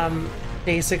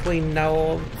basically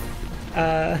no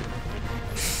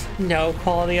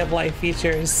quality of life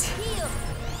features.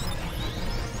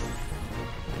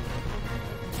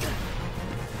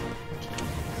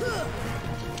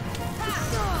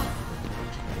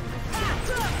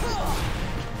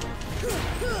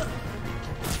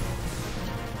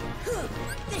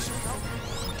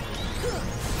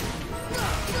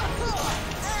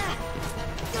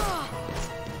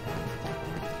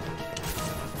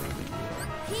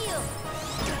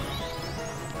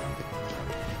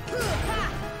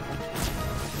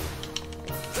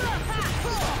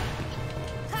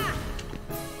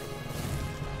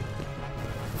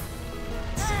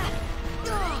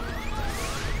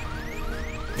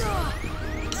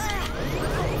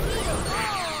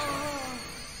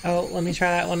 Oh, let me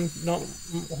try that one. No,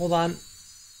 hold on.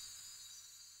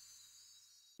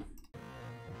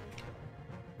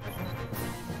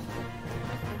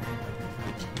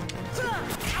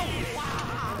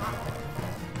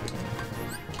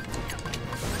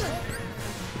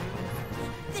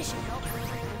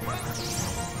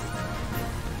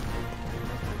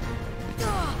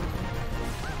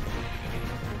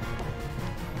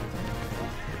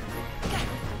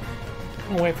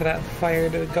 I'll wait for that fire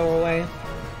to go away.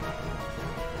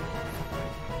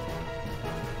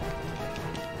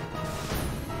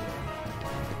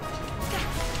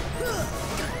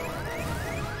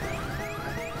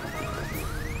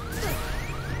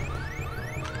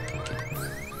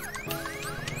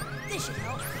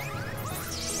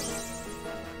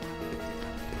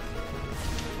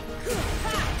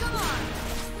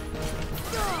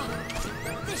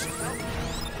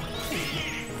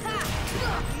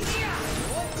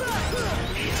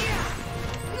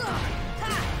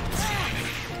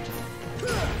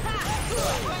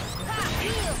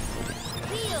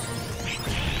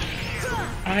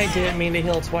 I didn't mean to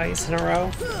heal twice in a row.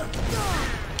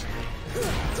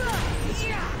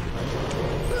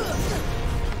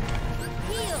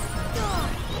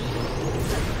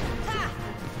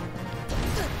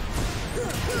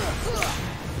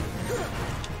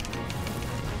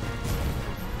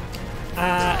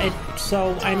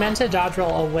 So I meant to dodge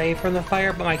roll away from the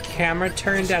fire, but my camera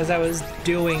turned as I was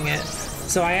doing it.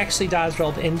 So I actually dodge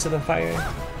rolled into the fire.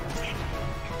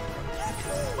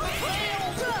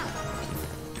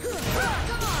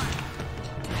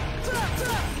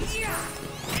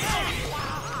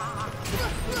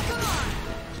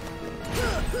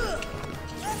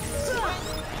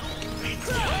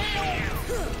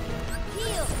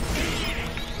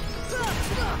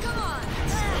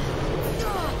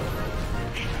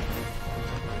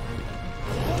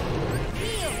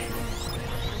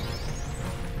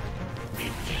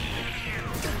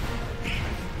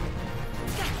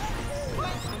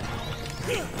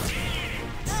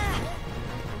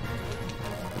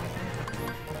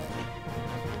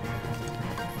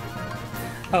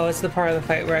 Oh, it's the part of the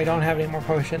fight where I don't have any more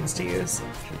potions to use.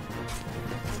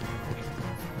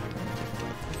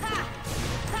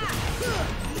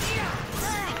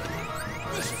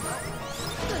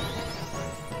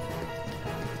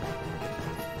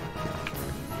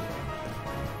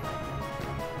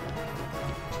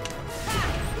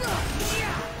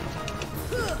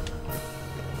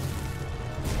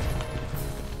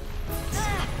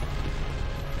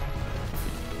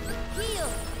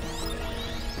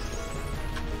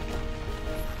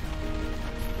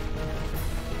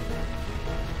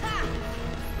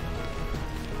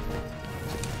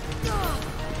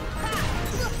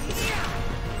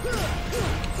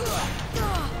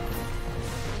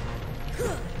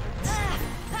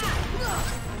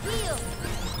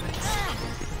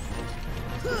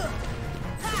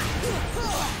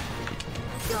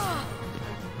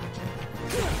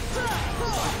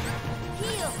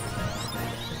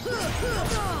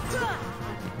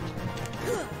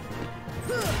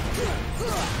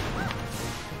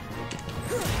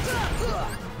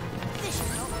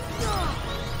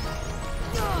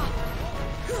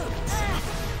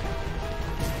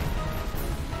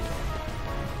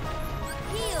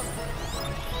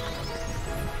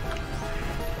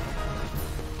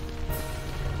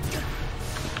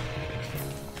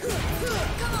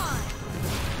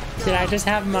 Did I just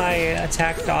have my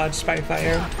attack dodged by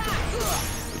fire?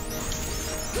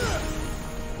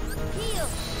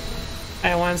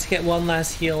 I wanted to get one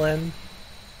last heal in.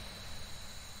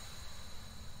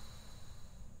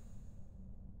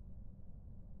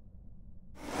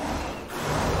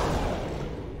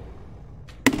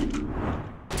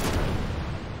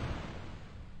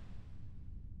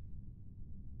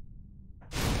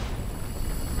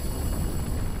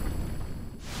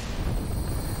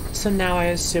 So now I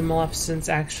assume Maleficent's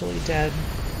actually dead.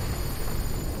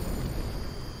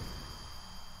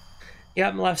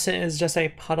 Yep, Maleficent is just a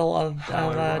puddle of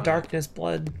darkness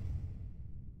blood.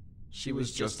 She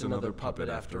was just another puppet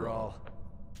after all.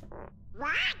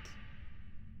 What?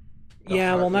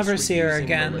 Yeah, we'll never see her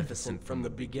again. Maleficent from the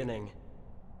beginning.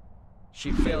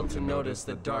 She failed to notice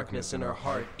the darkness in her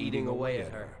heart eating away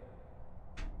at her.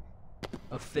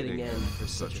 A fitting end for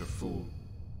such a fool.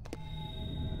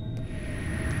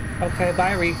 Okay,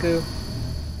 bye, Riku.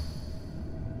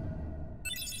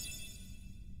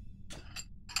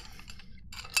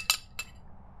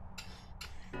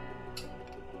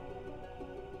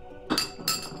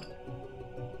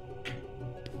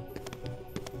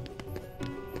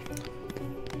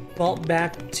 Well,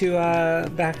 back to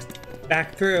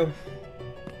back through.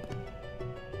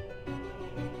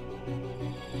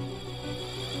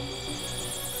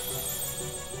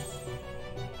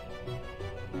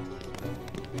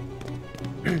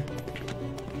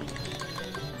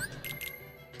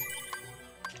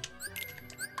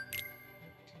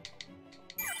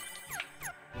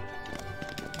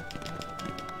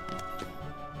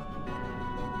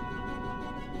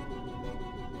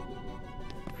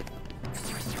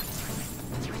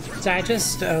 So I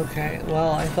just, okay,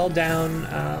 well, I fell down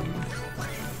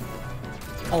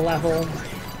a level.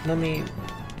 Let me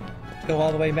go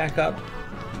all the way back up.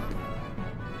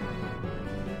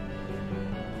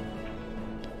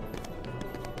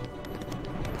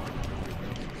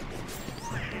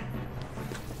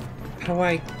 How do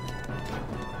I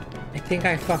think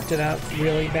I fucked it up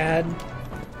really bad.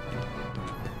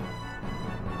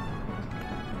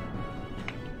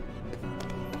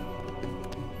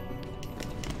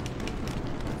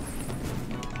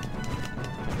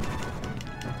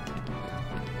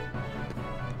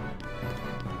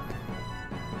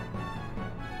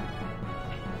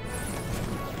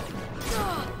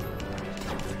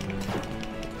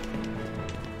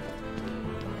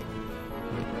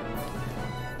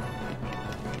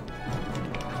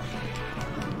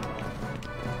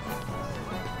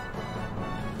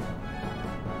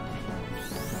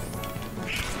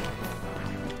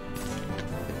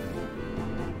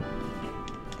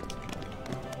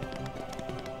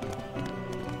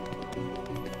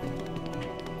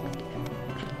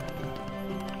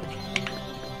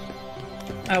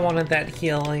 I wanted that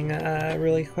healing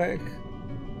really quick.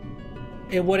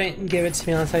 It wouldn't give it to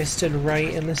me unless I stood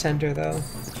right in the center, though.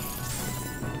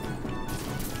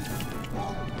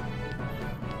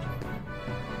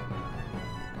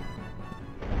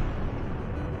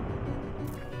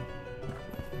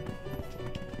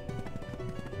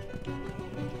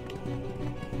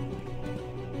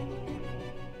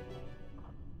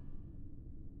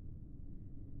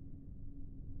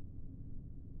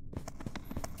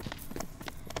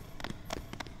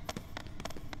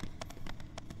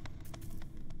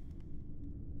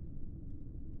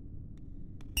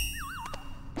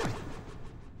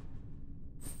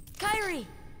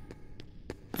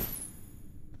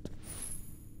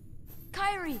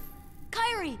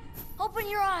 Kyrie! Open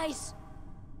your eyes!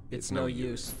 It's no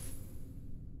use.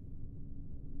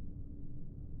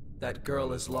 That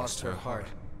girl has lost her heart.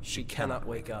 She cannot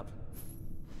wake up.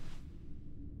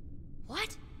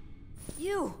 What?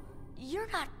 You're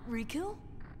not Riku?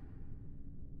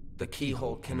 The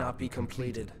keyhole cannot be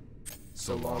completed,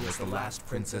 so long as the last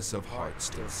Princess of Heart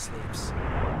still sleeps.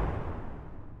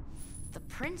 The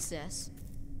princess?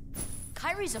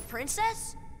 Kyrie's a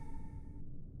princess?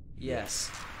 Yes.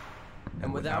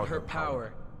 And without her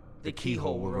power, the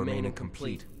keyhole will remain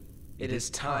incomplete. It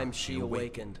is time she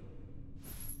awakened.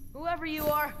 Whoever you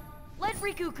are, let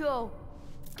Riku go.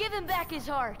 Give him back his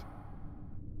heart.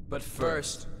 But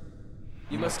first,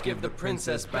 you must give the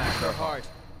princess back her heart.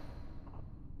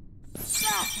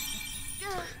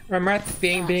 Remember at the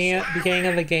beginning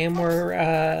of the game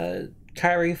where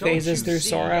Kyrie phases through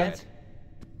Sora?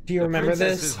 Do you remember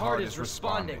this? His heart is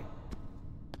responding.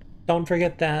 Don't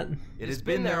forget that. It has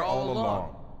been there all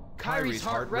along. Kyrie's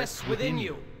heart rests within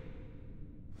you.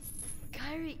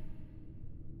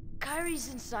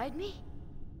 Kyrie's inside me?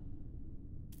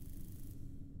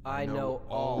 I know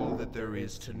all that there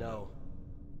is to know.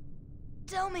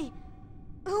 Tell me,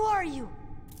 who are you?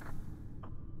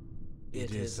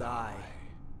 It is I,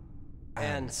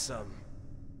 Ansem,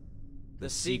 the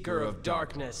Seeker of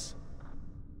Darkness.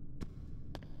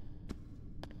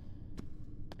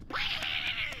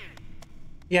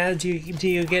 Yeah, do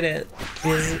you get it?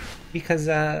 Because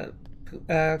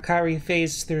Kyrie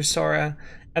phased through Sora,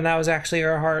 and that was actually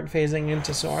her heart phasing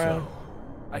into Sora. So,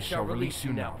 I shall release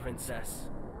you now, Princess.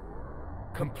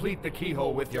 Complete the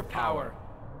keyhole with your power.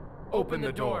 Open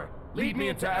the door. Lead me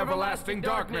into everlasting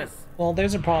darkness. Well,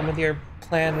 there's a problem with your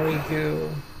plan,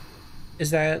 Riku.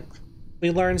 Is that we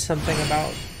learned something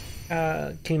about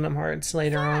Kingdom Hearts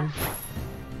later on.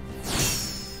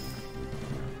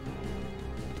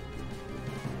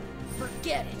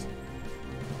 Forget it.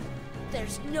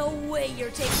 There's no way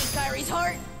you're taking Kyrie's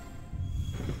heart.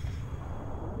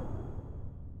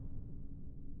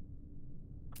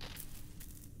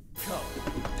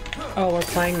 Oh, we're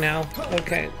playing now.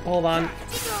 Okay, hold on.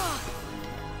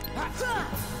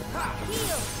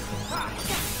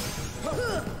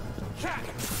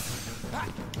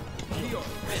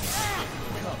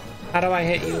 How do I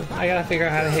hit you? I gotta figure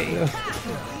out how to hit you.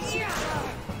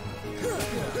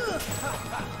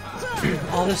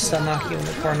 I'll just stun knock you in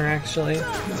the corner, actually.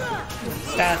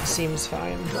 That seems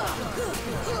fine.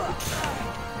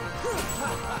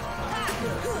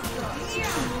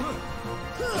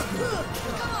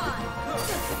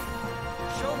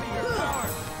 Show me your power.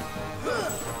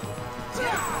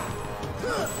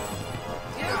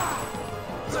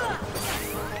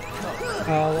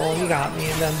 Oh, well, he got me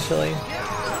eventually.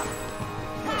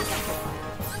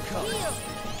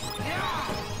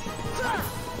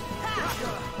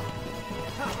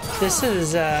 This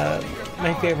is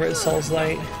my favorite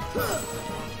Souls-like.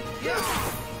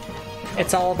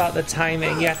 It's all about the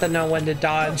timing. You have to know when to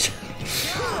dodge.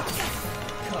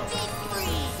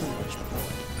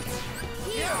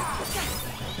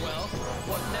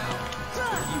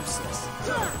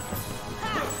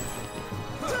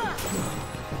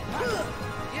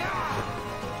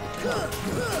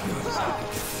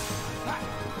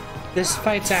 This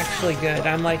fight's actually good.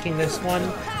 I'm liking this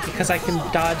one because I can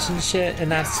dodge and shit,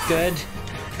 and that's good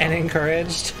and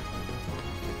encouraged.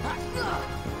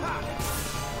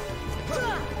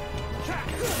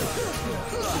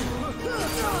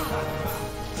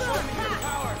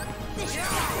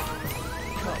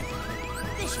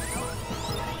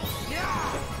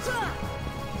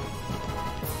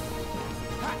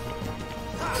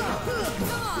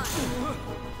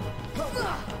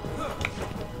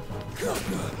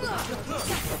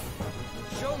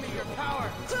 Show me your power.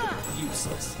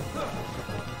 Useless.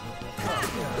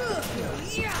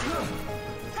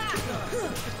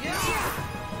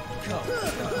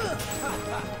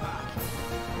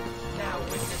 Now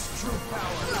witness true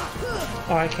power.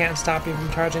 Oh, I can't stop you from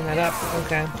charging that up.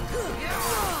 Okay.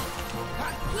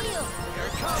 Here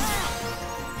it comes.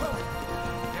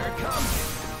 Here it comes.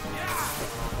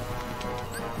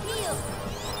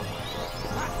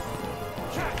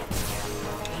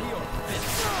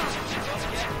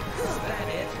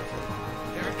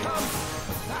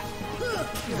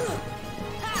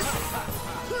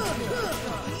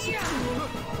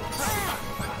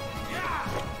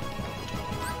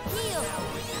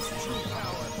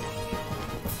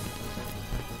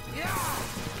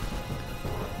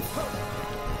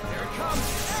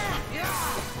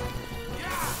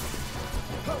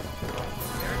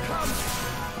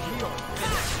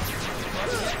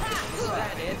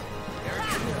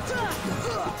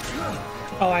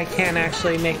 Oh, I can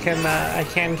actually make him, I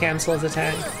can cancel his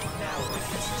attack.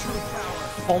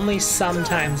 Only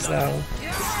sometimes, though.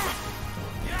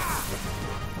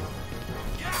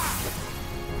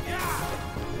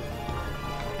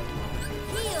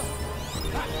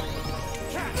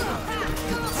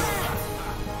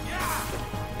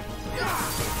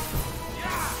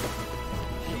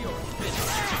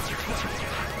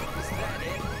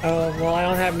 Oh, well, I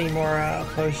don't have any more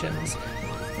potions.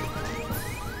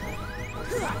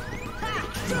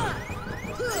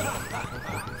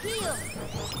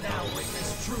 Now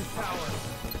witness true power.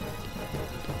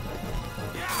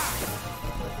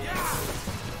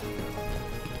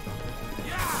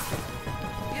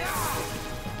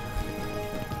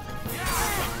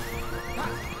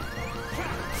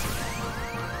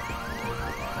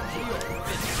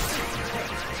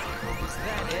 Is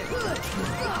that it?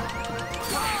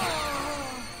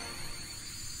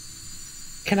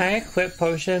 Can I equip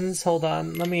potions? Hold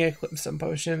on, let me equip some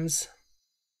potions.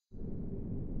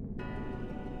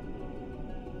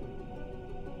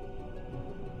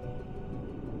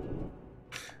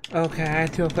 Okay, I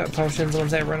have to equip potions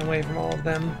once I run away from all of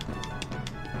them.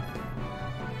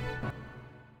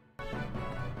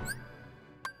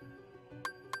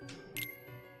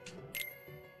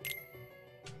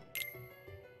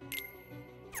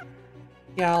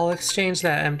 Yeah, I'll exchange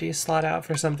that empty slot out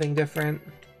for something different.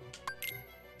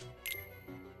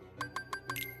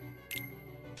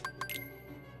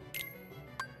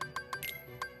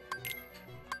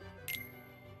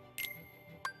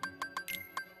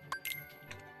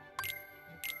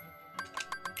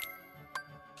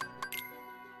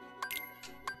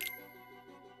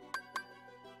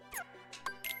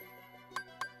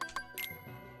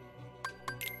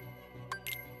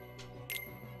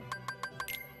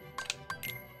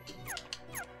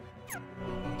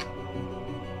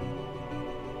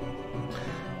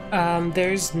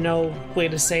 There's no way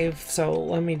to save, so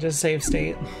let me just save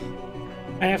state.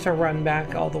 I have to run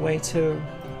back all the way to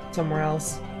somewhere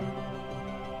else.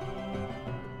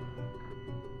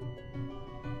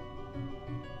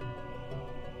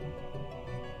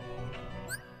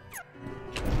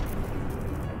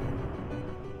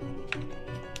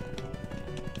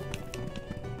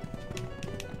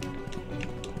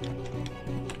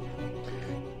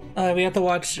 We have to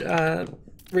watch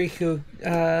Riku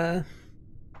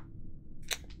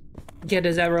get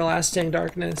his everlasting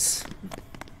darkness.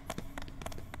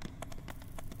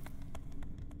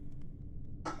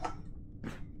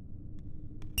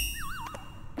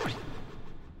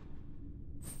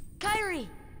 Kairi!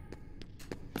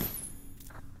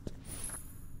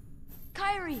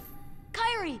 Kairi!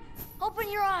 Kairi! Open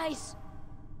your eyes!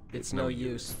 It's no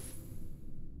use.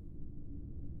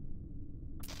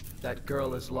 That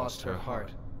girl has lost her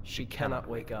heart. She cannot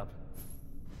wake up.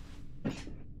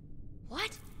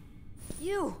 What?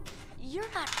 You're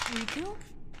not Riku.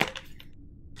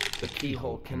 The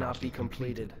keyhole cannot be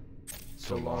completed,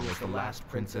 so long as the last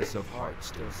Princess of Heart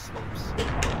still sleeps.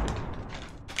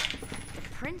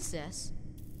 Princess?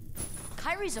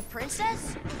 Kairi's a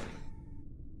princess?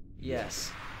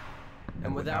 Yes.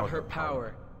 And without her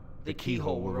power, the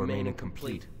keyhole will remain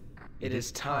incomplete. It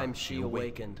is time she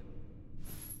awakened.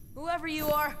 Whoever you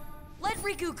are, let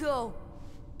Riku go!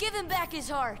 Give him back his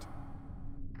heart!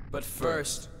 But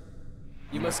first,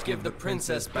 you must give the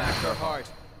princess back her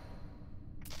heart.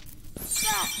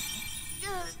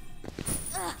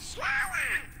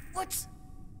 What's...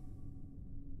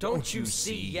 Don't you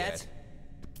see yet?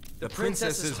 The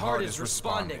princess's heart is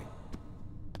responding.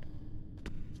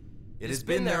 It has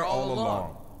been there all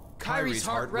along. Kairi's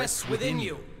heart rests within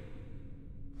you.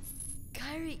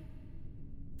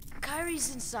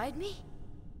 Kairi's inside me?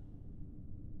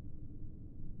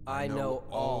 I know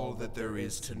all that there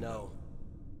is to know.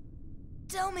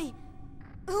 Tell me,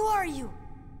 who are you?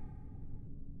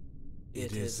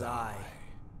 It is I,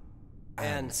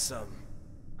 Ansem,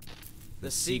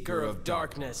 the Seeker of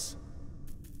Darkness.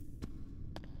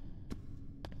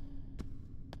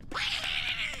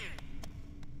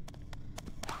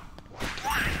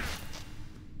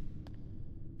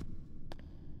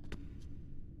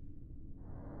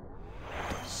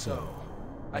 So,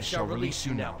 I shall release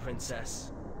you now,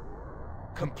 Princess.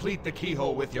 Complete the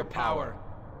keyhole with your power.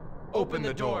 Open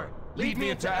the door. Lead me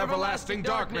into everlasting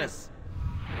darkness.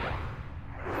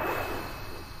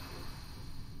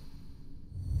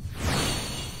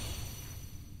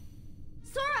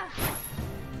 Sora!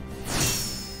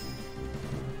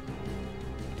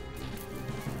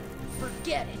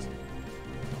 Forget it.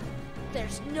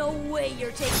 There's no way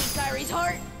you're taking Kairi's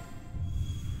heart.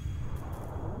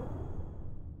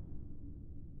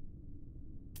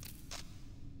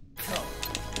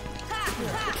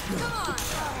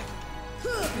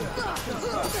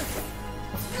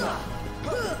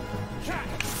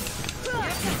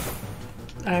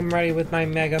 I'm ready with my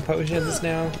mega potions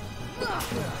now.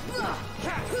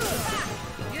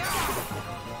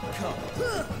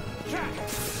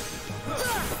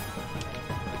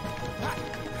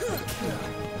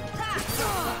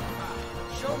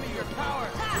 Show me your power.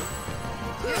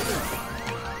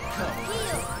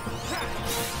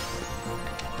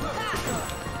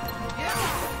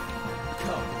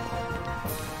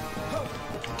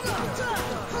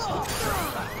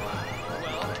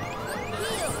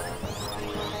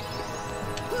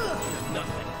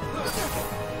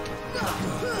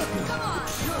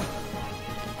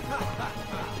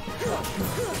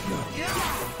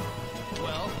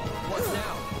 Well, what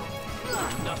now?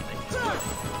 Nothing.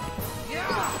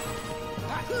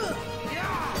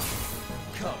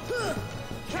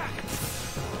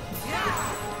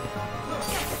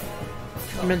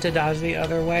 I meant to dodge the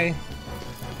other way.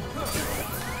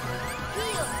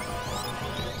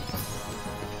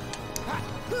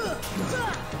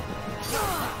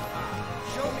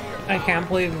 I can't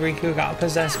believe Riku got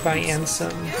possessed by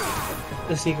Ansem,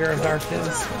 the Seeker of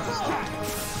Darkness.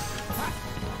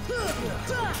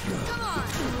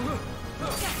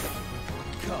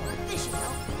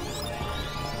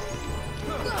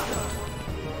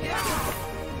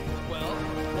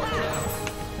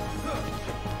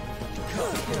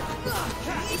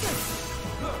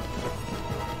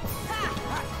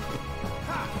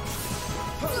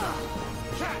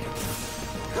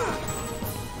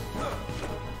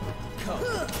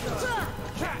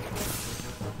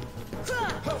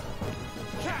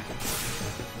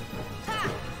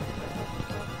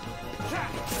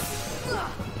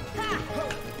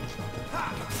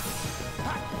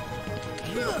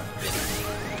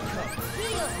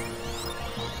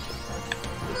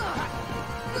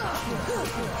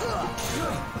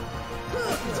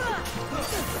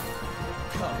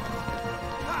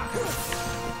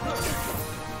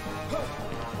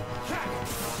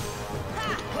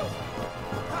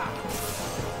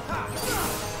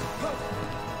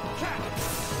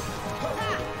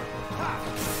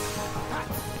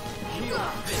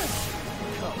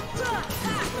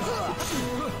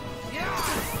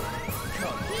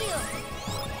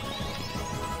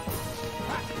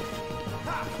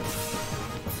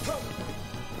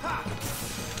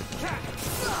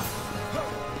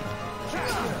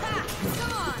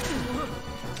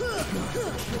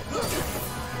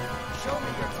 Show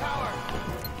me your power.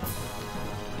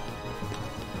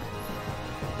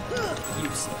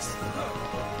 Useless.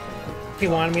 He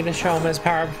wanted me to show him his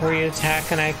power before he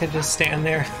attacked, and I could just stand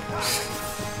there.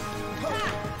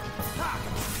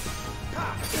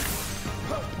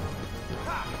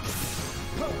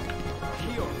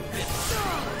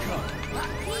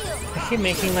 I keep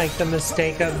making like the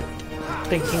mistake of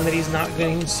thinking that he's not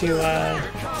going to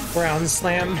ground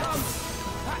slam.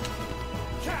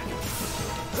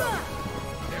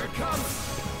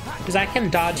 Because I can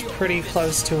dodge pretty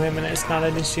close to him and it's not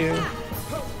an issue.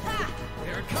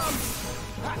 Here it comes.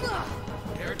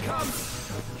 Here it comes.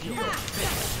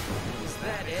 Is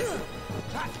that it?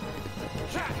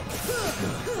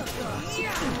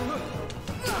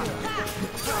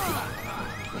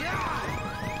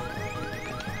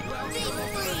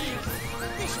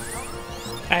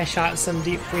 I shot some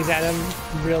deep freeze at him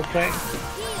real quick.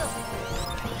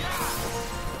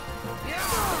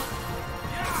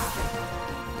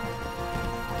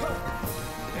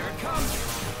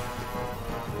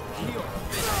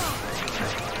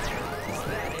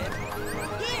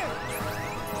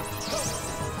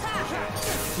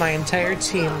 My entire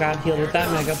team got healed with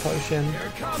that mega potion.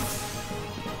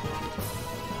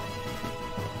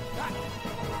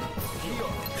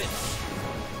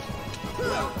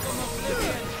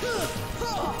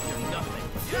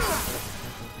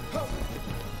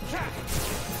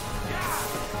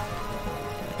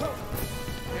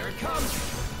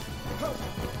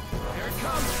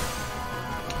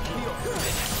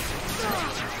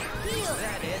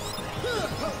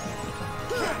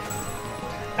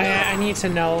 I need to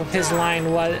know if his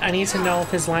line was. I need to know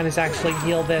if his line is actually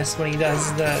heal this when he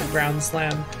does the ground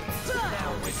slam.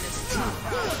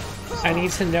 I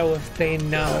need to know if they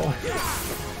know.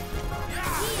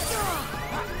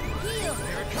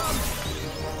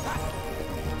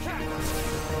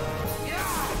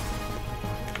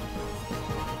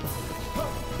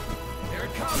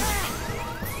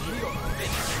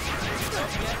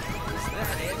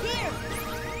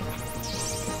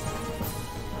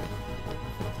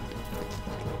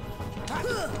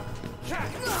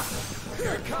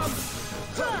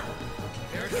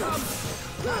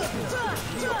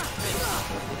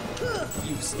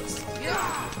 Useless.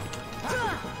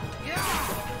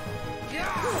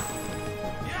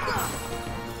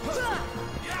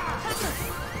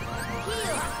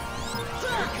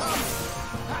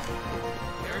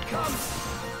 Here it comes!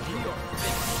 Heal!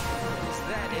 Is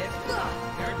that it?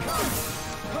 Here it comes!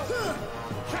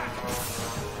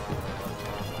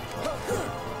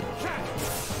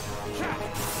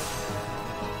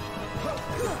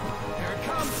 Here it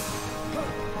comes!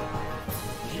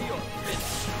 Heal!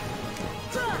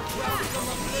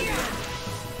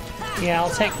 Yeah,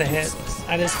 I'll take the hit.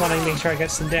 I just want to make sure I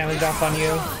get some damage off on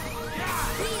you.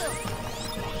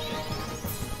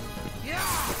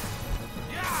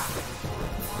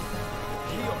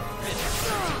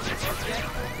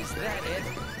 Is that it?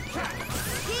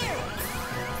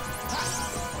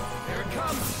 Here it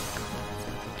comes!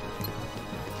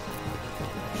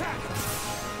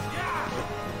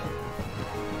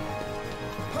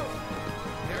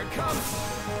 Here it comes!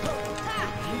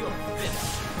 Heal!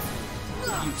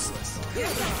 Useless.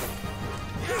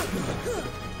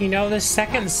 You know, this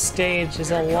second stage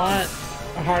is a lot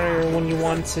harder when you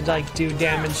want to, like, do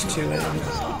damage to him.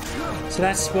 So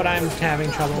that's what I'm having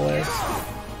trouble with.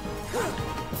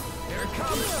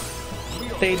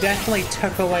 They definitely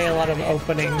took away a lot of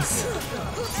openings.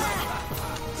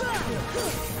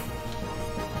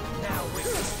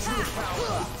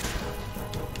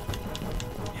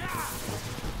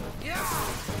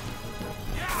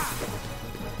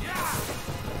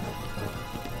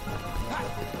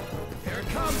 Here it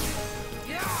comes!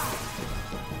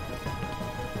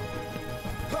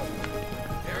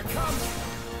 Here it comes!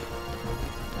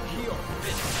 Heal!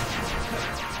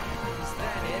 Is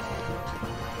that it?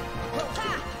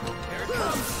 Here it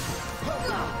comes!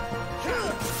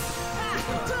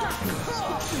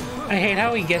 I hate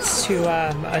how he gets to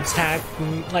attack,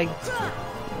 like,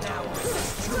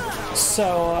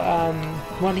 so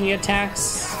when he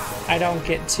attacks, I don't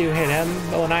get to hit him,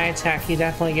 but when I attack, he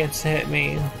definitely gets to hit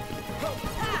me.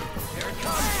 Here it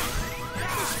comes!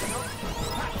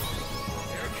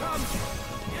 Here it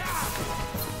comes!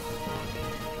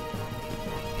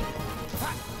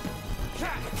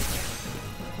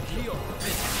 Heal!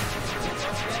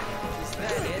 Is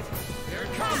that it? Here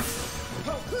it comes!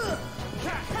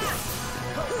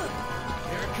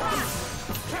 Here it comes!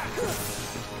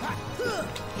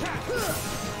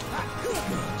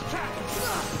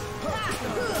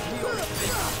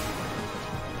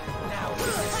 Now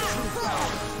witness true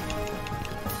power!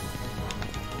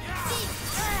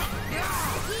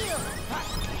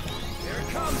 Here it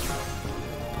comes!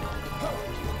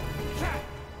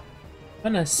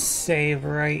 I'm gonna save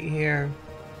right here.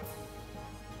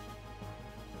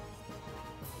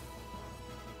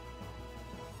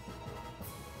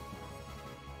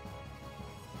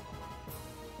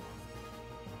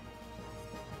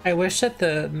 I wish that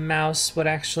the mouse would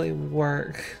actually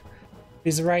work,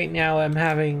 because right now I'm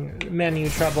having menu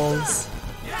troubles.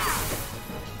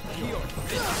 Heal!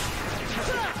 Is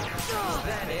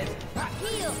that it?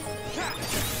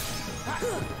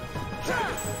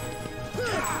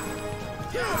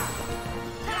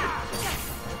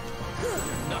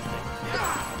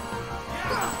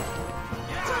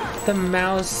 The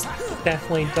mouse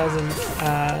definitely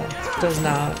does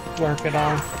not work at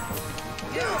all.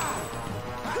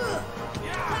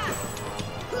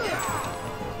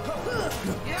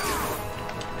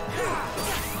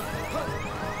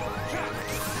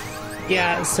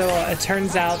 Yeah, so it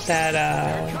turns out that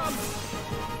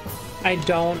I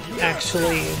don't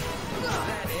actually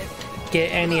get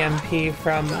any MP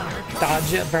from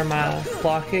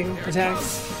blocking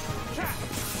attacks.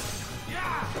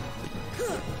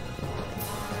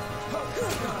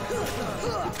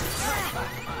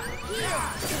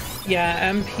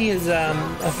 Yeah, MP is a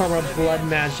form of blood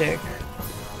magic.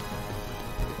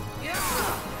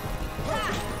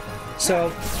 So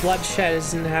if bloodshed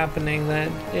isn't happening,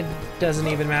 then it doesn't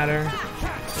even matter.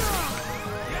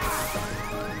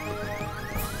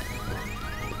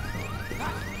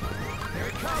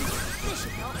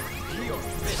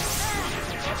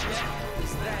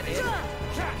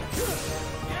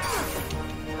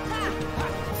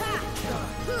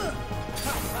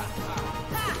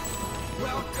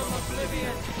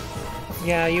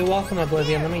 Yeah, you welcome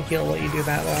Oblivion. Let me heal what you do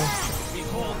that though.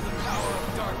 Behold the power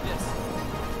of darkness!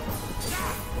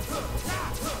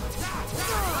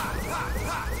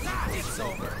 It's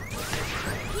over!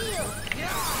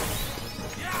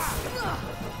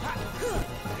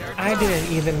 I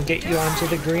didn't even get you onto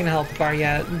the green health bar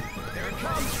yet. Here it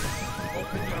comes!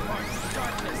 Open your heart to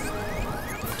darkness!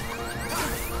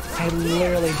 I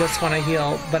literally just want to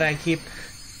heal, but I keep...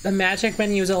 The magic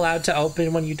menu is allowed to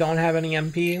open when you don't have any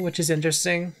MP, which is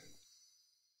interesting.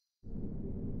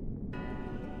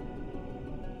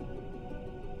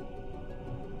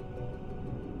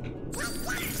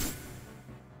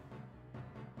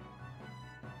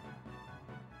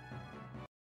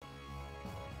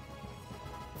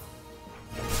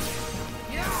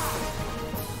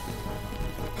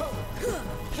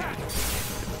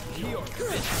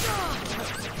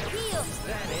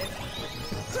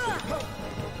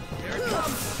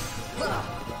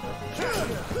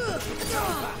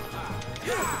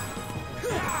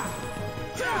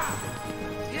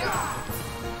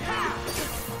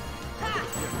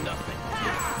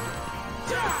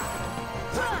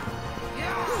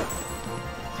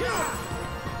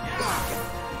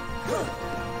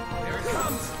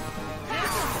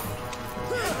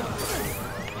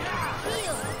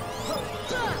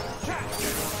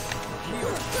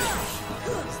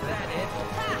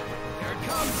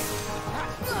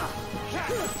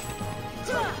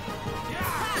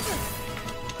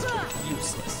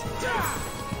 Useless.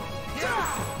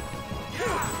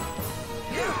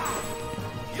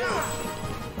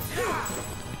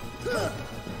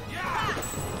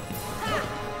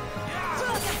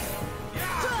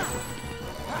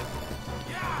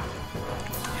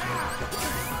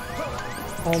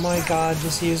 Oh my god,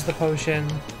 just use the potion.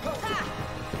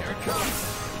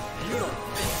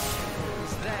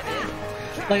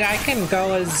 Like, I can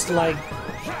go as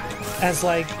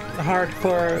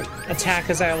hardcore attack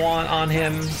as I want on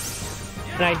him,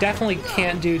 and I definitely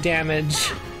can't do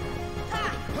damage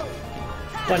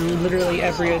when literally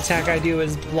every attack I do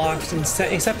is blocked,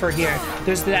 except for here.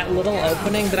 There's that little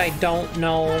opening that I don't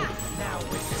know.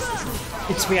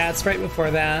 It's right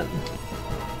before that.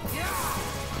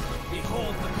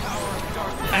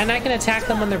 And I can attack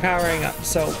them when they're powering up,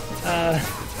 so,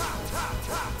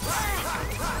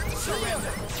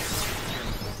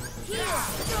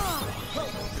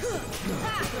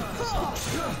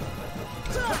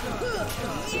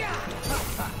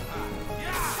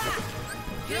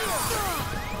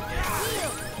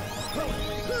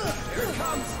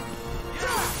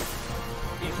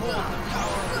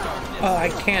 oh, I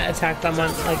can't attack them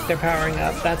when, like, they're powering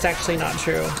up. That's actually not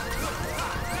true.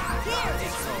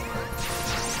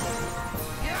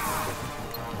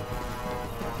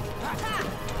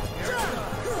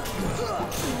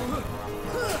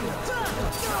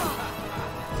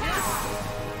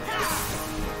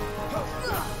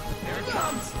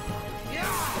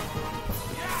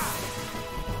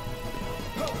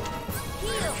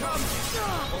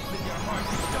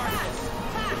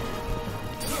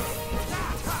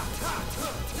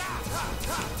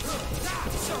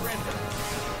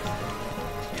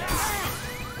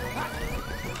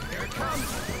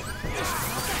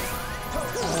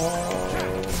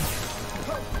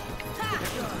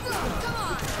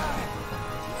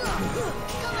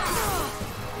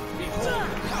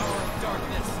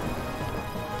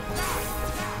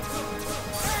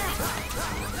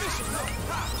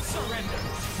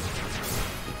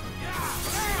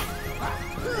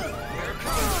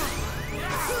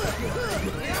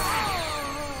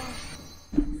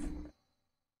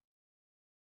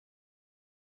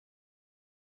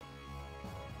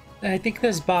 I think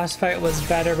this boss fight was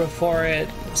better before it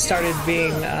started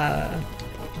being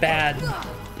bad.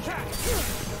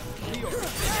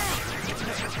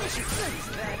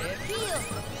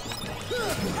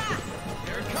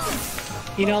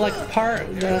 You know, like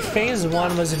the phase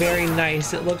 1 was very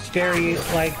nice. It looked very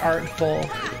like artful.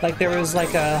 Like there was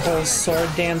like a whole sword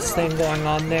dance thing going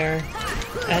on there.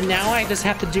 And now I just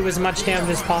have to do as much damage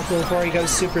as possible before he goes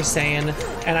Super Saiyan,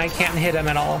 and I can't hit him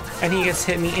at all. And he gets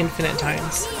hit me infinite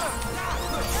times.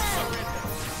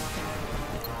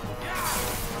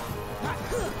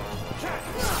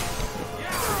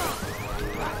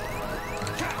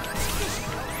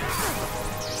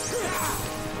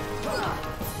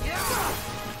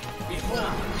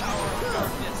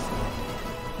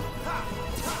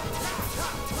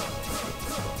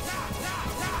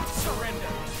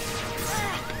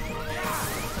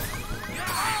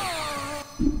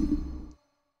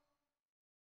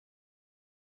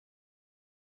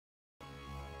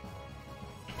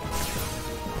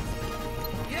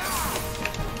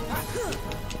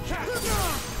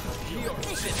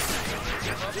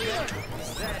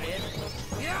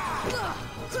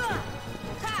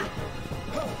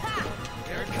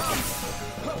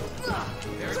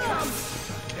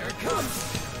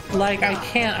 Like, I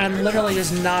can't, I'm literally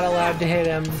just not allowed to hit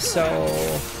him, so...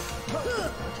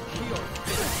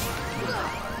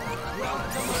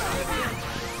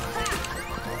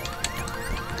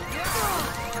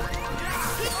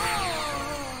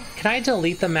 Can I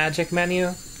delete the magic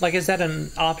menu? Like, is that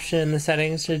an option in the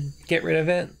settings to get rid of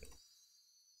it?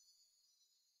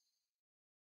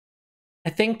 I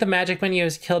think the magic menu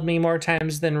has killed me more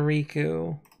times than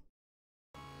Riku.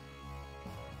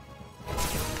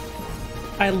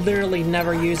 I literally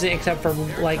never use it except for,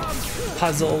 like,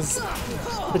 puzzles.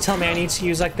 They tell me I need to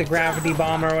use, like, the gravity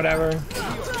bomb or whatever.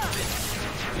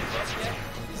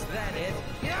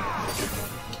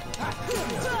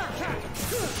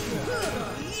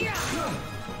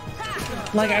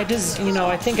 Like, I just, you know,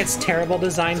 I think it's terrible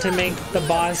design to make the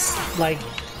boss, like,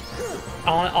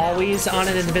 always on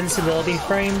an invincibility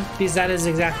frame, because that is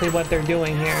exactly what they're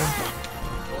doing here.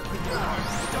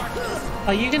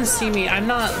 Like, you can see me, I'm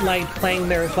not, like, playing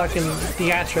their fucking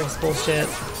theatrics bullshit.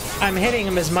 I'm hitting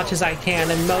them as much as I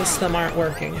can, and most of them aren't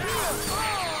working.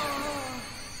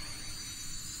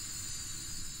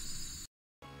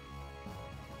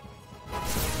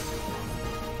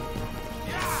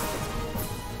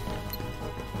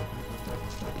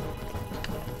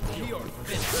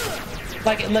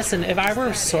 Like, listen, if I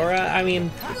were Sora, I mean,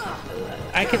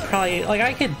 I could probably, like,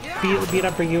 I could beat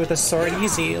up Ryu with a sword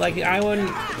easy. Like,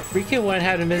 Riku wouldn't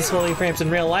have invincibility frames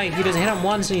in real life. You just hit him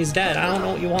once and he's dead. I don't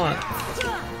know what you want.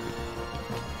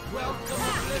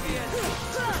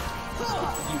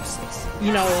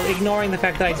 You know, ignoring the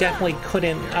fact that I definitely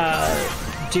couldn't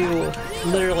do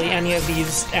literally any of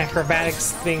these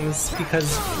acrobatics things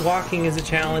because walking is a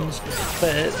challenge,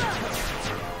 but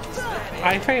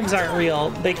iframes aren't real.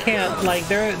 They can't, like,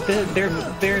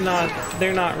 they're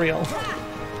not real.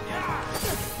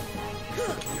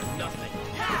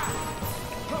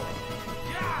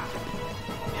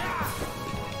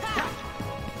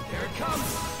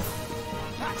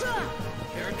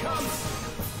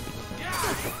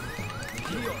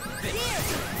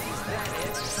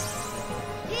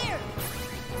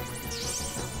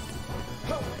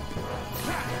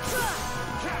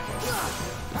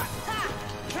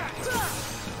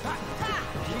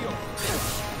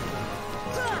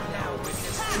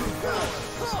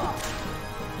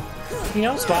 You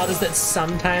know what's wild is that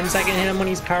sometimes I can hit him when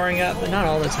he's powering up, but not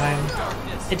all the time.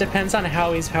 It depends on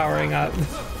how he's powering up.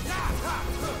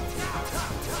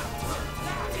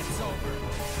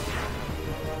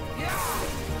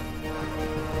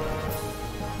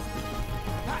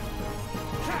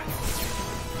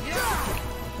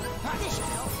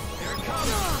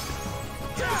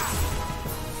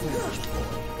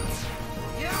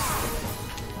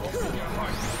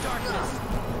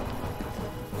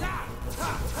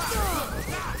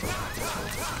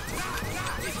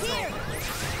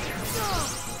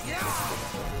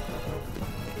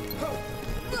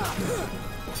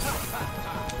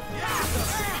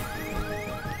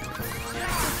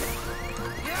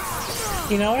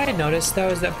 You know what I noticed though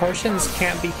is that potions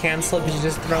can't be cancelled because you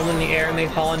just throw them in the air and they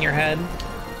fall on your head.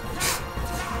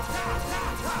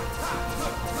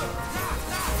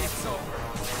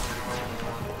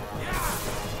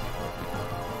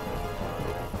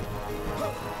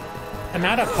 I'm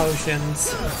out of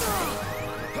potions.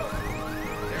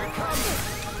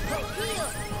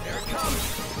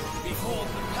 Behold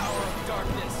the power of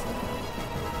darkness.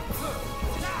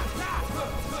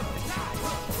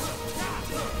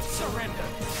 Surrender.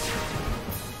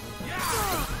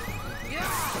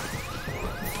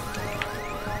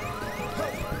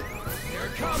 Here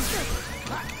it comes.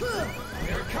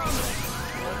 Here it comes.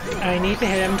 I need to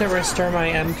hit him to restore my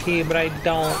MP, but I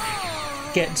don't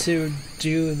get to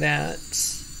do that.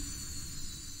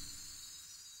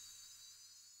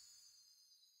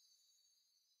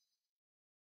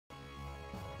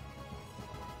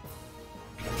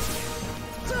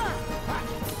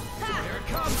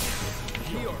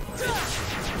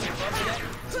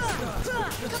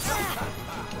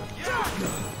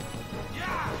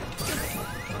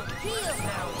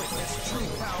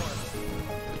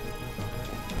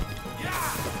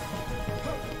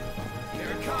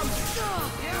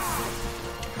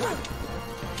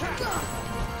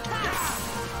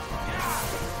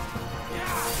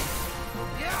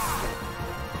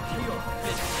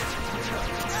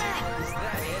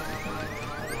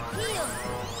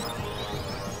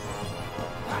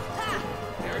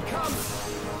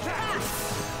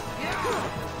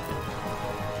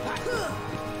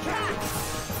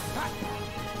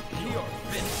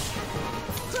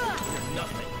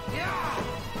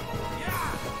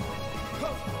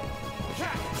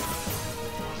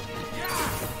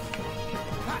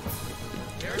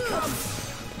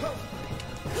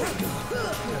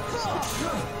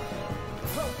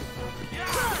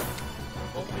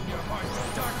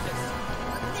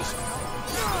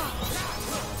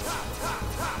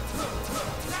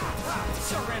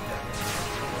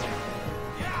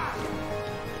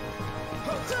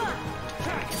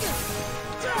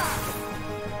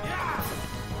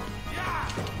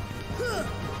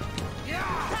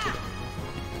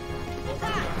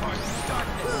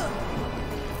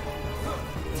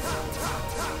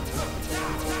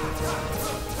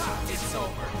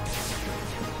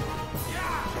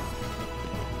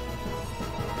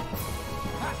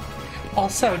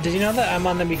 Also, did you know that I'm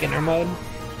on the beginner mode?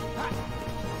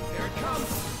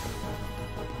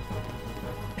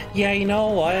 Yeah, you know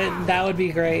what? That would be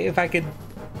great if I could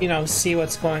you know, see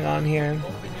what's going on here.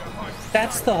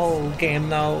 That's the whole game,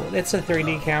 though. It's a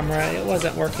 3D camera. It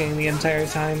wasn't working the entire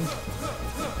time.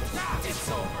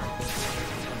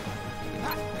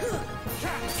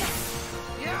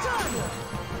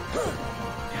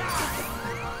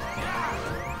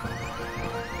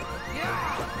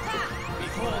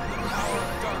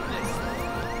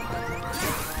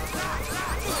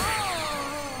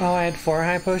 Oh, I had 4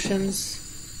 high potions.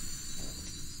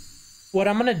 What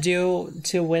I'm gonna do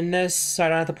to win this so I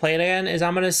don't have to play it again is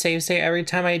I'm gonna save state every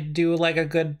time I do like a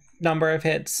good number of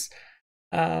hits.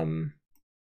 And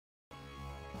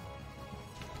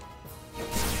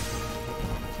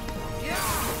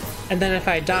then if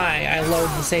I die, I load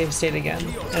the save state again,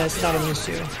 and it's not an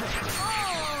issue.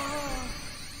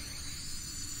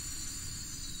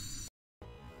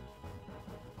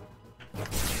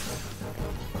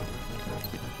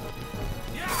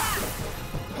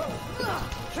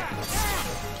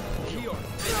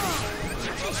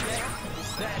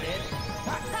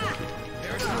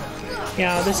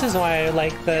 Yeah, this is why I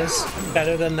like this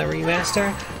better than the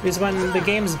remaster, because when the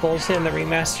game's bullshit in the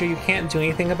remaster, you can't do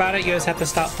anything about it, you just have to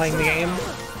stop playing the game.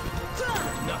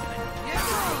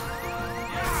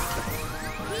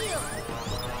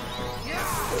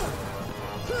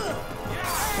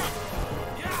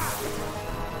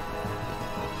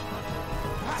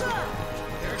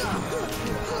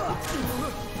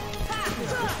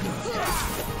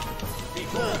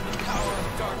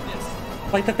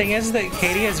 Like, the thing is that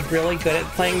Katie is really good at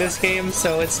playing this game,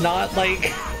 so it's not,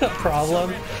 like, a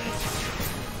problem.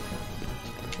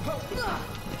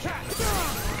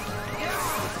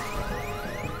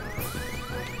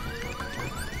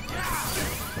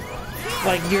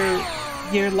 Like, you're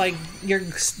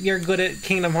good at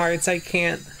Kingdom Hearts. I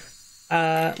can't,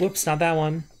 whoops, not that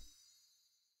one.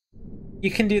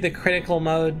 You can do the critical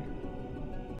mode.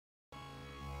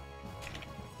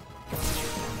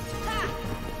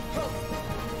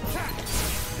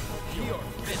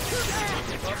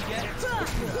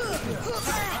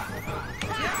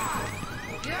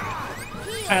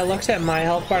 I looked at my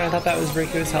health bar and I thought that was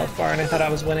Riku's health bar and I thought I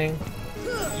was winning.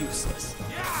 Useless.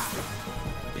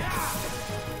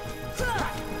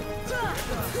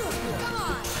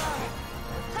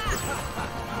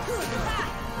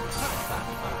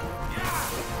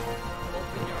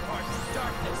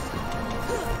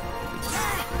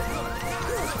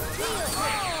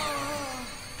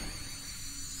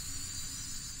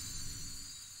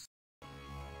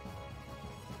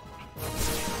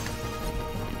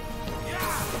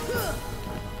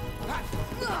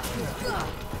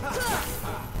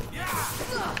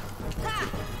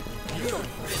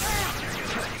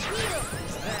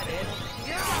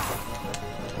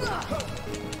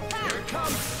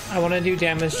 I want to do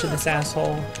damage to this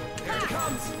asshole.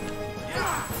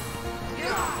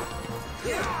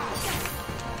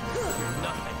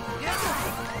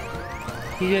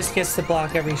 He just gets to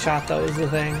block every shot, though, is the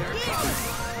thing.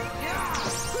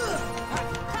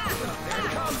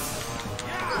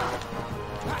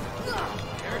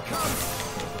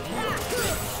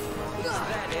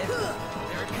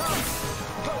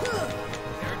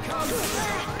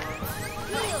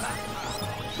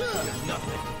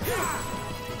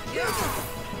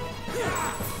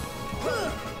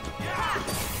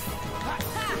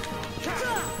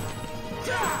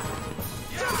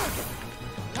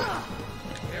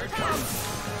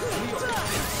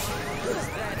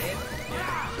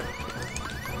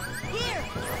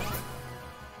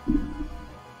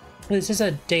 This is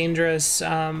a dangerous,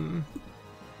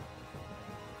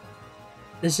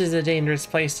 this is a dangerous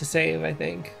place to save, I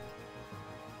think.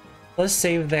 Let's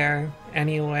save there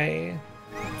anyway.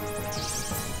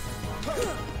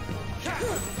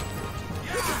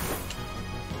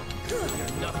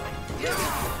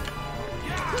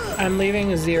 I'm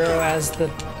leaving 0 as the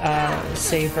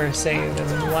safer save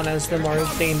and 1 as the more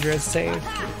dangerous save.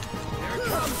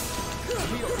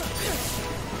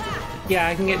 Yeah,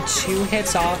 I can get 2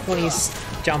 hits off when he's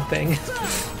jumping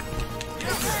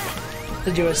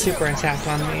to do a super attack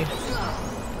on me.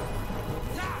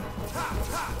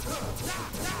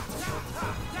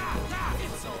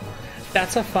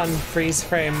 That's a fun freeze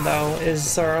frame, though,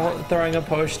 is throwing a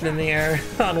potion in the air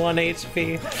on 1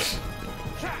 HP.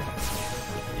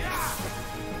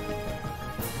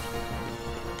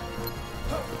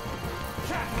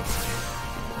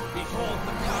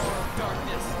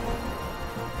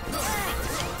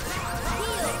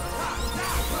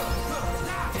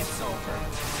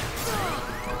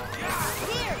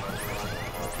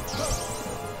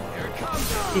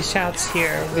 He shouts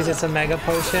here because it's a mega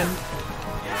potion.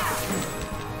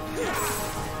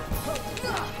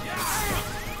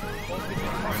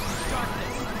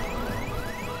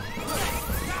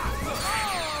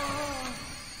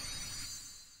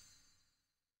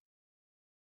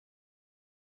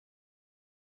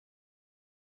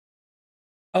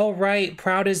 Oh, right.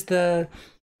 Proud is the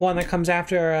one that comes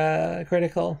after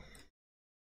critical.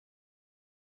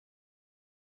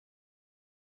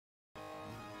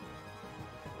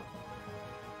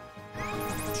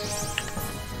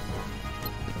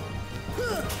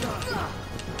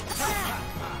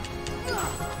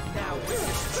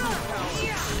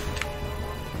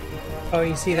 Oh,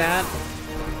 you see that?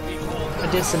 I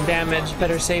did some damage.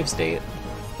 Better save state.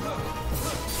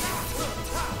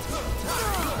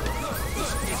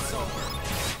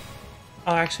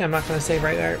 Oh, actually, I'm not going to save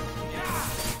right there.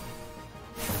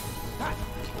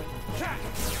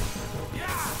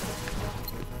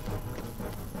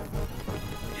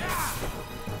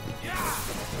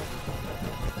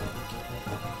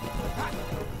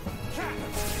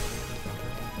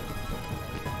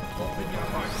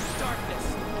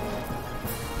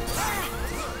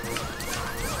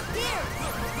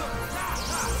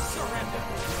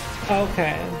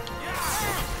 Okay.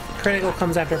 Critical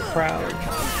comes after Proud.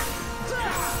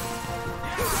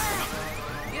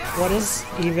 What is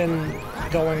even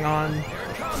going on?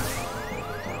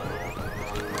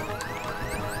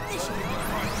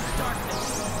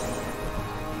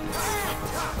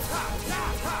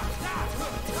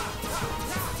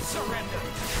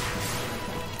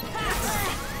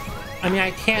 I mean,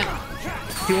 I can't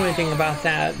do anything about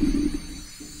that.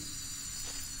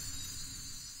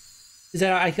 Is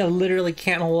that I literally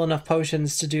can't hold enough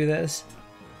potions to do this.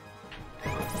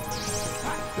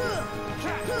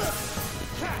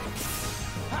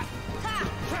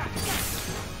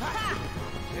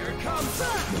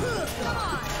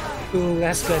 Ooh,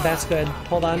 that's good, that's good.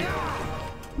 Hold on.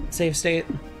 Save state.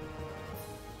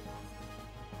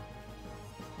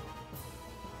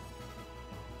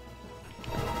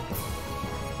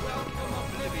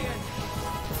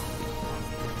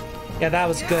 Yeah, that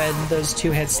was good, those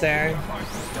 2 hits there.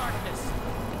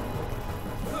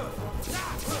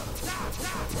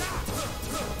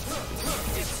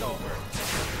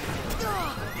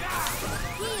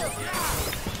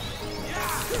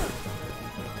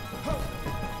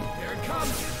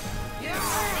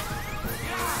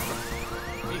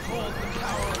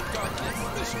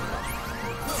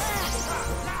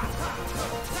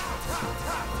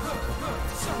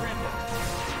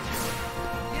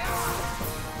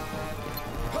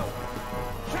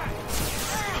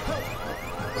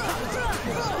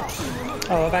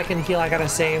 Oh, if I can heal, I gotta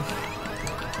save.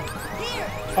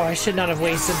 Oh, I should not have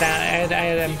wasted that. I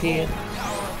had MP.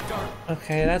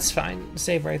 Okay, that's fine.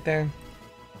 Save right there.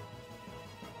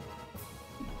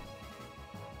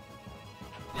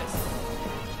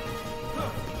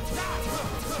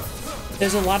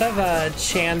 There's a lot of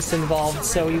chance involved,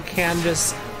 so you can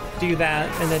just do that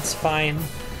and it's fine.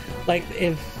 Like,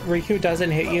 if Riku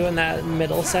doesn't hit you in that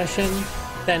middle session,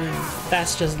 then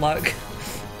that's just luck.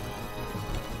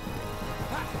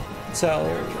 So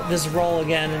just roll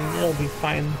again and it'll be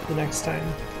fine the next time.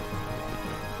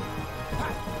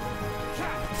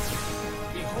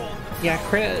 Yeah,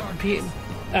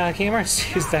 Kingdom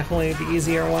Hearts 2 is definitely the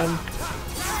easier one.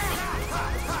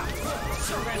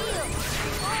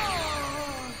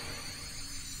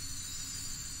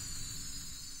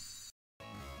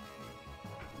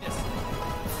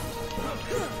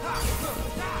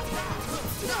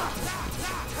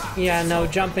 Yeah, no,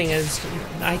 jumping is...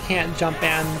 I can't jump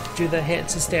and do the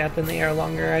hits to stay up in the air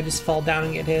longer. I just fall down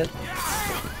and get hit.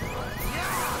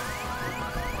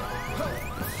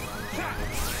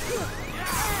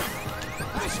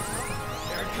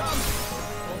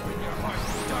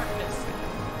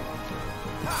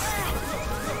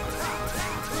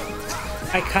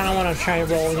 I kind of want to try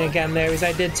rolling again there, because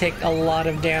I did take a lot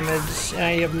of damage, and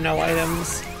I have no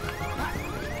items.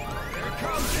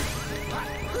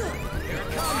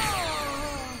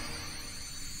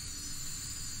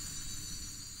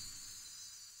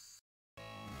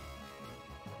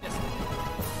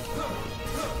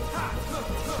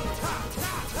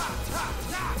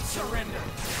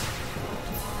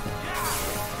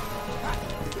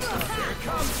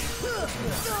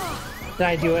 Did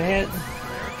I do a hit?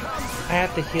 I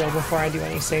have to heal before I do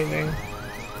any saving.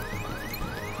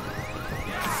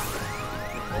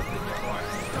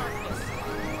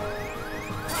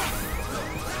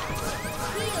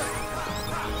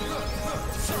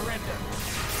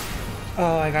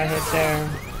 Oh, I got hit there.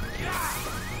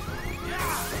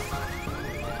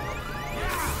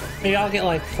 Maybe I'll get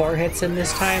like 4 hits in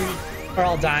this time, or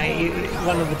I'll die.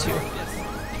 One of the two.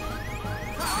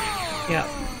 Yeah.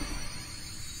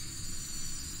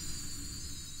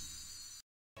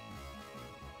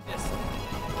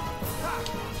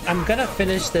 I'm gonna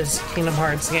finish this Kingdom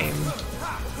Hearts game.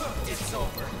 It's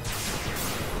over.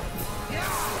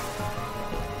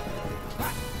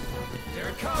 There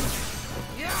it comes.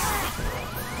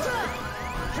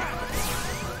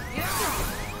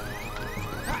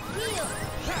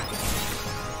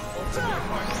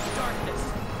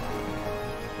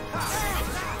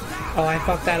 Oh, I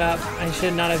fucked that up. I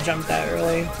should not have jumped that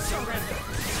early.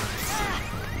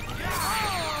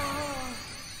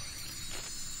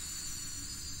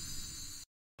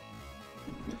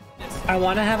 I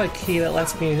want to have a key that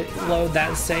lets me load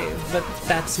that save, but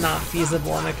that's not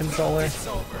feasible on a controller.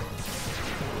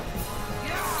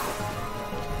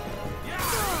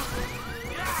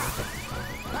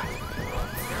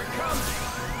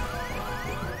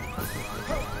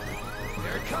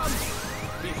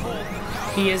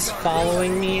 He is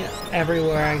following me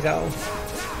everywhere I go.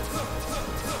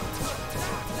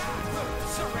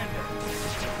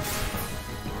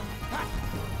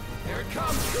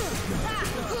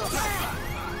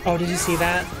 Oh, did you see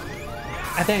that?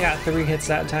 I think I got 3 hits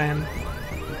that time.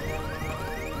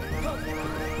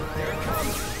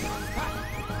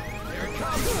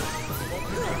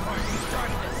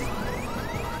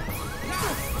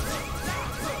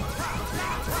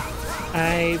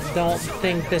 I don't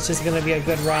think this is going to be a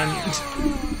good run.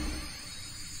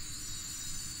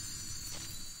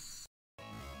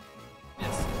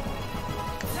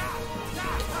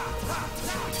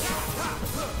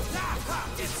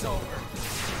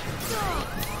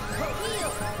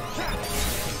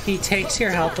 He takes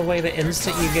your health away the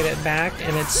instant you get it back,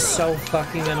 and it's so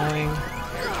fucking annoying.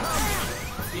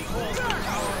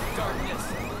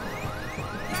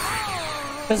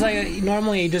 Because like,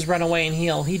 normally you just run away and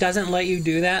heal. He doesn't let you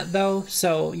do that though,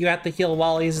 so you have to heal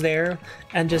while he's there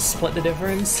and just split the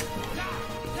difference.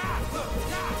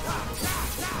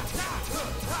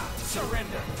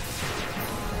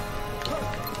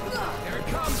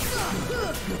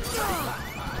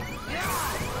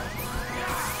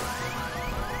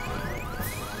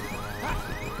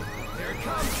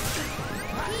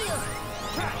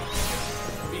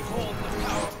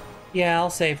 Yeah, I'll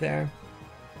save there.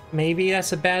 Maybe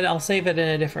that's a bad... I'll save it in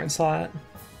a different slot.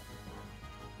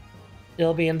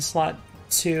 It'll be in slot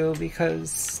 2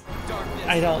 because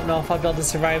I don't know if I'll be able to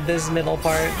survive this middle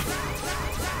part.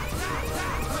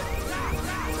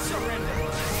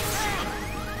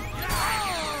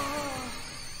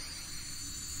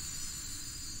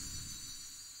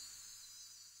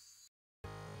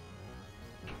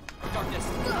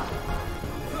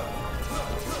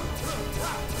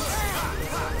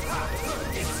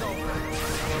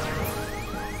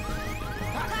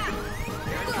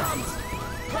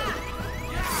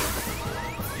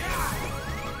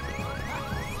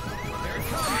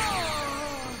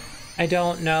 I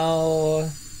don't know.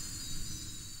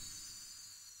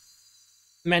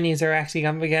 Menus are acting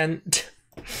up again.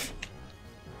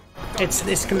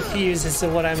 It's confused as to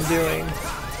what I'm doing.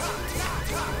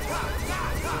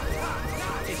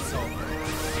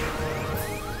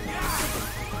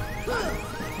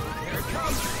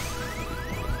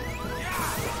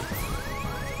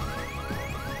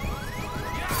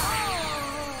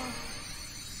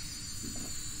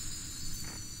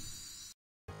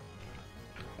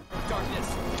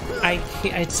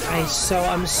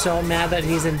 I'm so mad that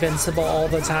he's invincible all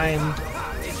the time.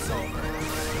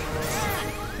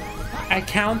 I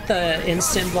count the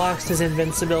instant blocks as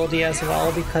invincibility as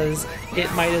well because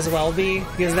it might as well be,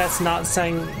 because that's not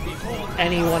something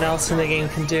anyone else in the game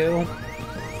can do.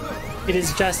 It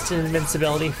is just an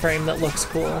invincibility frame that looks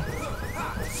cool.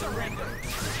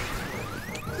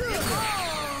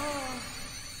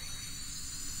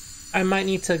 I might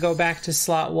need to go back to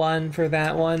slot 1 for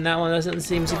that one. That one doesn't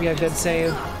seem to be a good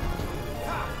save.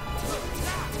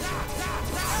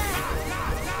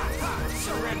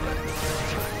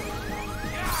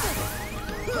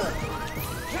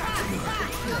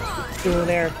 Ooh,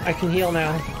 there. I can heal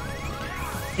now.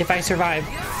 If I survive.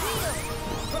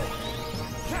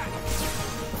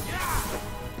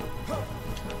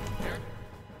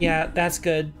 Yeah, that's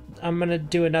good. I'm gonna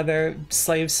do another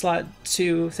save slot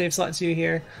 2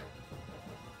 here.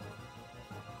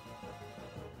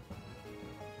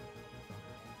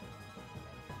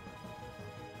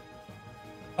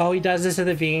 Oh, he does this at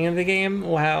the beginning of the game?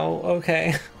 Wow,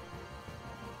 okay.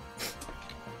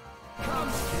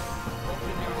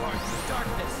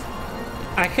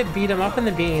 I could beat him up in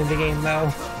the beginning of the game,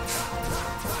 though.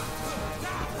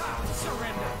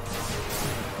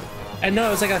 And no,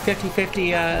 it was like a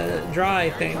 50-50 draw, I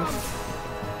think.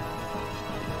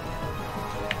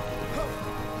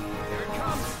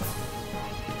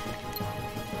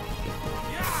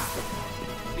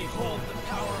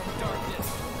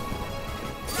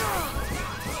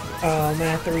 Oh, I'm gonna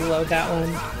have to reload that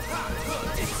one.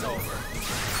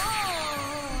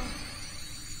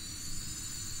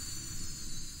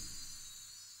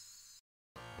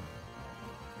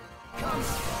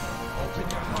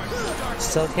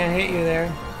 Still can't hit you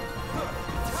there.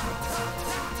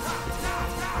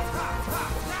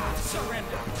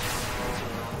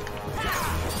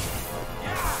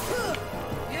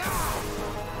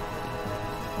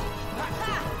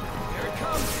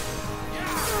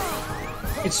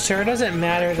 It sure doesn't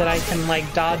matter that I can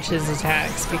like dodge his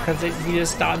attacks because he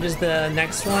just dodges the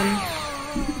next one.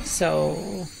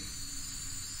 So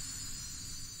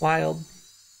wild.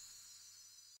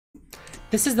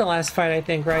 This is the last fight, I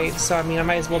think, right? So I mean, I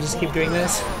might as well just keep doing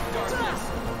this.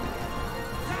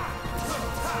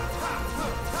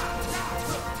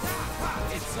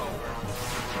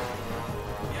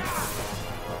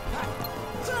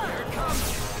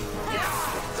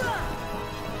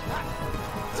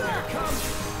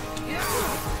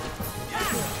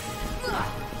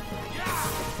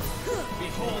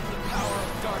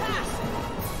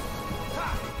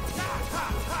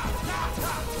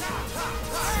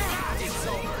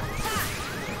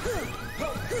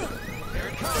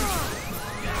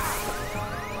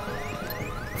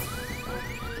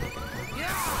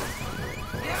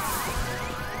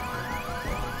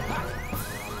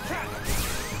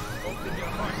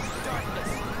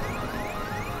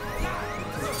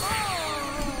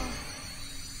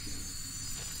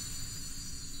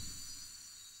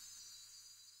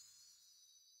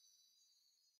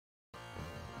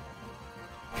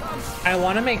 I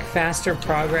want to make faster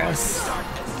progress.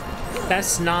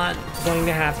 That's not going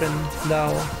to happen,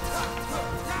 though.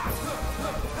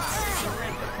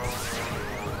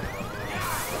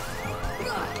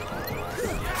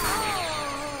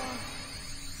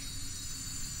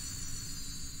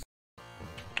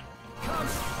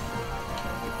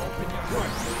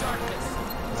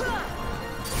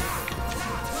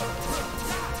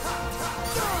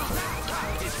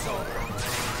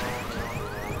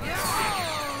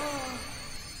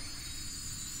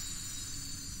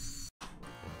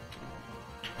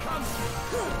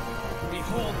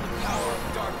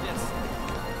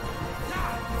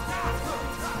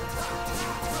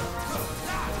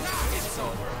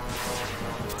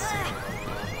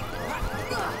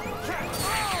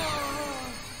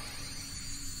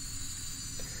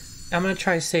 I'm gonna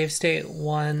try save state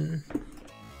 1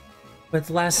 with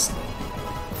less,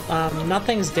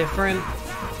 nothing's different.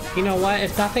 You know what,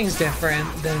 if nothing's different,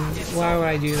 then why would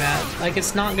I do that? Like,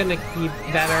 it's not gonna keep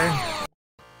better.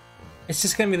 It's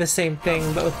just gonna be the same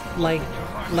thing, but with, like,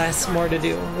 more to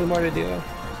do, with more to do.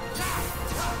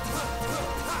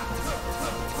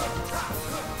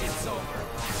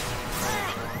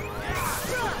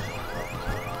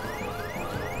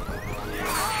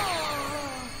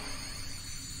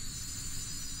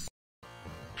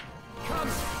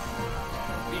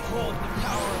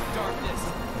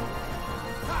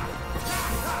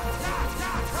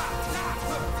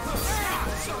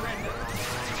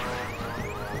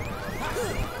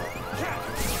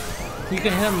 You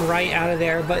can hit him right out of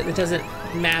there, but it doesn't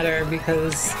matter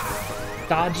because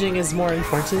dodging is more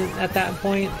important at that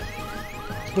point,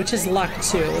 which is luck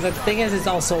too. The thing is, it's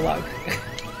also luck.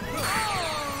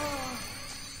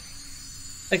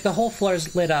 Like, the whole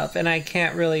floor's lit up and I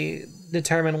can't really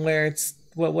determine where it's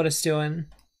what it's doing.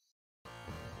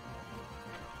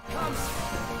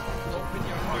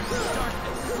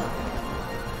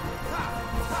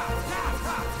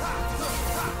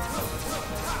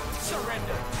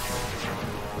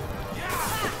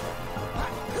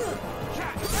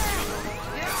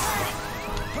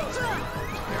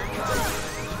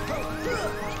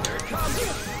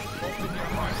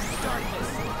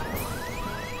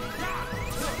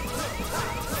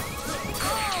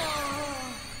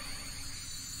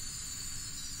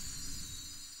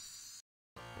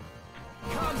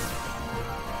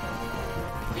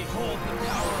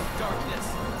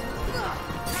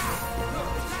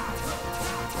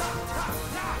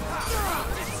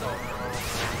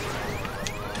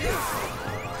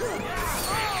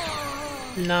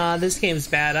 Nah, this game's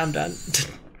bad. I'm done.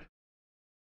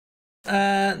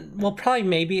 Well, probably,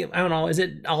 maybe, I don't know. Is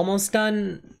it almost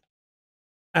done?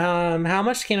 How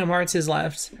much Kingdom Hearts is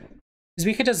left? Because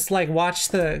we could just, like, watch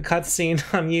the cutscene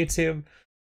on YouTube.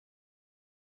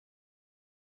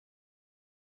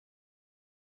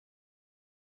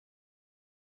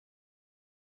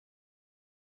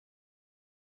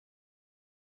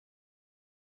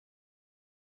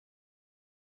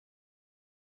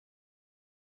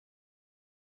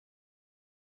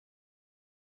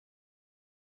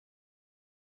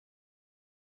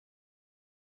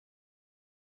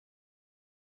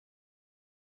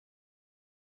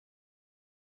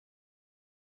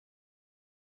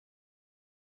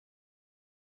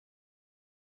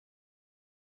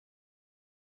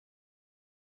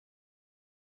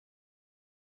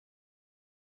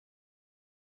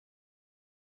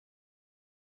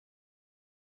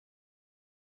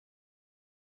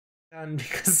 Done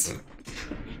because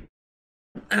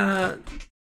yeah,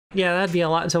 that'd be a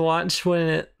lot to watch,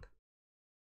 wouldn't it?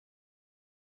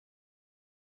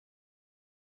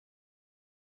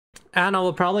 I don't know,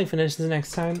 we'll probably finish this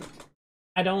next time.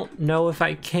 I don't know if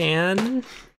I can.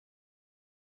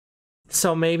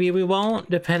 So maybe we won't,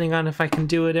 depending on if I can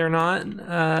do it or not.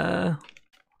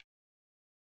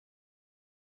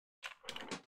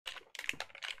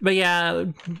 But yeah,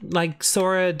 like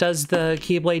Sora does the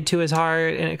Keyblade to his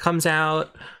heart and it comes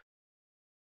out.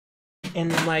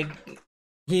 And like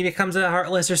he becomes a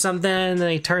Heartless or something, and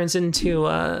then he turns into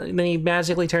then he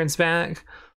magically turns back.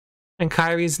 And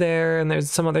Kyrie's there, and there's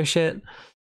some other shit.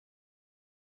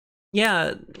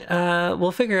 Yeah,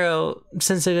 we'll figure out,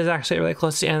 since it is actually really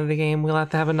close to the end of the game, we'll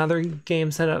have to have another game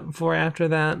set up for after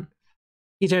that.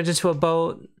 He turns into a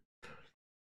boat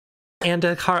and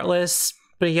a Heartless,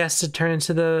 but he has to turn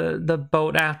into the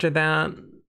boat after that.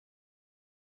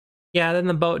 Yeah, then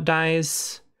the boat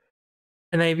dies,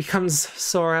 and then he becomes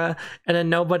Sora, and then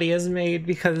nobody is made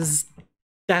because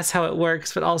that's how it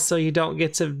works, but also you don't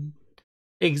get to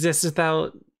exist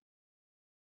without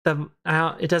the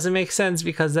it doesn't make sense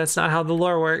because that's not how the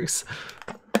lore works.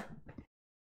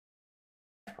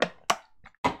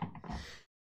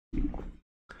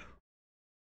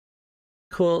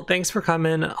 Cool, thanks for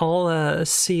coming. I'll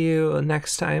see you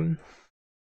next time.